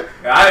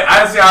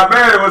 I see how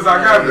bad it was.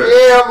 I got there.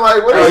 Yeah, I'm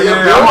like, what are you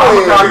I'm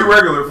gonna call you doing?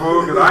 regular,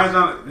 fool, because I ain't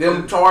trying to.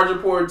 Them charger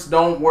ports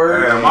don't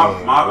work. Yeah,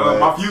 Man,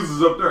 my fuse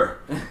is up there.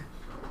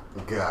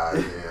 God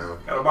damn.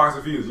 Got a box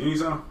of fuse. You need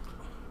some?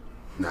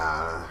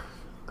 Nah,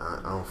 I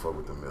don't fuck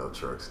with the mail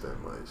trucks that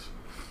much.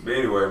 But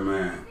anyway,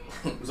 man.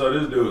 So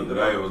this dude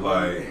today was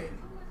like,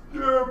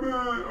 yeah,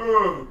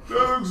 man, that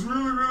looks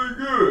really, really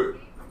good.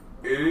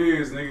 It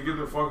is, nigga. Get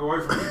the fuck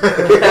away from me.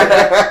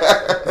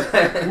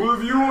 Well,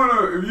 if you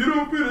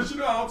don't finish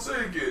it, I'll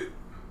take it.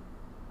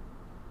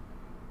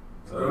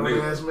 So the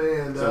Grown-ass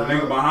man, So the dog.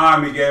 nigga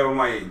behind me gave him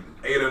like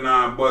 $8 or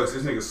 $9.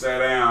 This nigga sat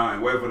down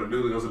and waited for the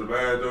dude to go to the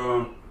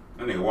bathroom.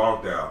 And they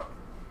walked out.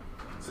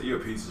 So you a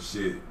piece of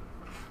shit.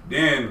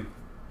 Then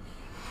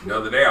the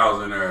other day I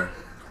was in there.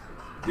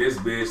 This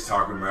bitch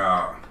talking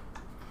about,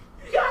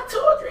 you got $2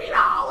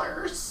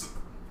 or $3.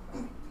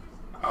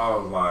 I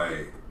was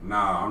like,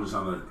 nah, I'm just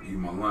trying to eat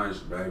my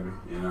lunch, baby.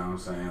 You know what I'm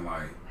saying?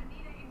 Like,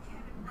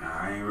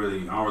 I don't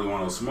really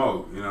want no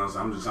smoke. You know what I'm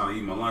saying? I'm just trying to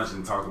eat my lunch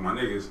and talk to my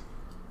niggas.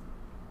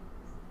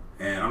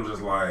 And I'm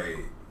just like,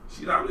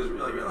 she's like, I'm just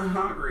really, really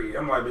hungry.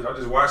 I'm like, bitch, I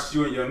just watched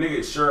you and your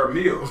nigga share a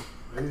meal.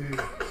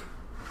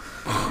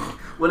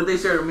 What did they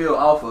share the meal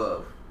off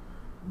of?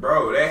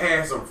 Bro, they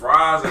had some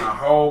fries and a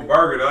whole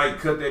burger. They like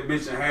cut that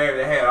bitch in half.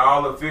 They had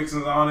all the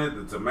fixings on it,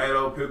 the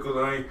tomato, pickles,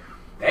 onion.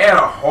 They had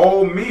a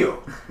whole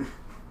meal.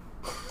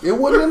 It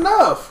wasn't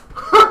enough.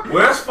 Well,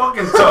 that's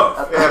fucking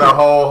tough. Had a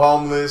whole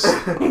homeless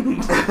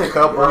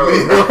couple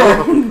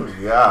meal.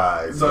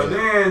 God. So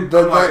damn.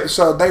 then, I'm like,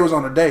 So they was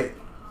on a date.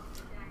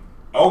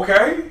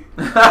 okay.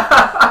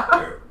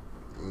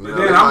 But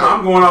then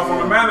I'm going off on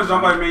the manager.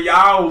 I'm like, man,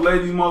 y'all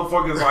let these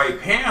motherfuckers like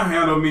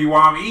panhandle me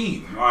while I'm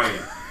eating. Like,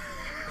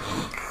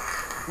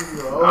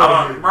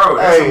 bro,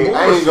 that's some Hey, bullshit.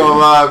 I ain't gonna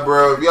lie,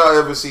 bro. If y'all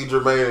ever see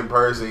Jermaine in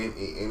person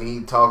and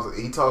he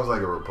talks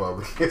like a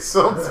Republican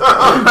sometimes,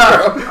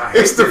 bro.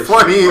 It's the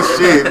funniest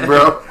shit,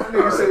 bro. That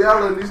nigga say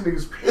y'all letting these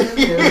niggas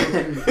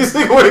panhandle. This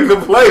nigga wouldn't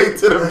complain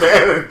to the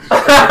manager.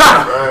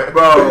 Right?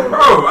 Bro,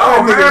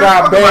 Oh, Nigga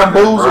got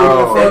bamboozled.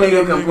 Bro. that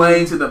nigga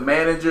complained to the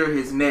manager,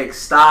 his next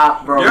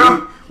stop, bro.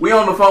 Yeah. We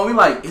on the phone, we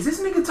like, is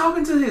this nigga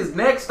talking to his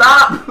next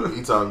stop?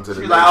 He talking to the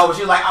She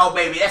was like, oh,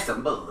 baby, that's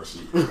some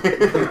bullshit.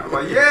 I'm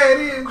like, yeah, it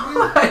is.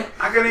 Bitch.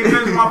 I couldn't even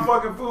finish my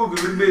fucking food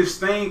because this bitch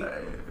stink.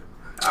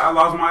 I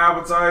lost my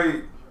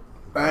appetite.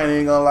 I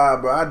ain't gonna lie,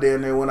 bro. I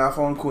damn near went off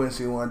on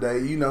Quincy one day.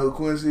 You know who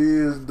Quincy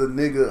is? The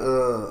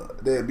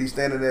nigga that be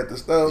standing at the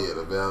stove. Yeah,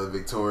 the Valley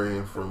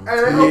Victorian from Hey,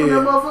 they open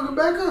that motherfucker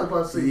back up,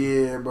 I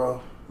see. Yeah, bro.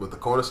 with the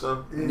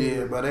cornerstone.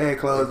 Yeah, but they had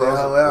closed They that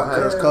closed whole it. out What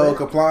because happened? code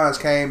compliance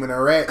came and a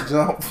rat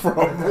jumped from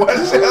one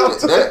shelf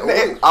to the That-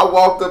 next. I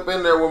walked up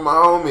in there with my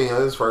homie. This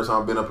is the first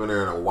time I've been up in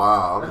there in a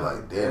while. I'm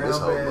like, damn, this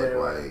Damn hoe bad. look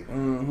like.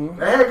 Mm-hmm.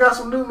 They had got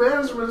some new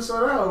management,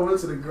 so that whole went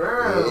to the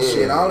ground.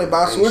 Shit, I only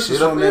bought ain't switches shit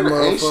from up that in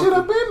there. Ain't motherfucker. shit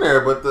up in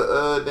there, but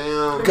the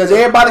damn. Because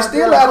everybody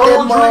still out there,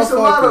 Cold drinks and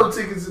lotto motherfucker.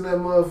 tickets in that They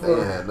motherfucker.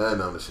 ain't had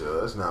nothing on the show.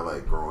 That's not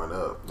like growing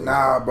up. They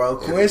Nah, got bro.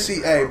 everything.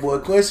 Quincy, hey, boy,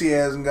 Quincy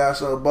hasn't got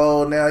so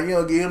bold now. You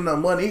don't give him no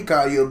money, he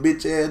call you a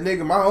bitch ass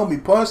nigga. My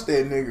homie punched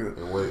that nigga.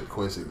 And what did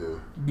Quincy do?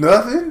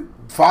 Nothing.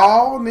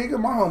 Fall, nigga.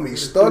 My homie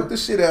stuck the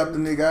shit out the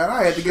nigga. And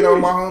I had to get on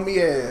my homie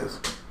ass.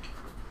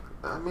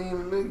 I mean,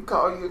 nigga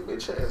call you a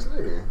bitch ass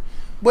nigga.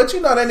 But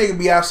you know that nigga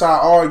be outside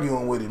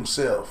arguing with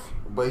himself.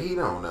 But he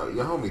don't know.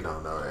 Your homie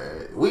don't know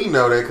that. We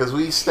know that because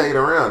we stayed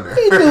around there.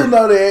 He do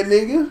know that,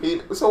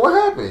 nigga. So what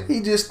happened?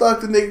 He just stuck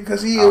the nigga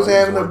because he was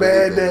having a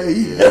bad day.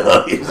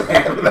 Yeah, he was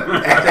having a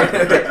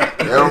bad day.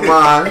 Never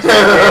mind.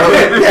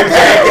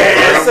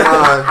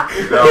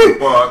 Never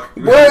mind.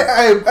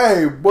 Boy,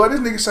 hey, boy, this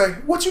nigga say,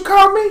 what you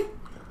call me?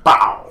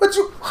 Bow. What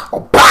you? Oh,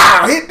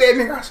 bow. Hit that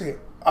nigga. I said,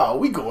 oh,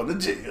 we going to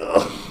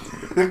jail.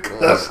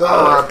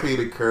 R.I.P.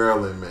 to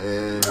Curlin,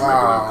 man.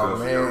 Oh,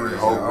 man.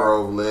 Oak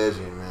Grove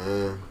legend,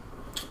 man.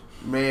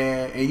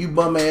 Man, and you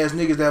bum ass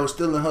niggas that was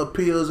stealing her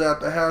pills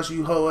out the house,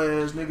 you hoe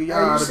ass nigga, y'all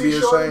Hey, ought to be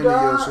ashamed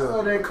of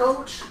yourself. That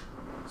coach,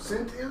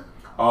 Cynthia.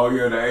 Oh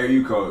yeah, the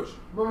AU coach.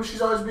 Remember,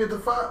 she's always be at the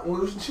five.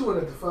 Well, she went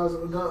at the five.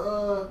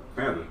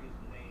 Panther.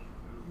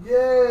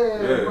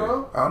 Yeah,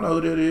 bro. I don't know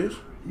who that is.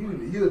 You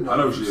know. I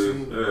know she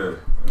is. Yeah.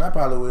 I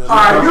probably will. All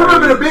right, you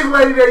remember the big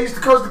lady that used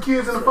to coach the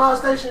kids in the fire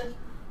station?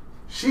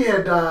 She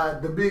had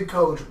died. The big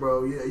coach,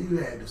 bro. Yeah, you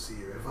had to see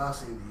her. If I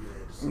seen her, you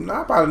had to see her.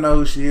 I probably know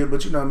who she is,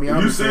 but you know me.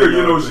 You see her,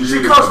 you know she is.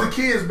 She coached the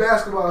kids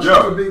basketball. She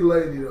was a big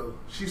lady though.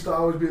 She used to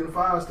always be in the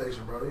fire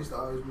station, bro. They used to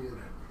always be in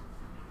there.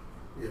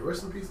 Yeah,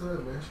 rest in peace to her,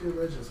 man. She a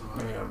legend. So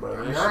yeah, bro.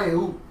 I mean, I ain't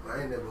hoop.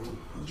 I ain't never hoop.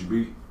 Did you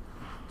beat?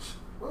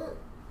 What?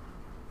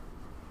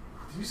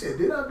 You said,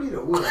 did I beat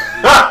her? What?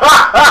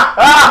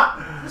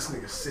 This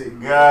nigga sick.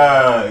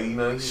 God, you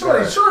know,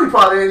 Shorty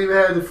probably ain't even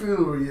had the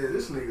funeral yet.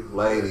 This nigga's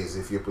ladies,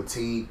 if you're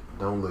petite,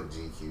 don't look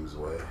GQ's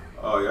way.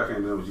 Oh, yeah, I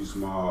can't deal with you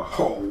small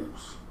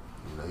hoes.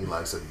 You know, he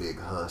likes a big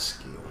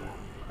husky woman.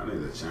 I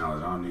need a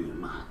challenge. I don't need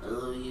my.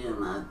 Oh, yeah,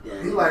 my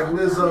dad. He like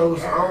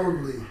Lizzo's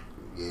only.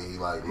 Yeah, he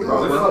like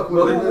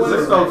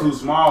Lizzo too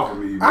small for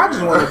me. I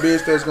just want a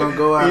bitch that's gonna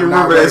go out. You and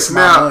remember not that waste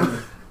my snap?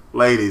 money.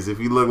 Ladies, if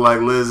you look like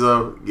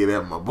Lizzo, get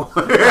at my boy.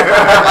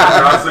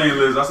 I seen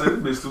Liz. I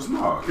said this bitch too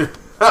small.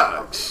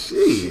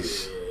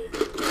 Sheesh.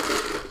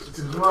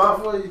 Too small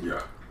for you?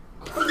 Yeah.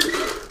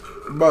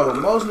 Bro,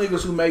 most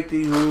niggas who make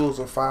these rules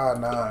are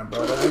 5'9",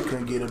 bro. They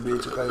couldn't get a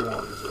bitch if they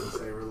wanted to.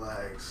 Say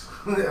relax.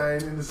 I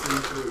ain't in the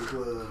seafood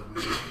club,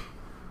 man.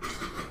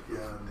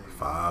 Yeah,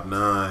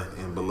 5'9"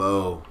 and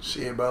below.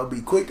 Shit, bro.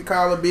 Be quick to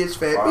call a bitch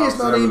fat. 5'7" Bitch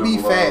don't even be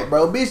and fat,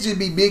 below. bro. Bitch just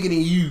be bigger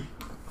than you.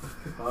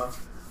 Huh?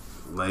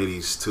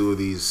 Ladies, 2 of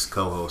these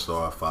co-hosts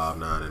are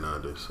 5'9" and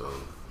under, so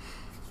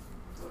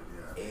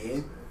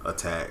And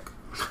attack.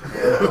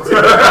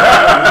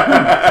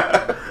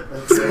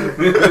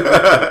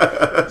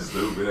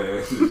 Stupid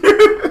ass.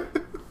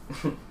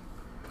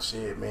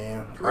 Shit,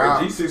 man.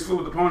 Right, G6 foot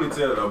with the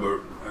ponytail though, but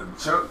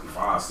Chuck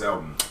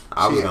 5'7".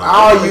 I was Shit, gonna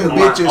all you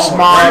bitches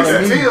smaller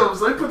than me. Tims.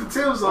 They put the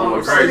Tims on. On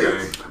a great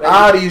day.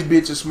 All these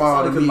bitches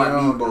smaller Probably than me. because I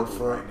my knee don't give a buckle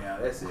fuck. right now.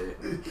 That's it.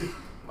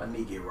 My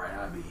knee get right.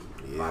 I be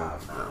Yeah,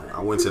 5'9". I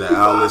went to the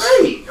outlets.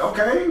 Hey,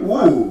 okay,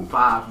 woo.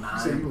 5'9".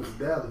 Say you went to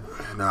Dallas.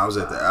 No, I was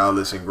at the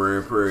outlets in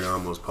Grand Prairie. I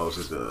almost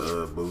posted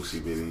the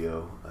Boosie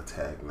video.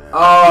 Attack, man.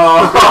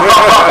 Oh,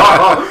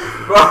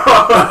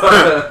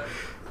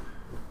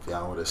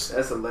 Y'all would have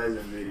that's a legend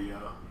video.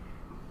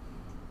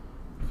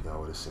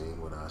 seen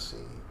what I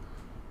seen.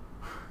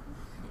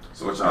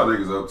 So what y'all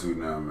niggas up to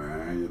now,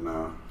 man? You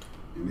know,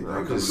 anything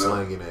I'm just coming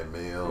up? slanging that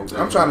mail.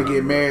 I'm trying to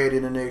get married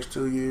in the next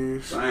 2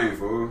 years. Same,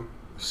 fool.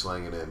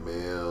 Slanging that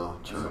mail.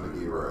 Trying to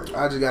get right.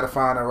 I just gotta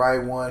find the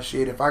right one.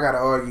 Shit, if I gotta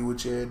argue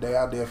with you every day,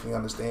 I definitely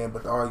understand.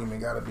 But the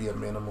argument gotta be a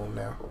minimum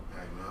now.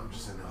 Hey, man, I'm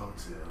just in the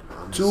hotel.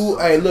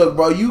 Hey, look,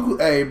 bro.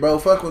 Bro,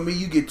 fuck with me.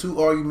 You get 2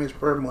 arguments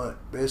per month.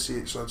 That's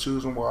it. So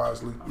choose them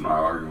wisely. I'm not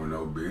arguing with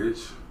no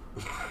bitch.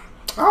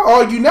 I'll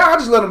argue now. I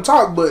just let them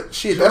talk. But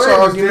shit, that's an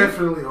argument.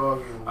 Definitely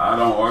arguing. I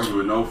don't argue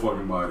with no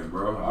fucking body,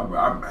 bro.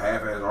 I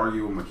half-ass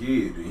argue with my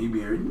kid, and he be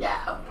here,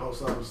 yeah,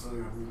 Post office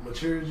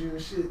maturity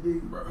and shit,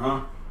 dude. bro,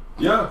 huh?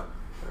 Yeah.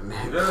 Yeah,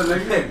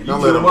 nigga.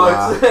 Don't let him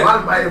lie.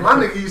 My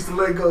nigga used to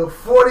let go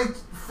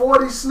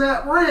 40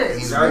 snap rants.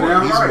 He's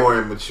Goddamn right. more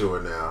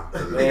immature now.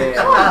 Man,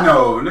 Fuck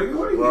no, nigga.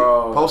 What are you?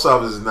 bro. Post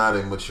office is not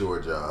a mature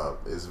job.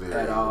 It's very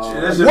At all.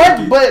 immature. That shit What? make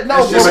you- But no,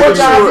 that but shit what make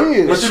job you-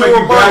 is? That shit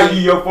make you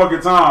value your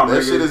fucking time, That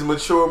nigga. shit is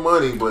mature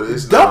money, but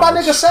it's Don't not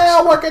my nigga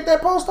Sal work at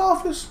that post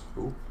office?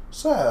 Who?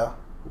 Sal.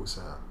 What's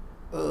that?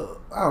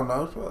 I don't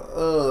know.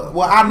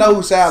 Well, I know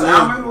who Sal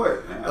Salmon, is.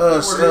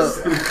 what?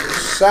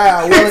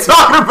 Sal. Well,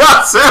 Talking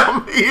about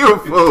Sam, you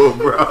fool,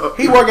 bro.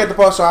 he work at the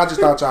post office. I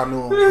just thought y'all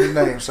knew him. His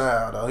name's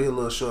Sal, though. He a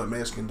little short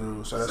Mexican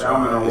dude. So that's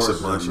Salmon why. don't It's work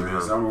a bunch shit, of man.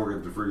 them. Salmon work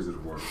at the freezer to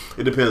work.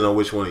 It depends on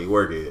which one you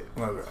work at.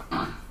 Okay.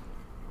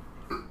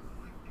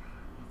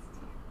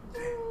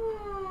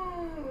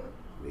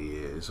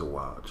 Yeah, it's a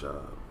wild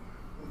job.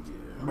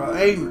 Bro,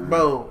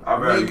 bro. I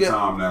value Nigga,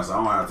 time now, so I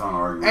don't have time to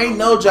argue. ain't with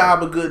no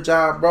job a good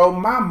job, bro.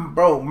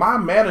 My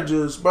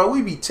managers, bro,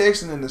 we be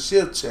texting in the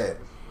shift chat.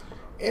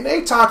 And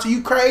they talk to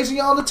you crazy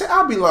all the time.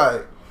 I'll be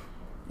like,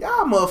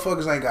 y'all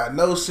motherfuckers ain't got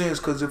no sense.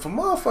 Because if a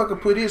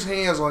motherfucker put his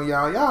hands on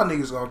y'all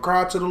niggas gonna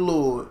cry to the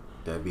Lord.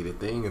 That be the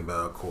thing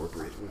about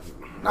corporate.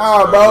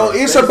 Nah, bro,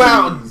 it's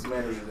about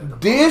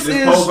this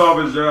This post is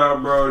office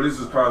job, bro, this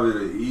is probably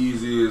the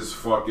easiest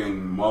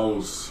fucking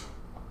most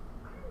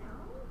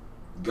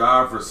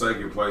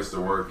godforsaken place to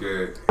work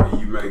at.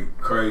 And you make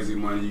crazy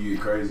money, you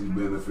get crazy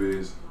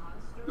benefits.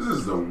 This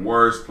is the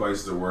worst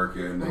place to work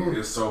at, nigga.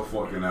 It's so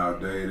fucking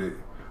outdated.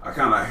 I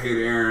kind of hate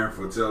Aaron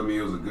for telling me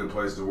it was a good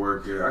place to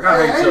work at. I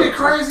kind of hate Ain't it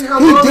crazy how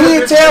He long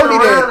did that tell bitch me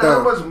been that, around, though.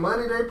 how much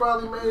money they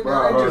probably made.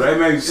 Bro, they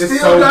make still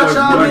so got much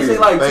y'all money. They say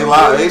like They $2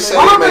 lie. They billion. say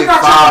Why they don't they make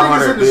got y'all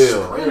niggas 500 in the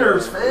deal.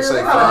 sprinters, They man? say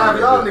They gotta have 500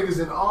 y'all deal. niggas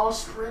in all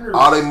sprinters.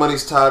 All they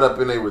money's tied up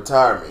in their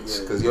retirements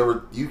because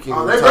you can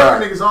Oh, they retire.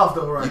 breaking niggas off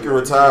though, right? You can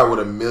retire with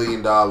 $1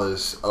 million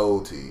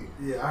owed to you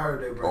Yeah, I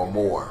heard they breaking or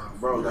more. niggas off.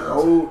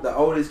 Bro, the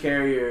oldest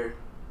carrier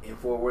in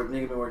Fort Worth,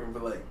 nigga been working for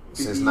like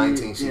 50 Since years.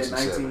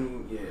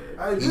 1967. Yeah,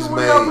 Hey, He's didn't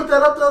y'all made- put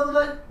that up the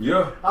other day?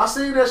 Yeah. I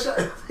seen that shit.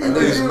 And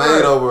niggas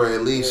made over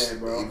at least, Yeah,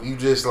 bro. if you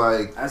just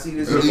like, I see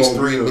this at nigga. least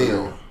 3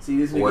 mil. See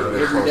this Working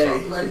nigga at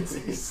every day.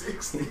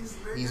 1960s.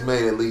 He's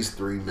made at least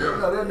 3 mil.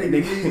 Yo, that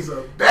nigga needs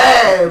a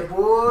bad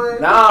boy.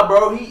 Nah,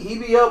 bro, he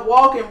be up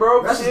walking,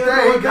 bro. That's the Still thing.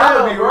 He going gotta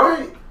down, be bro.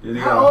 right. Yeah, he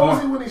How got a old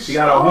was he when he He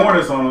got a started?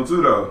 Hornets on him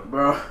too, though.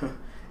 Bro.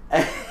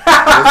 Good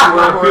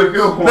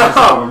Hornets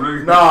on him,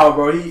 nigga. No,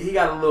 bro, he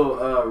got a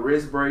little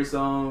wrist brace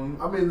on,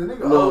 I mean, the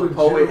nigga little old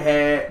poet and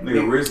hat.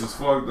 Nigga, wrist is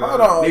fucked up.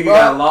 Hold on, Nigga bro.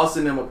 got lost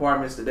in them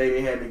apartments today.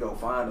 They had to go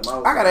find him.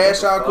 I gotta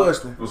ask y'all a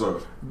question. What's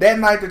up? That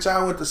night that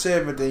y'all went to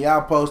 7th and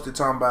y'all posted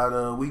talking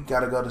about we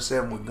gotta go to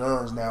 7 with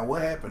guns now.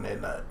 What happened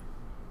that night?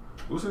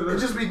 What's It that?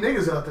 just be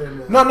niggas out there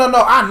now.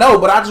 No, I know,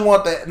 but I just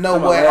want to know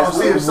Come on, what last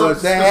week. was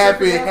Something that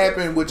specific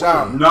happened with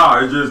y'all. Nah,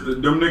 it's just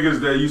them niggas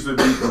that used to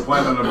be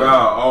complaining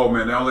about, oh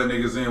man, they don't let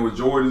niggas in with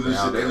Jordans and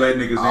shit. They let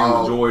niggas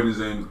All- in with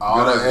Jordans and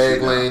All the guns and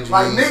shit. Eggland jeans.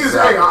 Like niggas, is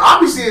hey, out. I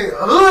be seeing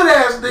hood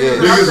ass niggas Yeah.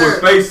 out Niggas there.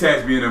 with face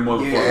tats being that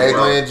motherfucker, Yeah.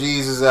 bro. Eggland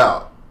jeans is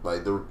out.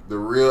 Like the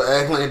real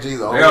Eggland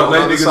jeans. They don't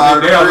let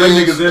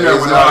niggas in there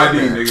with no ID,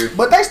 nigga.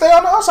 But they stay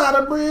on the outside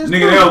of the bridge.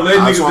 Nigga, they don't let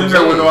That's niggas what in I'm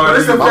there with no saying. But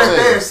it's ID. the I'm fact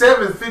they saying. at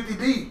 750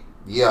 deep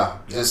Yeah,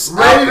 just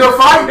ready to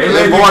fight. They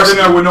let niggas in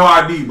there with no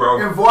ID, bro.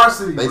 in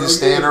varsity. They bro. just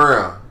stand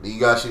around. You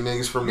got your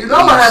niggas from the You know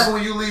what east. happens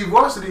when you leave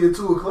varsity at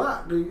 2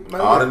 o'clock, nigga.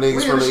 All the We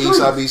niggas in from the the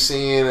east I streets. be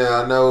seeing, and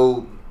I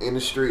know in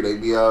the street they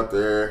be out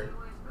there.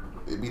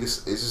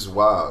 It's just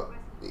wild.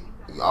 We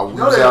You know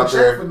was they out don't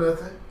check for there.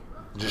 nothing.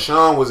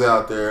 Jashawn was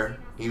out there.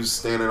 He was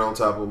standing on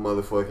top of a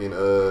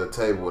motherfucking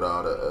table with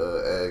all the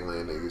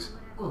Eggland niggas.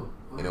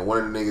 And then one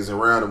of the niggas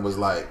around him was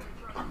like,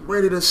 I'm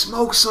ready to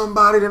smoke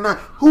somebody tonight.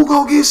 Who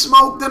gonna get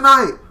smoked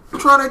tonight? I'm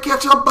trying to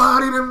catch a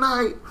body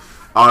tonight.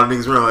 All the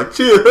niggas were like,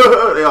 chill.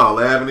 They all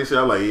laughing and shit.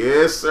 I'm like,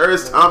 yes, sir,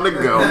 it's time to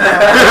go.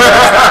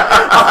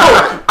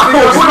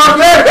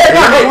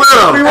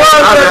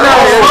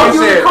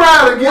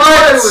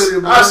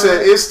 I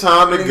said, it's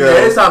time to Yeah,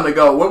 go. it's time to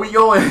go. Where we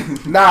going?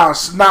 Nah,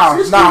 hold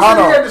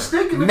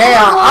on.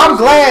 Now I'm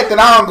glad that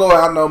I don't go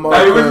out no more.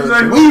 Hey, what you because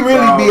say? we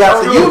really be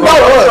out there. You know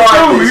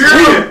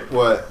us.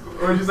 What?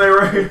 What'd you say,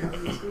 Ray?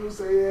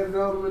 Say he had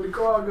them in the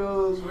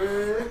cargos,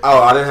 man.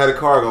 Oh, I didn't have the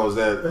cargos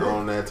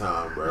on that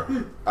time, bro.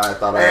 I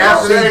thought Hey, I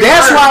after See, that-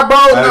 that's why, bro.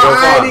 I No, ain't gonna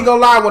I ain't lie. even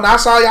gonna lie. When I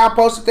saw y'all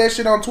posted that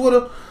shit on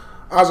Twitter,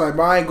 I was like,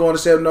 bro, I ain't going to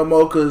 7 no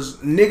more because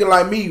nigga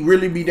like me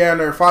really be down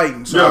there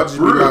fighting. So Yeah, I just be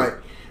for real. like,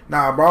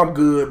 nah, bro, I'm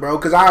good, bro.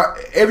 Because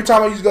every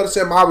time I used to go to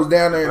 7, I was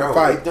down there in a Bro,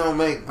 fight. it don't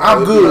make.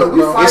 I'm good,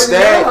 bro. It's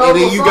that, and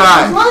then you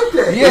got like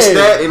that. Yeah. it's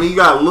that, and then you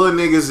got little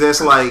niggas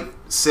that's like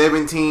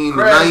 17,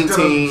 Crash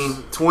 19,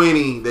 dummies.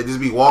 20 that just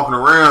be walking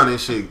around and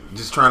shit,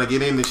 just trying to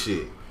get into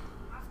shit.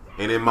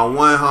 And then my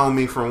one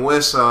homie from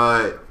West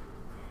Side,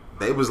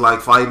 they was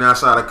like fighting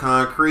outside of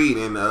concrete,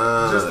 and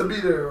Just to be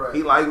there,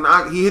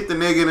 right? he hit the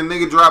nigga, and the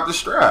nigga dropped the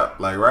strap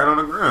like right on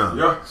the ground.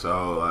 Yeah.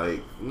 So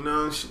like, you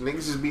know, niggas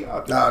just be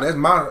out there. Nah, that's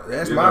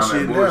my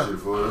shit now. Bullshit,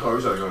 fool. Oh,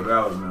 you gotta go to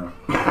Dallas now.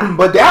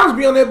 But Dallas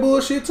be on that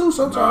bullshit too Nah,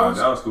 sometimes.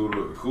 that was cool.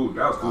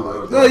 That was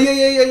cool.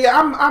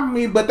 Yeah. I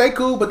mean, but they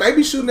cool. But they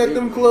be shooting at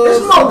them clubs.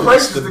 There's no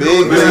places The to big,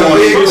 go. It's man. going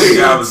big to leagues.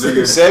 Dallas,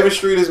 nigga. 7th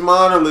Street is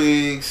minor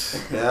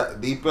leagues. Yeah,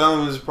 Deep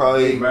Ellum is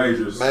probably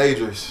Majors.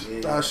 Majors.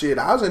 Oh shit!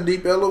 I was in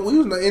Deep Ellum. We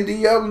was in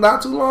DL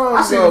not too long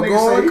I seen a ago, nigga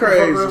say going he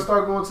crazy. gonna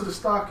start going to the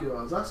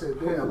stockyards. I said,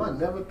 damn, I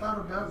never thought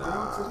about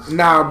going to the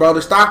Nah, bro,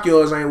 the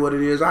stockyards ain't what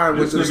it is. I ain't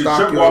went to the This nigga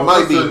Chuck stockyards.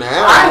 Might be I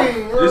now.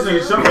 ain't. This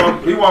nigga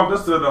Chuck, he walked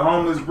us to the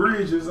homeless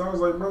bridges. I was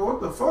like, bro,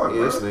 what the fuck, Yeah,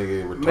 bro? this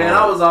nigga retarded. Man,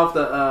 I was off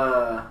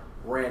the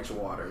ranch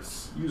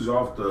waters. You was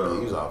off the.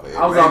 He was off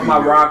I was there. off my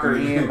Maybe. rocker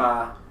and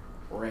my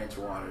ranch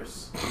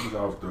waters. You was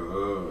off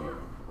the.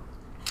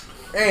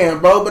 Damn,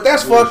 bro, but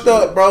that's Bullshit. fucked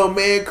up, bro,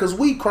 man. Cause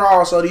we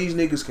crawl so these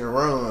niggas can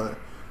run.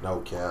 No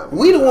cap.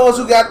 We the ones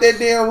who got that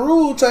damn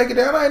rule taken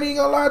down. I ain't even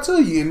gonna lie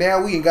to you. And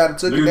now we ain't got it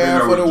took Nigga it been down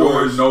there for the with George,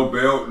 worst. no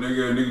belt,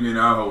 nigga. Nigga been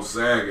out whole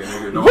sagging,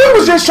 nigga. No We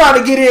was just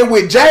trying to get in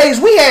with Jays.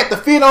 We had to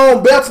fit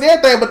on belts and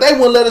everything, but they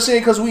wouldn't let us in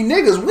because we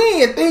niggas. We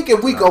didn't think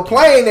if we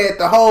complained that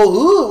the whole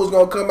hood was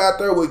gonna come out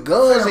there with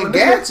guns Damn, and a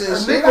nigga- gats and a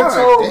shit. nigga I was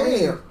told like, me.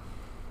 damn,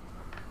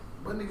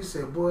 But nigga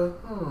said, boy,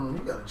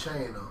 you got a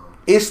chain on.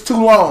 it's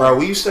too long. Bro,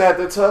 we used to have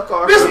to tuck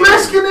our This shit.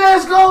 Mexican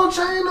ass gold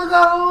chain I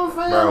got on,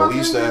 fam. Bro, I we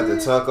used to can't have to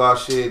get tuck our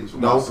shit.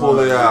 My Don't son, pull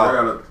it nigga, I out.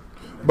 gotta-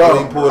 Bro,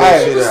 Don't pull that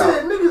hey, shit He out.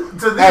 said, nigga,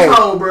 to this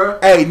hole, bro.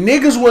 Hey,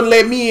 niggas wouldn't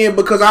let me in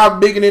because I was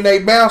bigger than they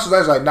bouncers. I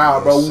was like, nah,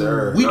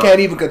 bro, we can't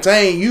even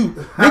contain you.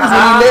 Niggas wouldn't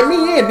even let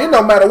me in. It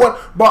no matter what.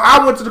 But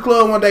I went to the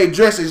club one day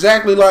dressed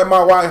exactly like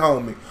my white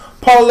homie.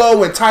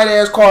 Polo and tight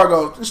ass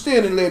cargo.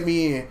 Still didn't let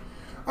me in.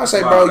 I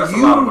say, bro, that's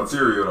you. a lot of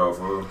material though,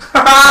 fool.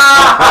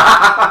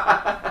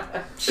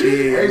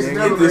 Shit,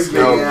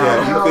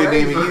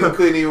 You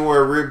couldn't even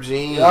wear ripped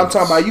jeans. I'm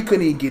talking about you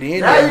couldn't even get in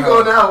now there. you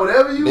go down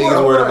whatever you want.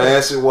 Niggas wear them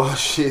acid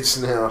wash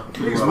shits now.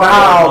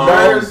 Wow,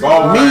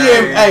 bro.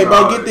 Hey,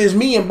 bro, get this.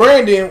 Me and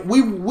Brandon,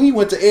 we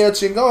went to El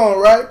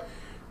Chingon, right?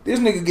 This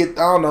nigga get,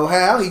 I don't know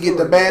how, he get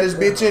the baddest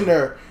bitch in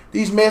there.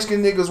 These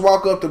Mexican niggas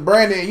walk up to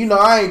Brandon. You know,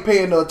 I ain't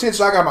paying no attention.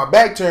 So I got my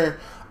back turned.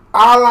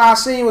 All I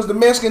seen was the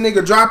Mexican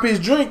nigga drop his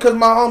drink because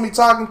my homie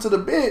talking to the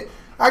bitch.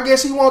 I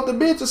guess he want the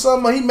bitch or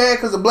something. He mad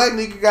because the black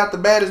nigga got the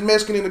baddest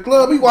Mexican in the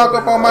club. He walk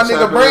up on my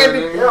nigga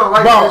Brandon.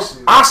 Bro,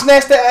 I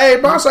snatched that. Hey,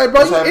 bro, I say,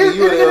 bro, it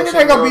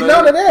ain't gonna be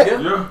none of that.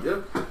 Yeah.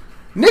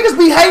 Niggas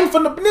be hating for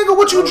the nigga.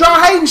 What you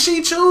draw hating?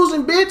 She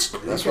choosing, bitch.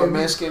 That's what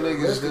Mexican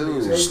niggas do.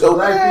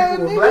 Black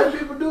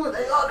people do it. I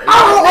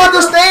don't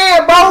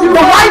understand, bro. The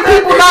white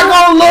people not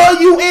gonna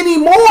love you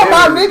anymore,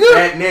 my nigga.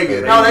 That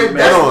nigga. No, that's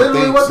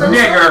literally what they say,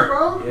 Nigger.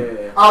 bro.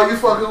 Yeah. Oh, you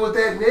fucking with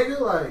that nigga?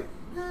 Like,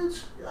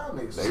 bitch, y'all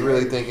niggas. They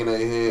really think in their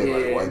head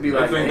like white be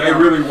people. They think they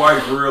really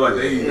white for real. Like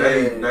they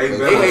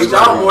hate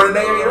y'all more than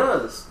they hate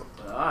us.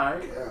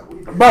 Alright.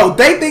 Bro,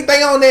 they think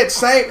they on that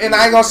same, and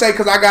I ain't gonna say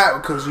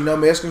because you know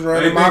Mexicans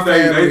run in my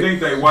family. They think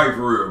they white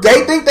for real.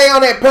 They think they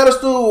on that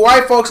pedestal with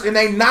white folks, and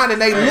they not,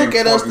 and they look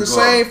at us the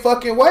same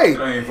fucking way.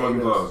 They ain't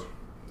fucking close.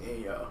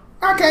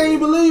 I can't even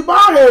believe, bro.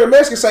 I heard a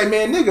Mexican say,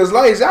 man, niggas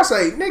lazy. I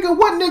say, nigga,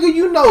 what nigga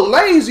you know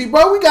lazy,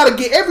 bro? We gotta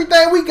get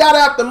everything we got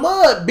out the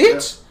mud,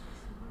 bitch.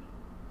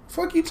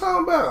 Fuck you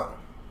talking about?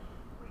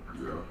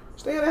 Yeah.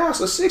 Stay in the house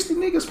of 60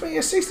 niggas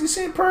paying 60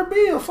 cents per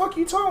bill. Fuck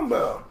you talking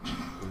about?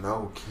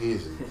 No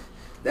kidding.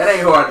 That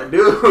ain't hard to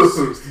do.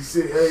 60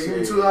 cents. Hey, give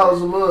me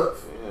 $2 a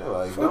month. Yeah,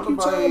 like Fuck you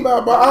nobody, talking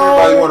about, bro?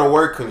 everybody want to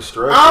work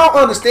construction. I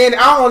don't understand it.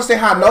 I don't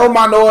understand how no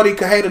minority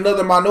could hate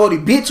another minority.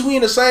 Bitch, we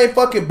in the same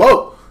fucking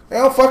boat. They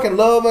don't fucking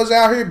love us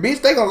out here,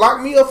 bitch. They gonna lock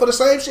me up for the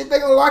same shit they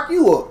gonna lock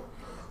you up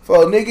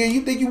for, nigga.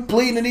 You think you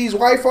pleading to these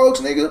white folks,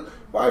 nigga?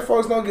 White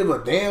folks don't give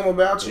a damn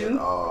about you.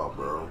 Oh,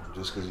 bro.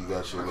 Just because you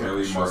got your Can't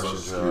leave my social construction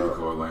security job.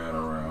 card laying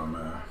around,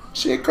 man.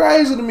 Shit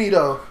crazy to me,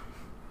 though.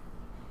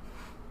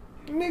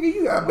 Nigga,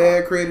 you got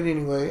bad credit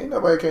anyway. Ain't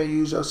nobody can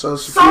use your social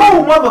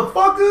security.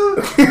 Motherfucker.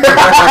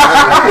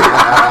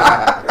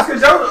 That's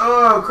because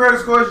your credit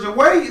score is your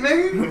weight,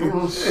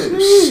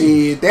 nigga.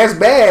 Shit, that's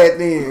bad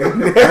then.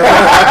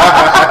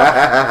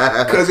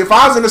 Because if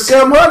I was in the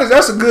 700s,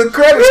 that's a good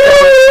credit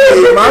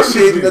score. My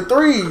shit in the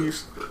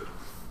 3s.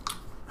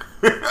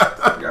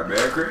 Got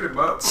bad credit,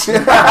 bub.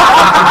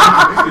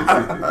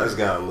 I just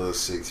got a little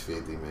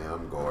 650, man.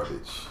 I'm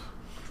garbage.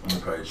 I'm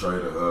gonna pay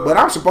trader. But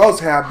I'm supposed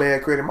to have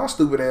bad credit. My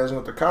stupid ass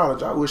went to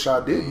college. I wish I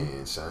didn't. Man,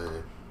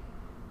 insane.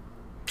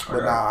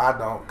 But nah, I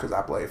don't, because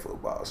I play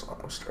football, so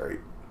I'm straight.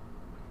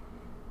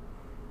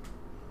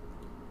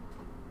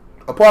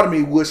 A part of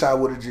me wish I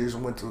would have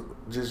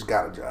just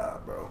got a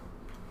job, bro.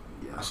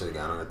 I should have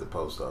got on at the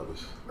post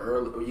office.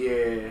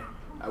 Yeah.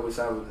 I wish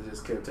I would have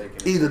just kept taking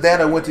it. Either that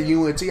or went to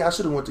UNT. I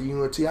should have went to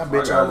UNT. I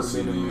bet you I would have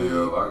been in the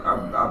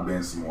league. I've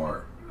been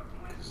smart.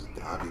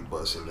 I be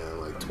busting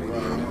down like 20.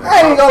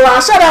 I ain't gonna lie.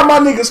 Shout out my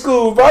nigga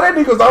school, bro. That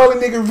nigga's the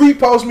only nigga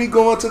repost me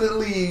going to the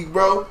league,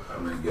 bro.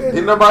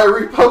 Didn't nobody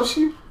repost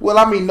you? Well,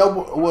 I mean,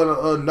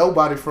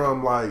 nobody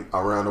from like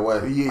Around the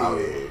way? yeah, Oh,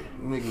 yeah.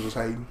 niggas was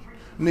hating.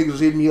 Niggas was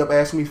hitting me up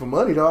asking me for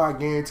money, though. I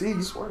guarantee you.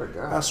 I swear to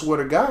God. I swear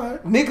to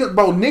God.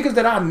 Niggas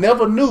that I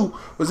never knew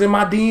was in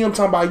my DM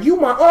talking about, you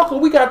my uncle,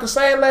 we got the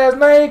same last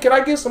name, can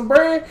I get some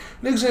bread?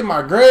 Niggas hit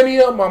my granny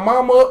up, my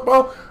mama up,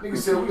 bro. Niggas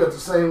said we got the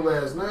same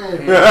last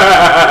name.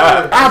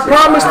 I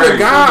promised the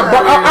guy, bro.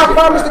 I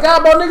promised the guy,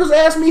 bro. Niggas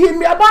asked me, hit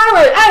me up.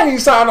 I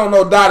ain't signed on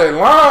no dotted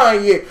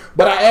line yet.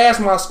 But I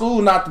asked my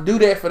school not to do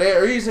that for that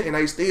reason, and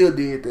they still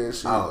did that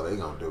shit. Oh, they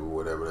gonna do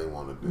whatever they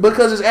want to do.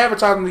 Because it's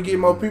advertising to get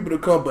more people to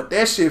come, but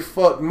that shit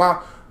fucked my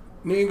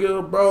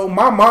nigga, bro.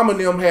 My mama and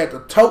them had to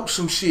tote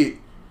some shit.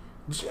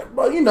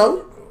 But you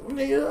know,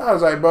 nigga, I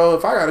was like, bro,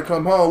 if I gotta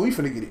come home, we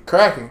finna get it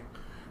cracking.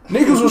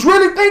 Niggas was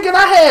really thinking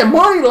I had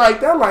money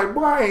like that. Like,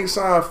 boy, I ain't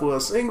signed for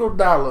a single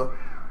dollar.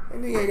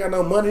 And nigga ain't got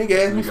no money.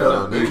 Nigga asked me for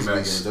No, niggas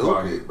be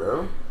stupid,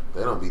 bro.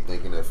 They don't be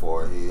thinking that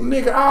far ahead.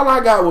 Nigga, all I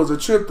got was a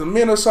trip to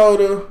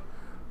Minnesota,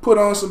 put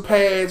on some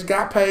pads,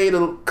 got paid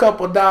a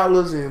couple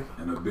dollars, and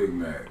a Big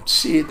Mac.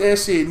 shit,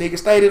 that's it. Nigga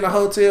stayed in a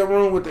hotel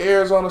room with the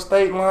Arizona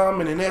State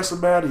lineman, and that's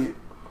about it.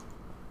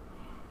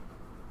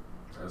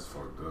 That's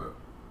fucked up.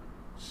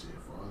 Shit,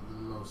 farther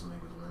than most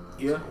niggas, man.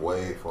 Yeah.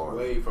 Way farther.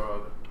 Way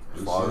farther.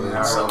 Farther than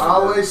I some.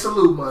 always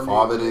salute my nigga.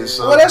 Farther than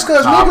some. Well, that's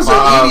because top niggas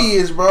five are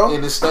idiots, bro.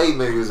 In the state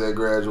niggas that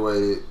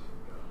graduated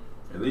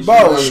At least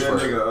Bro, you know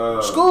that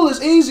nigga, school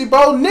is easy,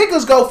 bro.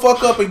 Niggas go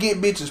fuck up and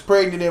get bitches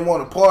pregnant and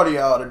want to party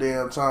all the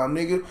damn time,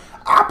 nigga.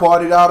 I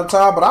partied all the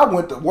time, but I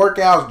went to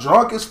workouts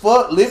drunk as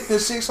fuck, lifting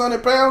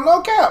 600 pounds,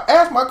 no cap.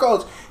 Ask my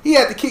coach. He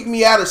had to kick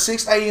me out of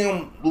 6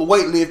 a.m.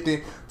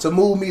 weightlifting to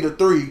move me to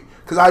 3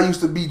 because I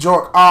used to be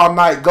drunk all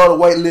night, go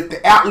to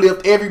weightlifting,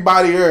 outlift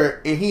everybody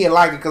there, and he didn't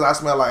like it because I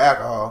smelled like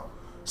alcohol.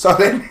 So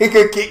that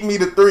nigga kicked me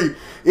to 3.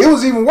 It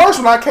was even worse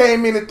when I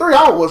came in at 3.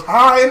 I was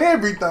high and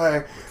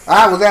everything.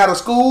 I was out of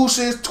school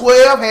since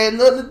 12, had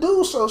nothing to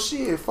do, so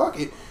shit, fuck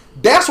it.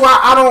 That's why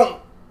I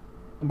don't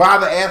buy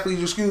the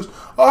athlete's excuse.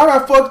 Oh, I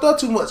got fucked up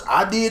too much.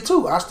 I did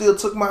too. I still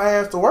took my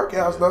ass to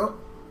workouts though.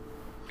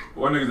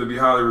 One niggas that be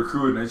highly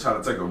recruited and they try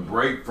to take a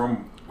break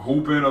from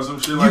hooping or some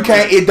shit like You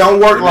can't. that. It don't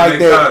work like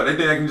that. They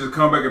think they can just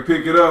come back and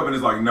pick it up, and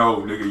it's like,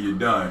 no, nigga, you're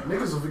done.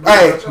 Niggas will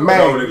forget Hey man,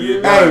 No, nigga,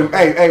 you're done.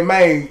 hey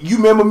man. You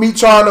remember me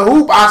trying to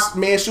hoop? I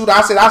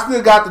said I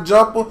still got the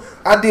jumper.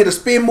 I did a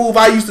spin move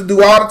I used to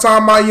do all the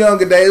time. My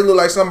younger days, it looked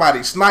like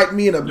somebody sniped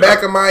me in the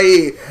back of my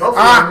head. Both of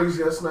y'all niggas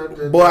got sniped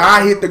that Boy, day.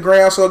 I hit the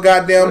ground so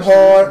goddamn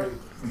hard.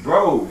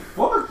 Bro,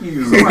 fuck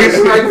you. Somebody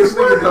sniped this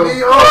nigga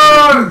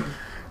though.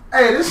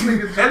 Hey, this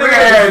nigga. That nigga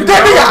had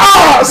That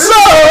nigga, so.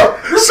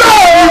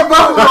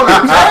 I was on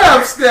a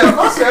jab step.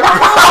 I said,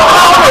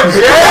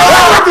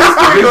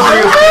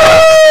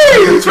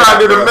 He tried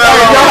to do the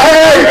Hey,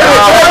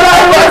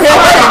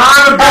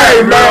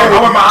 I man.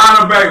 went behind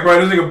her back,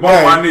 bro. This nigga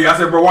bumped my knee. I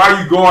said, bro, why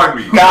you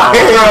guarding me? Nah,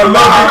 hell no.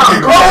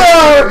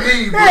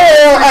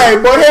 Hey,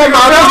 boy, hell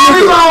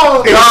no.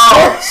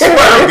 Swear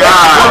to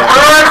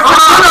God.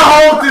 I'm gonna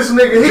hold this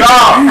nigga. He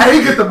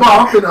get the ball.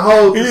 I'm finna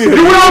hold this nigga.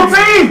 You were on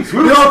teams.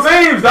 We was on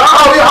teams, dog.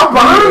 Oh yeah, I'm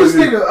behind this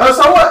nigga.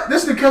 So what?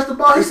 This nigga catch the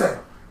ball. He said,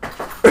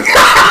 That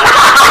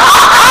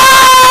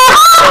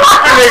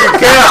nigga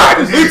cap.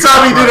 He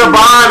told me he did it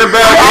behind the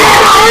back.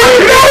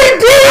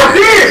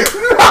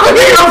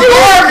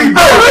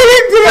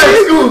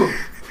 "Hey, school."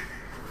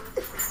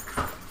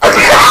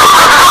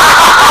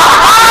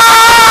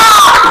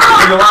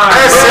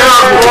 That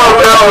sounds more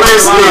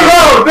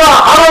realistic. No,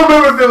 I don't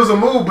remember if it was a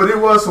move, but it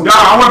was some. Nah,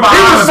 I went behind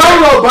He was the back.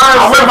 solo behind.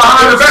 I went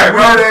behind the back,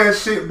 bro. Weird ass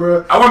shit,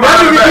 bro. I went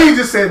behind the That nigga back. he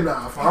just said,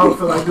 nah, I don't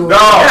feel like doing No,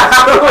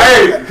 that.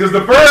 hey, because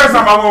the first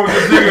time I went with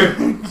this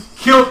nigga,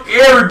 killed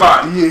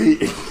everybody.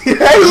 The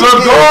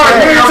little guard,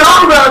 We ain't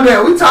talking about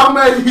that. We talking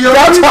about Y'all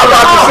talking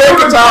about the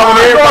second time when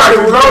everybody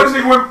was bro, this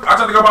nigga went, I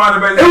tried to go behind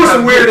the back. It was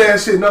some weird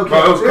ass shit. No, Bro,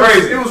 it was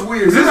crazy. It was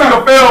weird. This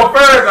nigga fell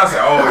first. I said,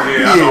 oh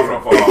yeah, I know from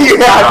fall.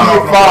 Yeah, I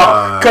did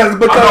fall.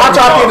 Because I tried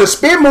to fall. hit a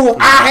spin move.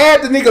 I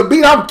had the nigga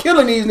beat. I'm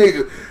killing these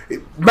niggas.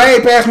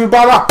 Man passed me the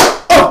ball.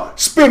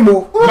 Spin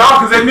move. No,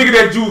 because that nigga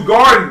that you was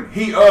guarding,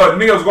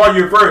 nigga was guarding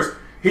you first.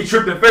 He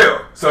tripped and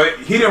fell. So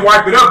he didn't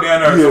wipe it up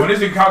down there. Yeah. So when this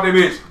nigga caught that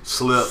bitch,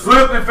 slipped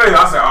and fell.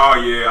 I said, oh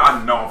yeah, I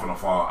know I'm finna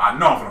fall.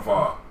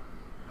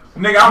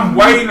 Nigga, I'm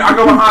waiting. I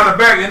go behind the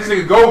back and this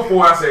nigga go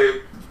for it. I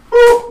said,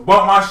 boop,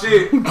 bump my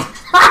shit.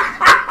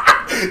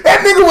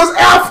 That nigga was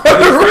out for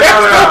the rest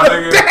of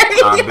the day.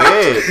 I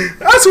bet.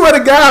 I swear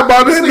to God,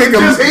 bro, this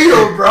nigga just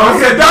healed, bro.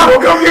 I said, Damo,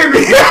 come get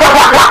me.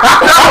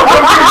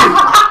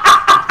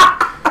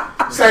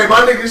 Say,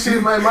 my nigga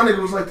shit, man. My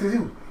nigga was like this.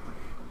 My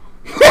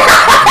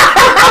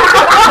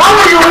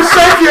nigga was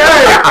shaking,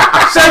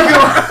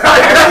 shaking.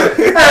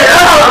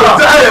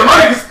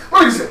 My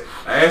nigga said.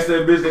 I asked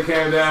that bitch that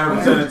came down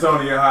from San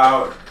Antonio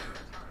how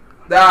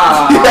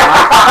God.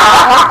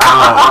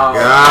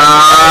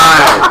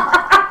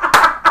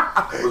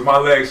 was my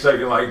leg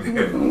shaking like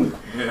that. You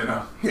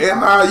know? Yeah,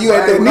 nah, you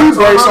had that When I knee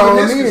tore brace my on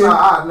meniscus, then.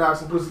 I knocked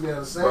some pussy down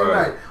the same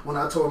Right. night when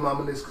I tore my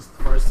meniscus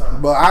the first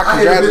time. But I I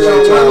hit a bitch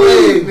congratulate on one y'all.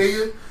 leg,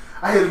 nigga.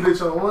 I hit a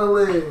bitch on one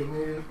leg, nigga.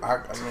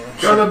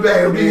 Turn her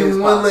back and be in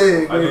one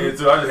leg, I nigga. did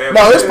too. I just had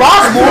No, it's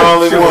possible.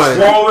 Only Shit was one.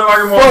 swollen like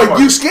a Fuck, motherfucker.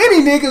 you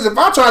skinny niggas, if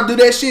I try to do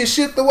that shit,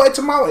 shift the weight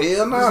to my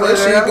hell no, that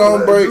shit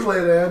gonna break. Just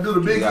lay down. Do the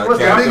big. gotta What's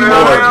that cap big it one?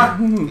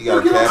 on. You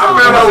gotta Look at cap I it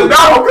said, on.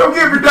 Damo, come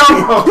get me,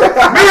 Damo.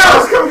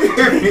 Mills, come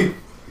get me.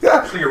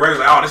 This nigga Ray was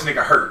like, oh, this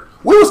nigga hurt.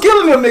 We was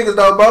killing them niggas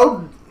though,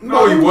 bro.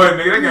 No, he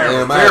wasn't, nigga. That game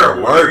Damn, was I had to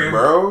terrible, work, nigga.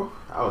 bro.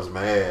 I was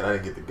mad. I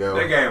didn't get to go.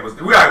 That game was.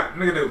 We got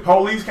nigga. The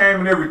police came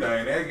and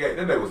everything. That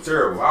day was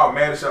terrible. I was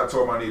mad as shit. I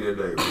tore my knee that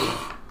day, bro.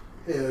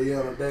 Hell yeah,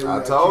 on the day we I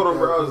got told him, kicked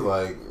bro, I out. was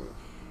like, you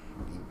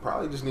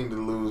probably just need to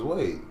lose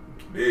weight.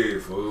 Yeah,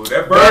 fool.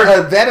 That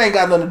bird. That ain't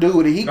got nothing to do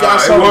with it. He Nah, got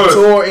it something was.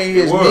 tore in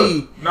his It was.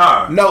 knee.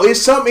 Nah. No,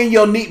 it's something in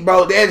your knee,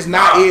 bro. That's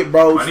not Nah. it,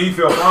 bro. My knee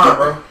felt fine,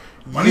 bro.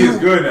 My knee is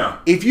good now.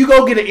 If you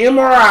go get an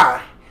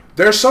MRI,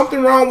 there's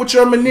something wrong with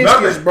your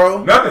meniscus, Nothing,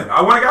 bro. Nothing.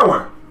 I went and got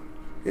one.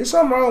 There's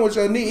something wrong with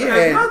your knee. It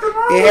There's had, nothing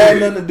wrong it with had it.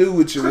 nothing to do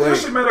with your Cause that weight.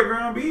 shit made a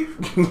ground beef.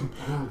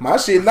 My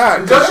shit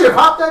not. That shit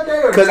popped that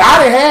day? Cause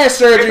I done had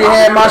surgery and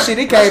had my shit.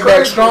 It came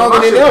back stronger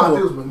than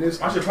ever.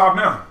 My shit popped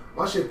now.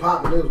 My shit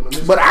popped when it was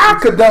meniscus. But I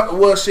could,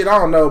 well, shit, I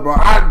don't know, bro.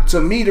 To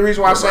me, the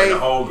reason why I say the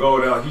whole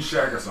go down. He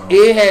Shaq or something.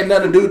 it had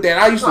nothing to do with that.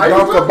 I used to Nah, he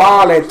dunk was a lucky.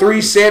 ball at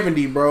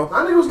 370, bro. My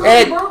nigga was At,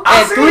 lucky, bro.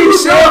 I at seen you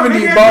was young, 370,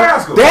 nigga, in bro.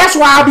 Pasco. That's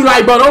why I be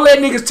like, bro, don't let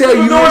niggas tell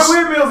You you doing this.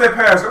 windmills at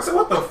Pasco. I said,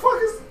 what the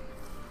fuck is?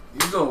 You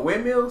doing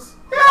windmills?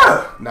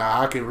 Yeah.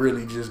 Nah, I can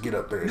really just get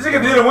up there. This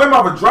nigga did a win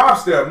off a drop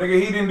step, nigga.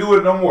 He didn't do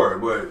it no more,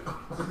 but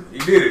he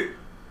did it.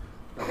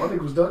 My nigga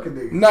was dunking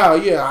niggas. Nah,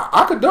 yeah,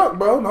 I could dunk,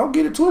 bro. Don't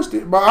get it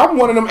twisted. But I'm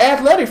one of them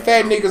athletic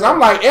fat niggas. I'm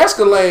like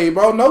Escalade,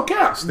 bro. No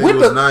caps. That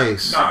was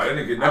nice. Nah, that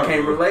nigga. I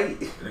can't relate.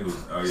 That nigga was,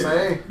 oh, yeah.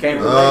 Same.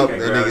 Can't Up, relate.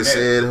 that nigga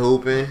said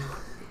hooping.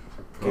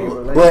 Can't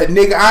relate. But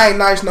nigga, I ain't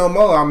nice no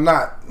more. I'm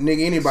not.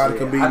 Nigga, anybody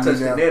can beat I me touched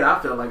the now. net. I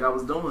felt like I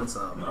was doing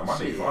something. No, my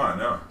Shit. nigga fine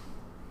now.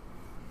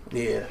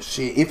 Yeah,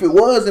 shit. If it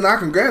was, then I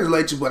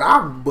congratulate you.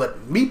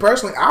 But me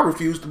personally, I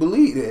refuse to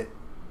believe that.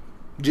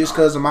 Just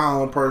because of my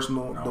own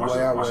personal, No, the my way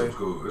shit, I my shit weigh. was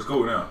cool. It's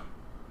cool now.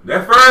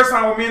 That first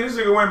time with me and this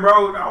nigga went,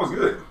 bro, that was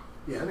good.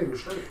 Yeah, that nigga was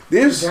straight.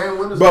 This, Game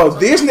winners bro, all the time.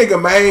 this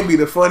nigga may be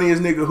the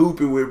funniest nigga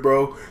hooping with,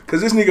 bro. Cause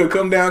this nigga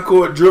come down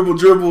court, dribble,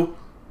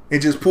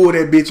 and just pull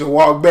that bitch and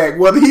walk back.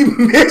 Whether he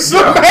miss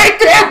or make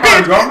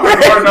that I'm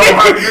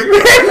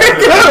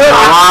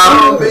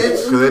bitch.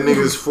 bitch. Cause that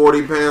nigga's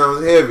 40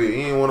 pounds heavy.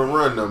 He ain't want to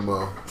run no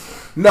more.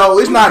 No,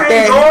 it's not You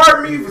that. can't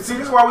guard me. See,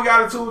 this is why we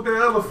got into it with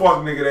that other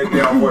fuck nigga that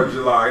day on 4th of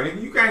July.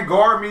 Nigga, you can't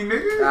guard me,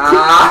 nigga.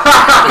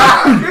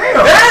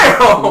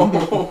 Damn.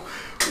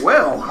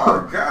 Well,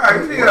 Oh, God.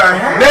 You nigga a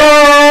hack.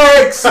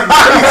 Next.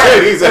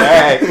 He's a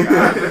hack.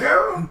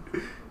 Goddamn.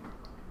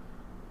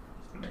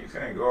 Niggas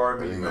can't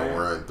guard me, He gonna man.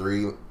 run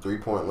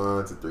 3-point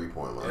line to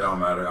 3-point It line. don't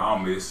matter. I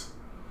don't miss.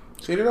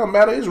 See, it don't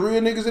matter. It's real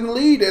niggas in the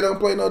league that don't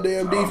play no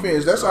damn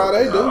defense. That's all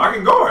they do. I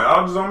can guard.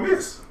 I just don't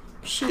miss.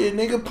 Shit,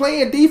 nigga,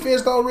 playing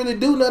defense don't really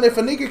do nothing. If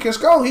a nigga can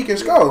score, he can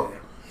score.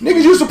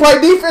 Niggas used to play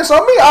defense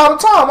on me all the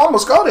time. I'ma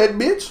score that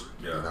bitch.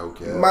 Yeah.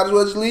 Okay. Might as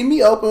well just leave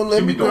me open and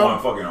let You me be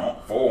throwing go. fucking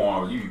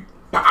forearms. You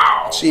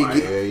pow. Shit, Like,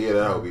 get- Yeah,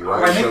 that would be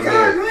right. like, in nigga, your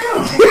neck.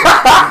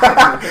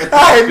 goddamn. I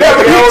ain't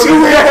never hit you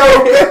in hell.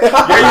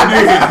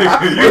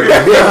 Yeah, you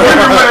did.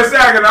 You went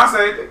sack and I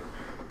said,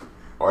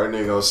 Or that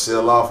nigga gonna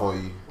seal off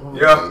on you.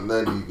 yeah. Ain't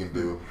nothing you can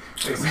do.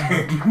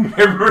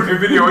 Remember the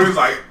video? He was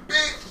like,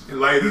 bitch. He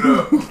laid it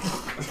up.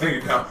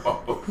 Nigga down.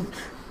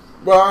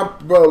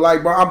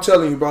 Bro, I'm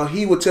telling you, bro,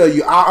 he would tell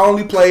you, I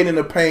only played in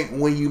the paint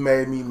when you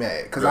made me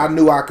mad. Because I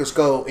knew I could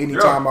score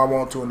anytime I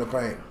want to in the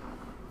paint.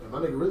 Yeah, my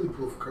nigga really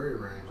pulled for Curry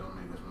range on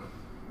niggas, man.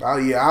 Oh,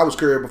 yeah, I was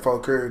Curry before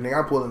Curry. Nigga,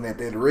 I'm pulling that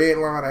red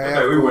line.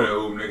 Hey, we went to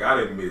hoop, nigga. I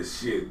didn't miss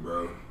shit,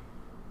 bro.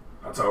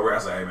 I told Ray, I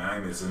said, hey, man, I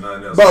ain't missing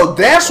nothing else. Bro,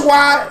 that's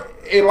why,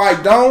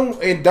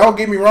 don't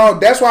get me wrong,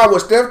 that's why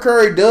what Steph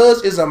Curry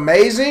does is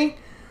amazing.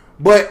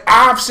 But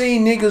I've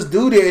seen niggas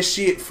do that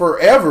shit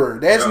forever.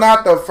 That's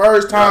not the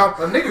first time.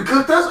 A nigga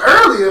cooked us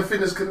early in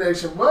Fitness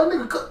Connection, boy.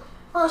 Nigga cooked.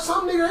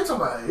 Some nigga ain't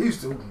talking about. He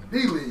used to in the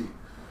D League.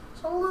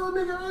 Some little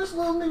nigga, this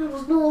little nigga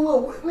was doing a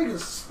little niggas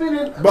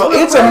spinning. But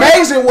it's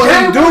amazing what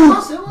he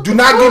do. Do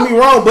not get me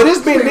wrong, but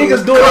it's been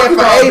niggas doing that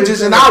for ages,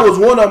 and I was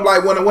one of them.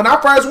 Like when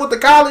I first went to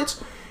college,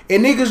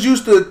 and niggas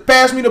used to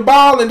pass me the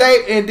ball, and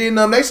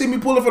then they see me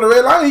pulling for the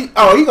red line.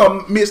 He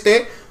gonna miss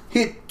that.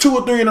 Hit 2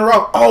 or 3 in a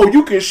row. Oh,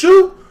 you can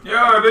shoot?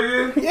 Yeah,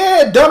 nigga.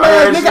 Yeah,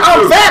 dumbass nigga.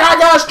 I'm fat. I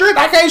got strength.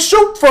 I can't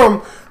shoot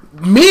from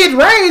mid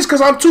range because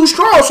I'm too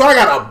strong. So I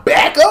gotta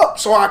back up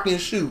so I can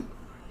shoot.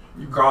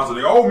 You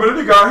constantly, oh man,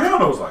 they got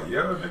handles. Like, yeah,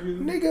 nigga.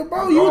 Nigga,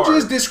 bro, you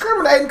just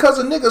discriminating because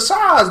of nigga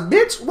size,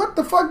 bitch. What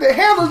the fuck? The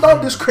handlers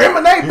don't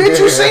discriminate, bitch.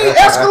 You seen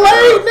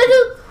Escalade,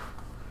 nigga?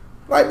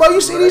 Like, bro, you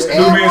see these Knew me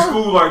in animals?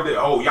 school like that.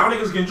 Oh, y'all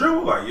niggas can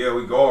dribble? Like, yeah,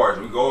 we guard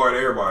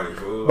everybody.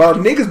 Fool. Bro,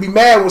 niggas be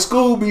mad when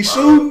school be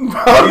shooting.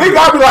 Bro, nigga,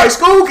 I be like,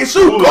 school can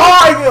shoot,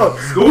 guard him.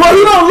 Well,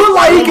 he don't look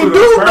like he can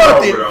do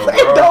nothing.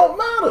 It don't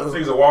matter. This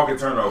nigga's a walking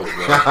turnover,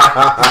 bro.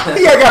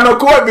 He ain't got no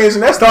court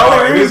vision. That's the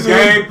only At his reason.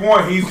 game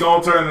point, he's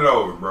gonna turn it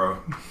over, bro.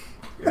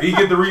 If he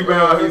get the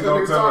rebound, he's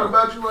gonna niggas turn talk it over.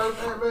 about you like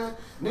that, man.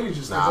 Niggas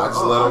just Nah,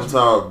 just let him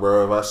talk,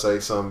 bro. If I say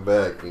something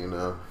back, you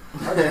know.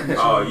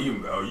 Oh,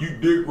 you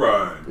dick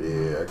riding.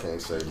 Yeah, I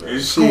can't say In that.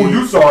 school,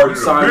 you sorry to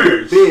the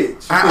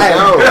bitch.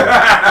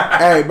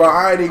 Hey, bro,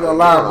 I ain't even gonna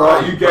lie, bro.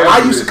 You gave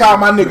I me used to this. call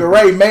my nigga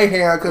Ray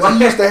Mayhem because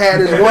he used to have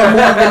this one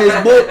move in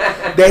his book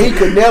that he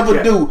could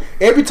never do.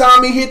 Every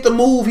time he hit the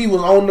move, he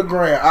was on the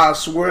ground. I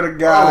swear to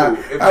God.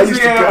 If I he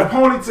used to had a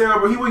call,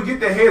 ponytail, but he wouldn't get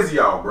the hezzy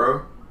out,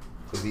 bro.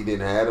 If he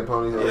didn't have a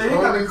ponytail, Yeah, he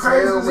got the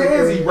craziest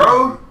hezzy,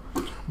 bro.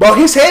 bro,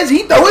 his head,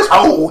 he throw his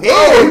whole he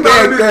head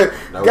back thought there.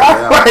 No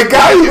God, doubt. like,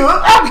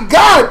 God, I be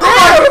God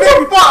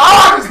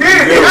damn,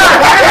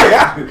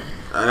 nigga.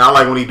 and I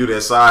like when he do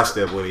that side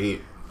step with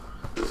it.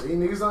 See,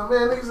 niggas on,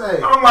 man, niggas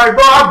ain't. I'm like,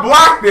 bro, I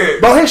blocked it.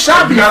 Bro, his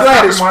shot be You gotta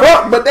flat stop as him,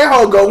 fuck, but that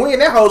hoe go in.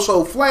 That hoe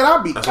so flat,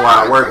 I be That's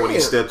why I work when he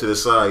damn. step to the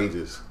side. He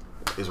just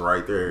it's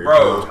right there,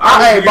 Bro,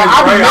 I be mad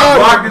I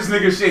blocked this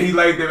nigga shit. He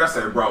laid there. I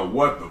said, bro,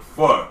 what the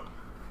fuck?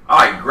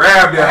 I like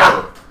grabbed that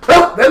hoe.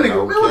 That nigga,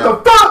 No man, what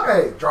cap. the fuck?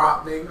 Hey,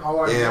 drop, nigga.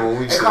 Hard. Yeah, when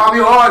we They said- call me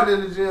hard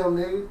in the gym,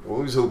 nigga. When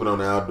we was hooping on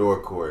the outdoor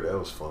court, that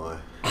was fun.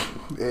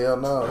 Hell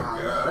no. Nah,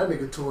 that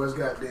nigga tore his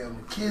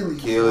goddamn Achilles.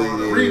 Achilles, on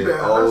the yeah.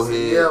 rebound. Old I said,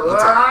 head. yeah,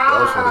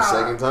 That was for the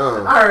second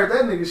time. I heard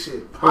that nigga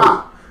shit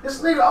pop.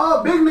 This nigga,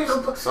 all big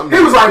nigga. Some He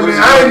was niggas- like, them man,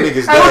 young I ain't.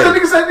 niggas Hey, what dead. the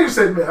nigga said? Nigga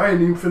said, man, I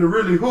ain't even finna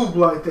really hoop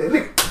like that.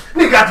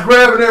 Nigga got to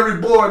grabbing every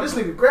board. This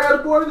nigga grabbed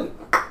the board. Nigga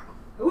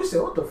And we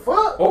said, what the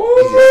fuck?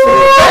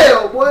 Oh,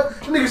 Hell, boy.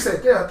 The nigga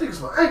said, yeah, I think it's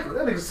my ankle.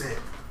 That nigga said.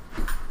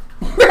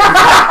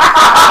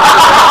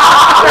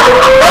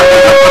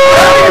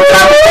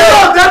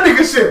 That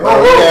nigga shit.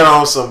 Oh, he had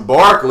on some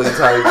Barkley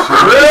type shit.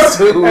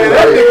 Hey,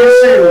 that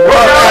nigga shit.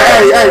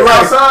 Hey, right.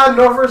 Outside,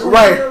 North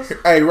Right.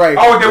 Hey, right.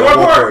 Oh, that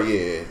one part?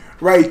 Yeah.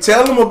 Right.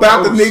 Tell him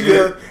about Oh, the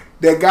nigga shit.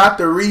 that got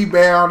the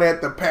rebound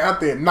at the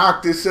Panther and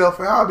knocked himself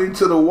out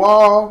into the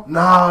wall.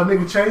 Nah,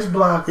 nigga Chase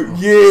blocked him.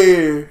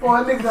 Yeah.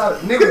 Boy, nigga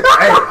got hey,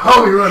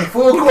 homie running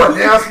full court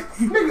now.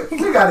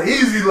 Nigga got an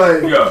easy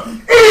leg. Yeah.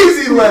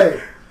 Easy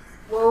leg.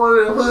 Boy, one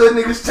of them hood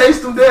niggas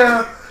chased him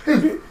down.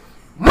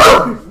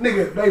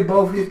 Nigga, they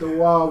both hit the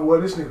wall,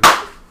 boy. This nigga.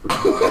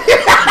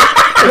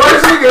 Boy,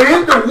 this nigga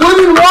hit the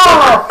wooden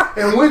wall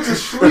and went to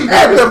sleep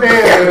at the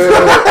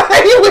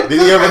fan. Did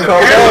he ever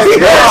come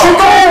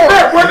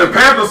Yeah, When the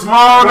Panthers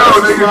small, no, That's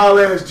a nigga. small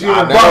ass gym. I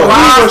know. Bro,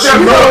 He was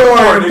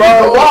snoring, the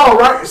bro. wall,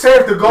 right? Say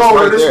if the goal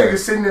where right this there. nigga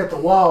sitting at the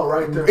wall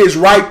right there. It's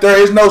right there.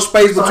 There's no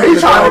space So between he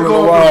the trying goal to and the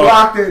go up and wall.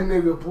 block that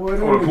nigga, boy.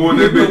 That Wanna nigga pull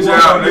hit that bitch the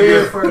out, wall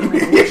nigga. head first,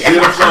 nigga.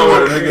 Shit, I'm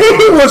showing it, nigga.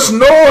 He was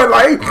snoring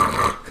like.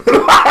 Bro,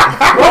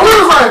 we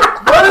was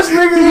like, bro, this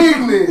nigga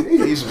ignorant.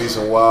 There used to be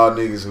some wild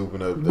niggas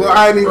hooping up there. But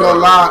I ain't even gonna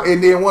lie.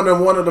 And then one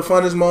of the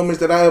funnest moments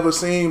that I ever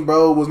seen,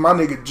 bro, was my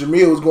nigga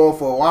Jamil was going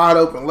for a wide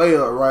open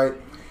layup, right?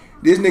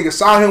 This nigga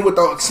saw him with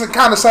the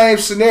kind of same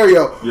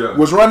scenario. Yeah.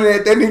 Was running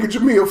at that nigga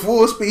Jamil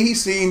full speed. He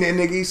seen that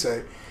nigga. He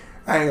say,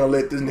 I ain't gonna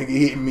let this nigga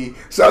hit me.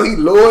 So he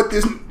lowered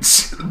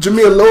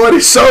Jamil lowered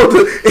his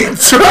shoulder and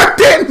struck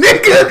that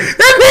nigga.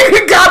 That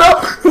nigga got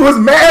up, was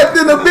mad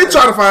than a bitch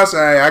trying to find. Say,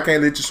 hey, I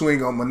can't let you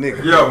swing on my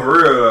nigga. Yeah,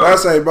 for real. I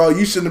say, bro,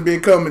 you shouldn't have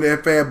been coming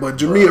that fast, but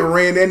Jamil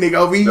ran that nigga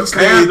over. He The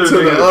slid Panther to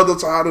the nigga. other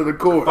side of the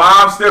court.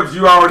 5 steps,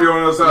 you already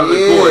on the other side of the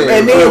Yeah. court.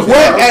 And then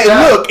what? Hey,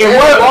 look, and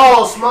That what?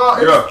 wall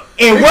small. Yeah.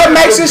 And what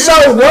makes it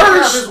so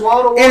worse His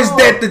wall to wall. is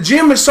that the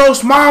gym is so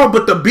small,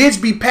 but the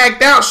bitch be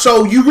packed out.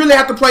 So you really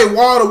have to play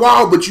wall to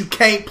wall, but you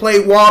can't play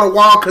wall to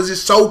wall because it's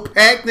so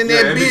packed in Yeah,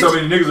 that and there's so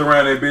bitch. many niggas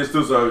around that bitch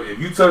too. So if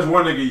you touch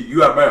one nigga,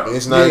 you out bounds.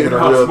 It's not even a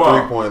How real small?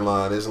 3-point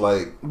line. It's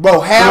like, Bro,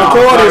 half Come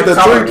on, court is the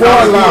like, 3-point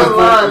come line.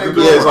 on.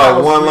 yeah, it's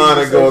like one line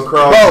that go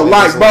across. Bro, and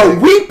like, it's bro,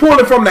 we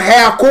pulling from the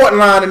half court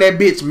line and that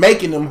bitch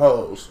making them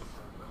hoes.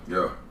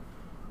 Yeah.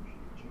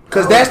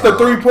 Because that's the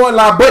 3-point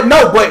line.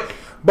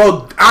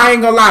 But I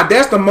ain't gonna lie,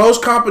 that's the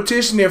most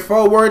competition in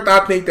Fort Worth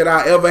I think that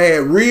I ever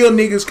had. Real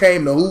niggas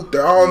came to hoop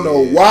there. I don't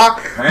know why.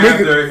 Niggas,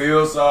 Panther,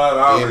 Hillside,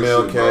 all that shit,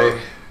 MLK. bro.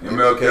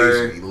 MLK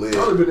used to be lit.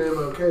 I've only been to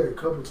MLK a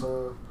couple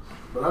times,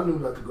 but I knew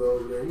not to go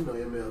over there. You know,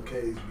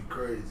 MLKs be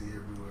crazy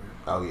everywhere.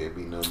 Oh yeah,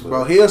 be nothing but.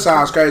 bro,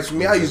 Hillside's crazy for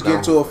me. I used to get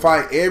into a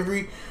fight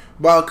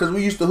because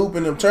we used to hoop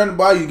in them tournament.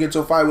 I used to get into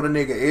a fight with a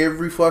nigga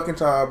every fucking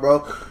time,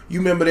 bro. You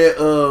remember that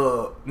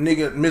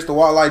nigga, Mr.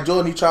 Wildlife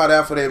Jordan? He tried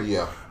out for that.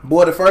 Yeah.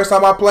 Boy, the first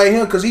time I played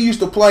him, because he used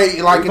to play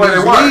like He in played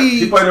his in white.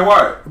 league. He played in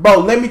white.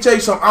 Bro, let me tell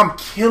you something. I'm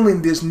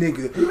killing this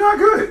nigga. He's not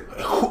good.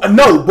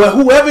 No, but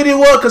whoever it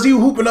was, because he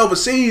was hooping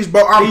overseas,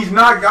 bro. He's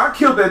not. I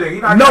killed that nigga. He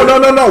not No.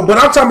 good. But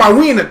I'm talking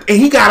about and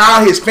he got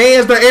all his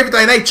fans there,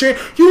 everything. They cheering.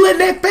 You let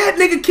that fat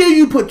nigga kill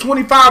you, put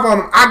 25 on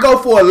him. I go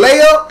for a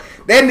layup.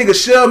 That nigga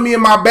shoved me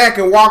in my back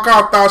and walk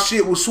out, thought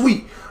shit was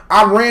sweet.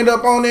 I ran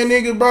up on that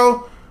nigga,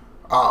 bro.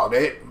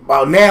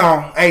 Well,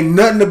 now ain't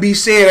nothing to be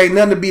said, ain't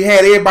nothing to be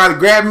had. Everybody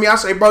grabbing me. I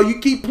say, bro, you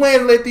keep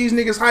playing, let these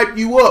niggas hype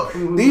you up.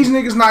 Mm-hmm. These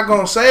niggas not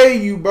gonna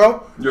save you,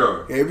 bro.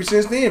 Yeah. Ever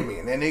since then,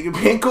 man, that nigga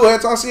been cool.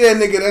 That's all I see that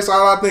nigga. That's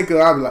all I think of.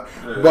 I be like,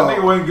 Yeah, bro. that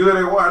nigga wasn't good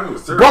at white. He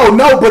was terrible. Bro,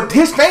 no, but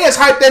his fans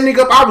hyped that nigga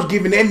up. I was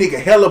giving that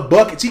nigga hella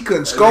buckets. He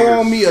couldn't score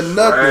on me or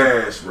nothing.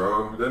 Trash,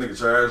 bro. That nigga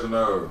trash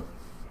enough.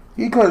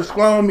 He couldn't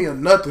score on me or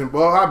nothing,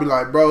 bro. I be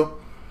like, bro,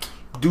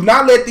 do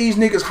not let these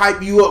niggas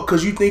hype you up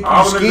because you think you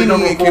All them skinny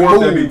niggas and come can from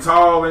that be move.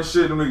 tall and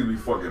shit. Them niggas be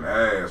fucking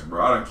ass,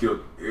 bro. I done killed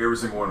every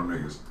single one of them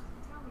niggas.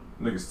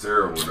 Niggas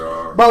terrible,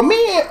 dog. Bro,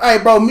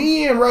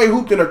 me and Ray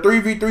hooped in a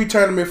 3v3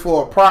 tournament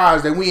for a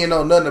prize that we ain't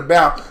know nothing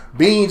about.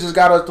 Bean just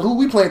got us. Who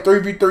we playing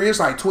 3v3? It's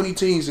like 20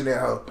 teams in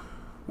that hoe.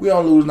 We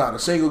don't lose not a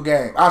single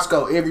game. I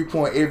score every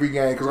point every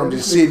game because I'm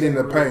just sitting in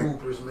the paint.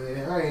 Hoopers,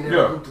 man. I ain't never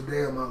Yeah. hooped a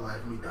day in my life.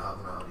 Me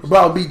dogging all these.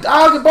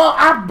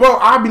 Bro,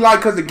 I be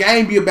like, cause the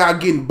game be about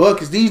getting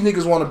buckets. These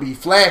niggas want to be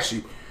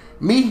flashy.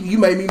 Me, you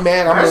made me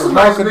mad. I'm That's just some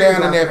nice knocking niggas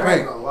down in out that there, I ain't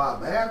paint. gonna lie,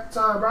 but half the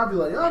time, bro, I be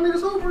like, y'all niggas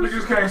hoopers.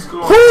 Niggas can't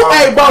score.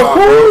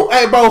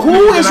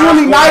 Who is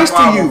really nice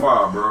to you?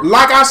 Bro.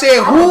 Like I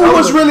said, who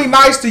was really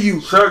nice to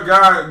you? Chuck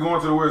guy going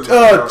to the Wizards.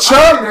 I seen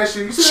Chuck. that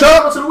shit. You see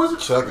Chuck- that to the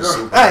Wizards? Chuck is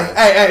super.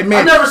 Hey, I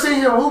man. never seen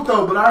him hoop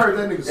though, but I heard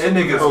that nigga. That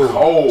nigga's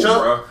cold,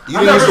 Chuck- bro. You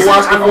didn't used to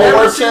watch the Fort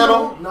Worth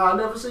channel? No, I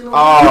never seen him.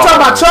 Oh. You talking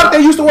about Chuck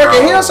that used to work at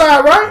Bro.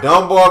 Hillside, right?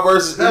 Dumbo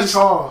versus That's East.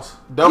 Charles.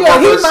 Dumbo Yeah,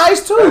 he versus nice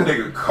That too.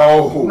 nigga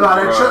cold, No,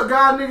 that bro. Chuck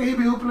guy nigga, he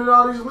be hooping in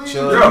all these leagues.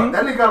 Chuck. Yeah.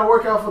 That nigga got to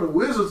work out for the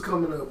Wizards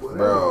coming up, boy. That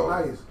Bro.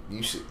 nigga nice.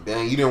 You should.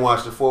 Dang, you didn't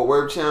watch the Fort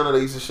Worth channel? They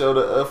used to show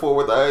the Fort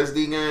Worth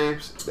ISD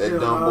games. That I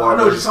Dunbar.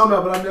 know what you're talking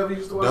about, but I never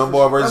used to watch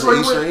Dunbar versus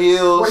Eastern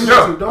Hills.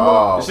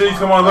 The shit used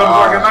to come on 11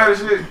 o'clock at night and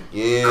shit.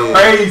 Yeah.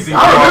 Crazy.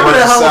 I remember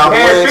that whole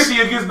Had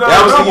 50 against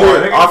That was the Dunbar, year,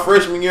 nigga. our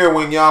freshman year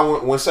when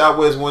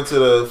Southwest went to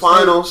the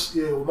finals.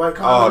 Yeah, with Mike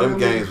Oh, Conley. them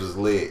games was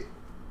lit.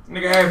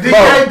 Nigga had 50.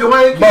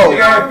 Dwayne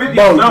Nigga had 50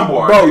 against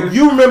Dunbar. Bro, nigga.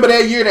 you remember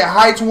that year that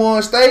Heights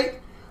won state?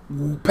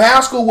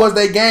 Pascal was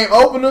their game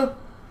opener.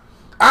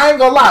 I ain't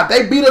gonna lie,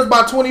 they beat us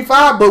by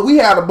 25, but we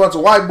had a bunch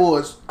of white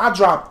boys. I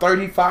dropped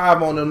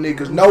 35 on them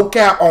niggas. No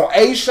cap on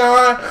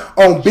A-Shine,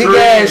 on Big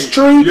Ass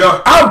Tree.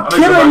 Yeah. I'm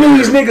killing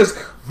these niggas.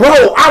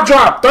 Bro, I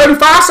dropped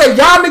 35. I say,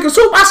 y'all niggas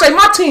hoop. I say,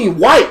 my team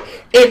white.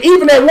 And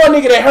even that one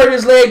nigga that hurt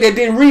his leg that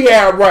didn't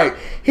rehab right,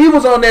 he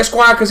was on that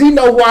squad because he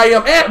know who I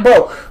am. And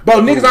bro,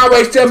 niggas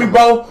always tell me,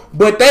 bro,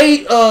 but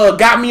they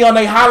got me on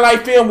their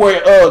highlight film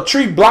where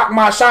Tree blocked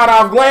my shot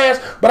off glass.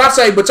 But I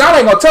say, but y'all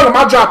ain't gonna tell them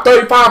I dropped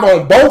 35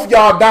 on both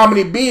y'all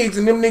dominant bigs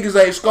and them niggas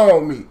ain't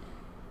scoring me.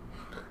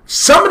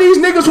 Some of these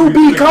niggas who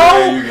be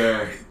cold,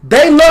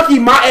 they lucky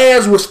my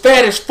ass was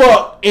fat as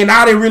fuck and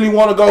I didn't really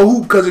want to go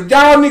hoop. Because if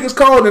y'all niggas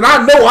cold, then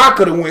I know I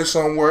could have went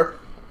somewhere.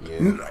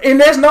 Yeah. And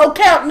there's no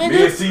cap, nigga.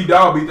 Me and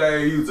C-Dog beat that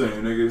AAU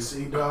team, nigga.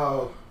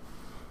 C-Dog.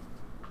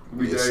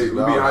 We beat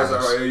high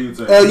side AAU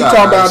team. You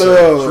talking about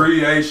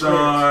Tree,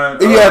 A-Shine.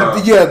 the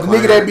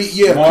nigga that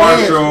beat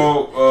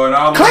Marshall, and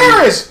all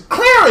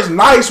Clarence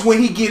nice when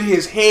he get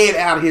his head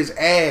out of his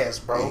ass,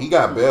 bro. Yeah, he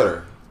got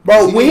better.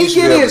 Bro, when he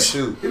get his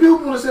If you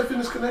want to say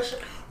Fitness Connection?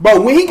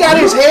 Bro, when he got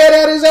his head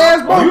out of his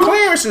ass, bro,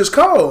 Clarence is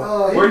cold.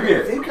 Where you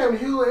at? He came to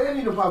Hewlett and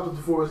he done popped up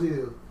to Forest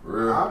Hill.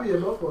 Real. I'll be at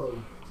both of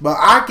them. But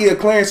I give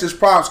Clarence his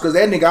props because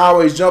that nigga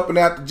always jumping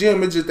out the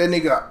gym. It's just that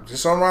nigga,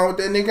 just something wrong with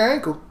that nigga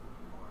ankle.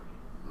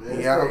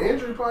 Man, yeah. That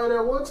injury probably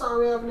that one time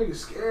we have a nigga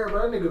scared,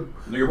 but that nigga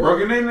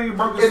broke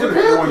his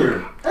foot 1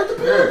 year.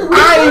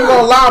 I ain't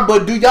gonna lie,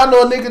 but do y'all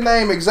know a nigga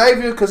named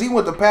Xavier? Because he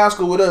went to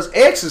Pascal with us.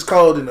 X is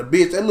cold in the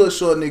bitch. That little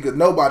short nigga,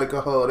 nobody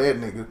could hold that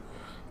nigga.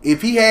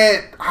 If he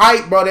had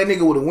height, bro, that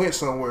nigga would have went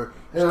somewhere.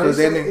 He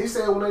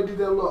said when they did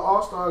that little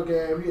All-Star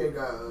game, he had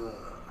got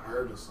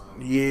hurt or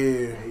something.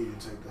 Yeah. He didn't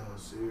take that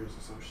serious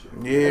or some shit.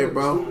 Yeah,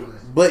 bro.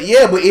 But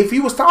if he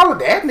was taller,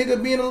 that nigga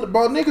being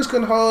bro, niggas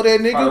couldn't hold that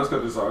nigga. Alright, let's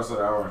cut this off. It's an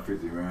hour and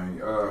 50, man.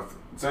 Tell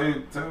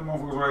the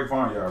motherfuckers where they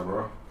find y'all,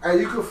 bro. Hey,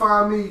 you can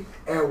find me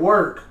at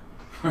work.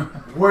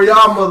 Where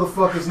y'all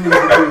motherfuckers need to be.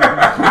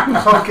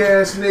 Punk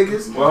ass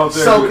niggas.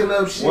 Soaking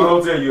up shit. What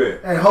hotel you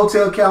at? At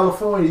Hotel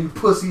California, you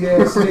pussy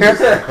ass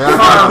niggas.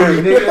 Find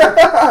me,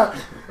 nigga.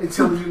 They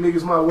telling you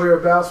niggas my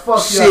whereabouts. Fuck y'all.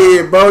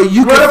 Shit, bro.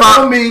 You run can up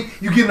find on me,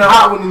 you getting a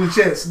hot one in the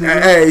chest,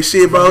 nigga. Hey,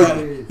 shit, bro.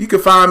 You can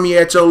find me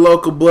at your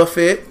local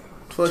buffet.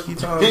 Fuck you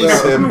talking about? He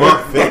said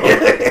buffet.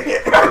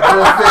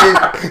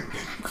 Buffet. You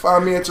can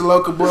find me at your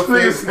local buffet.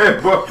 This nigga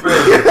said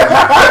buffet.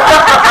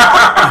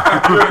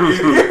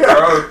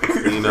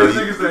 You know, this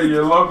nigga said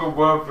your local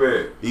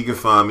buffet. You can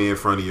find me in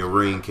front of your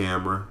Ring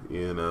camera,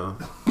 you know.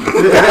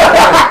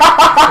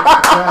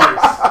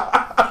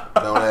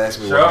 Don't ask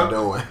me what I'm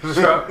doing.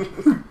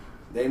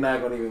 They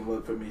not gonna even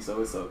look for me,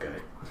 so it's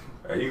okay.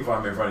 Hey, you can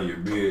find me in front of your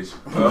bitch.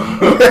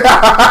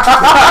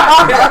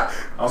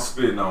 I'm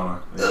spitting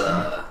on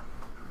her.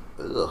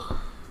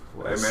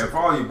 Hey man,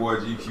 follow your boy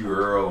GQ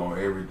Earl on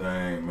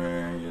everything,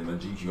 man. You know,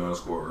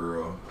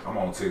 GQ_Earl. I'm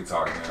on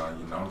TikTok now.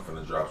 You know, I'm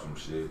finna drop some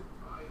shit. You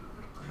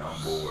know,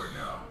 I'm bored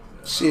now.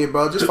 Shit,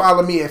 bro. Just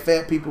follow me at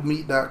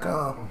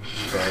fatpeoplemeet.com.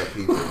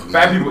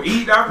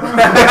 Fatpeopleeat.com.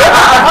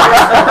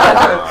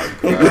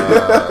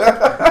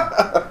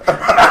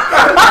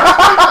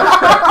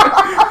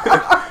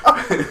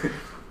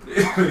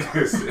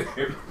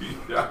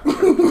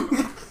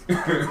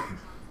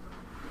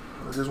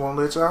 I just want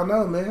to let y'all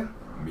know, man.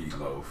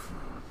 Meatloaf.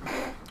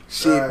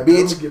 Shit, right,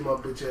 bitch. Get my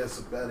bitch ass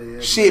up out of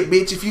here. Shit,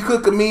 bitch. If you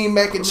cook a mean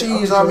mac and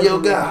cheese, I'm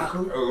your guy.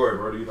 Oh, wait,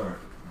 bro. Do you think?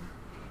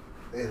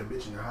 Hey, the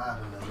bitch in your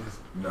hiding now.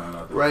 No,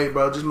 not that. Right,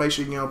 bro. Just make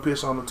sure you don't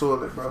piss on the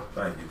toilet, bro.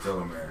 Thank you. Tell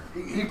him, man.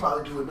 He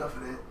probably do enough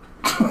of that.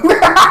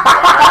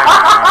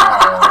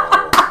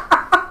 Wow.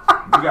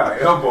 You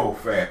got elbow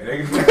fat,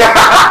 nigga.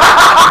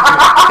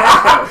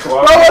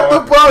 Bro, what the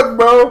fuck,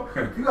 bro?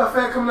 You got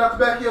fat coming out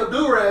the back of your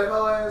do-rag,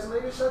 hoe ass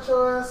nigga. Shut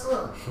your ass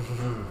up.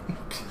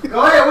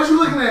 Go ahead, what you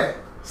looking at?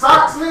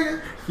 Socks,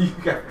 nigga? You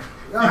got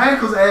Your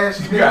ankles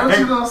ashy, nigga. What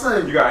you gonna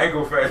say? You got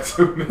ankle fat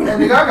too, nigga. Hey,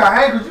 nigga, I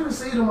got ankles. You can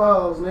see them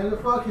hoes,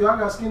 nigga. Fuck you. I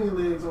got skinny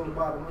legs on the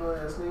bottom, hoe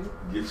ass nigga.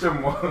 Get your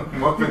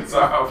muffin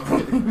top.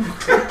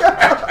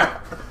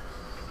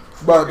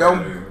 Bro,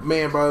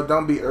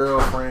 don't be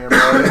Earl friend, bro.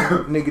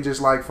 Nigga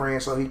just like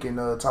friends so he can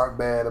talk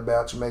bad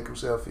about you, make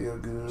himself feel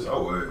good.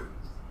 So what?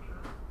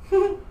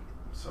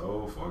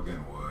 So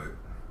fucking what?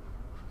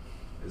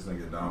 This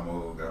nigga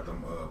Damo got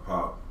them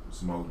pop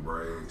smoke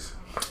braids.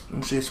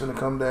 Them shit's finna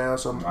come down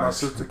so my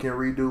sister can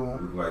redo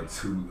them. Look like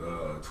two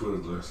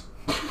Twizzlers.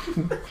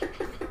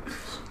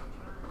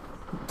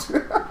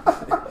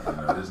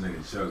 This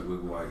nigga Chuck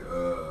look like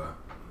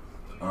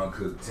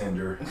uncooked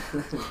tender.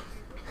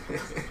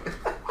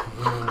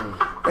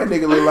 That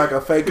nigga look like a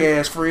fake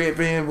ass Fred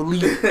Van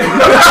Vliet.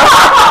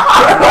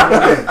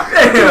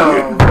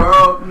 Damn,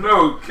 bro.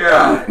 No God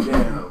cap.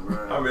 damn,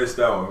 bro. I missed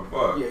that one.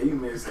 Fuck. Yeah, you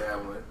missed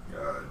that one.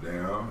 God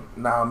damn.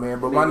 Nah, man,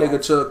 but my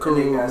nigga Chuck cool,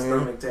 That nigga got man.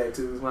 stomach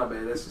tattoos. My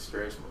bad. That's a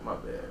stretch. My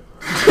bad.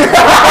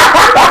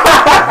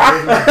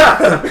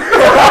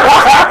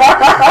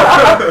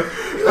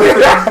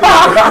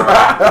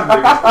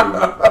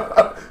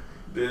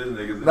 This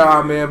nigga's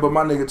Nah, man, but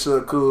my nigga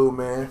Chuck cool,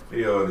 man.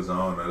 He held his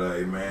own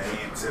today, man.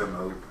 He ain't tell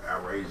no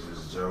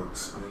outrageous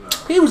jokes. You know.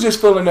 He was just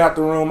filling out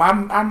the room. I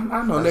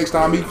know next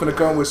time he finna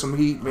come with some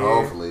heat, man.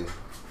 Hopefully.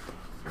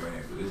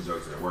 Man, his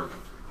jokes ain't working.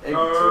 Hey, you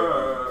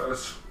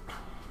Nigga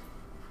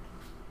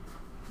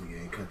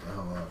ain't cut the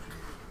hell off yet.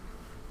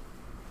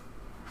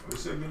 We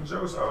still getting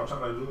jokes out. I'm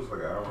trying to do this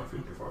like an hour and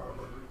 55, bro.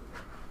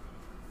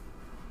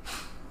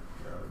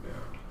 God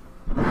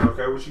damn.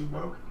 Okay with you,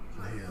 bro?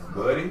 Hell,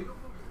 Buddy?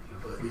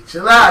 buddy,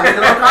 chill out,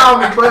 nigga. Don't call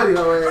me buddy,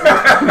 ho ass.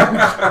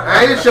 I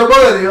ain't your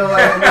buddy, ho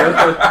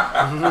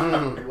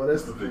ass. Well,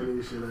 that's the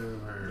funniest shit I ever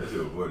heard. That's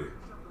your buddy.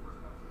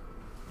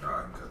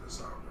 Alright, cut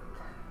this out.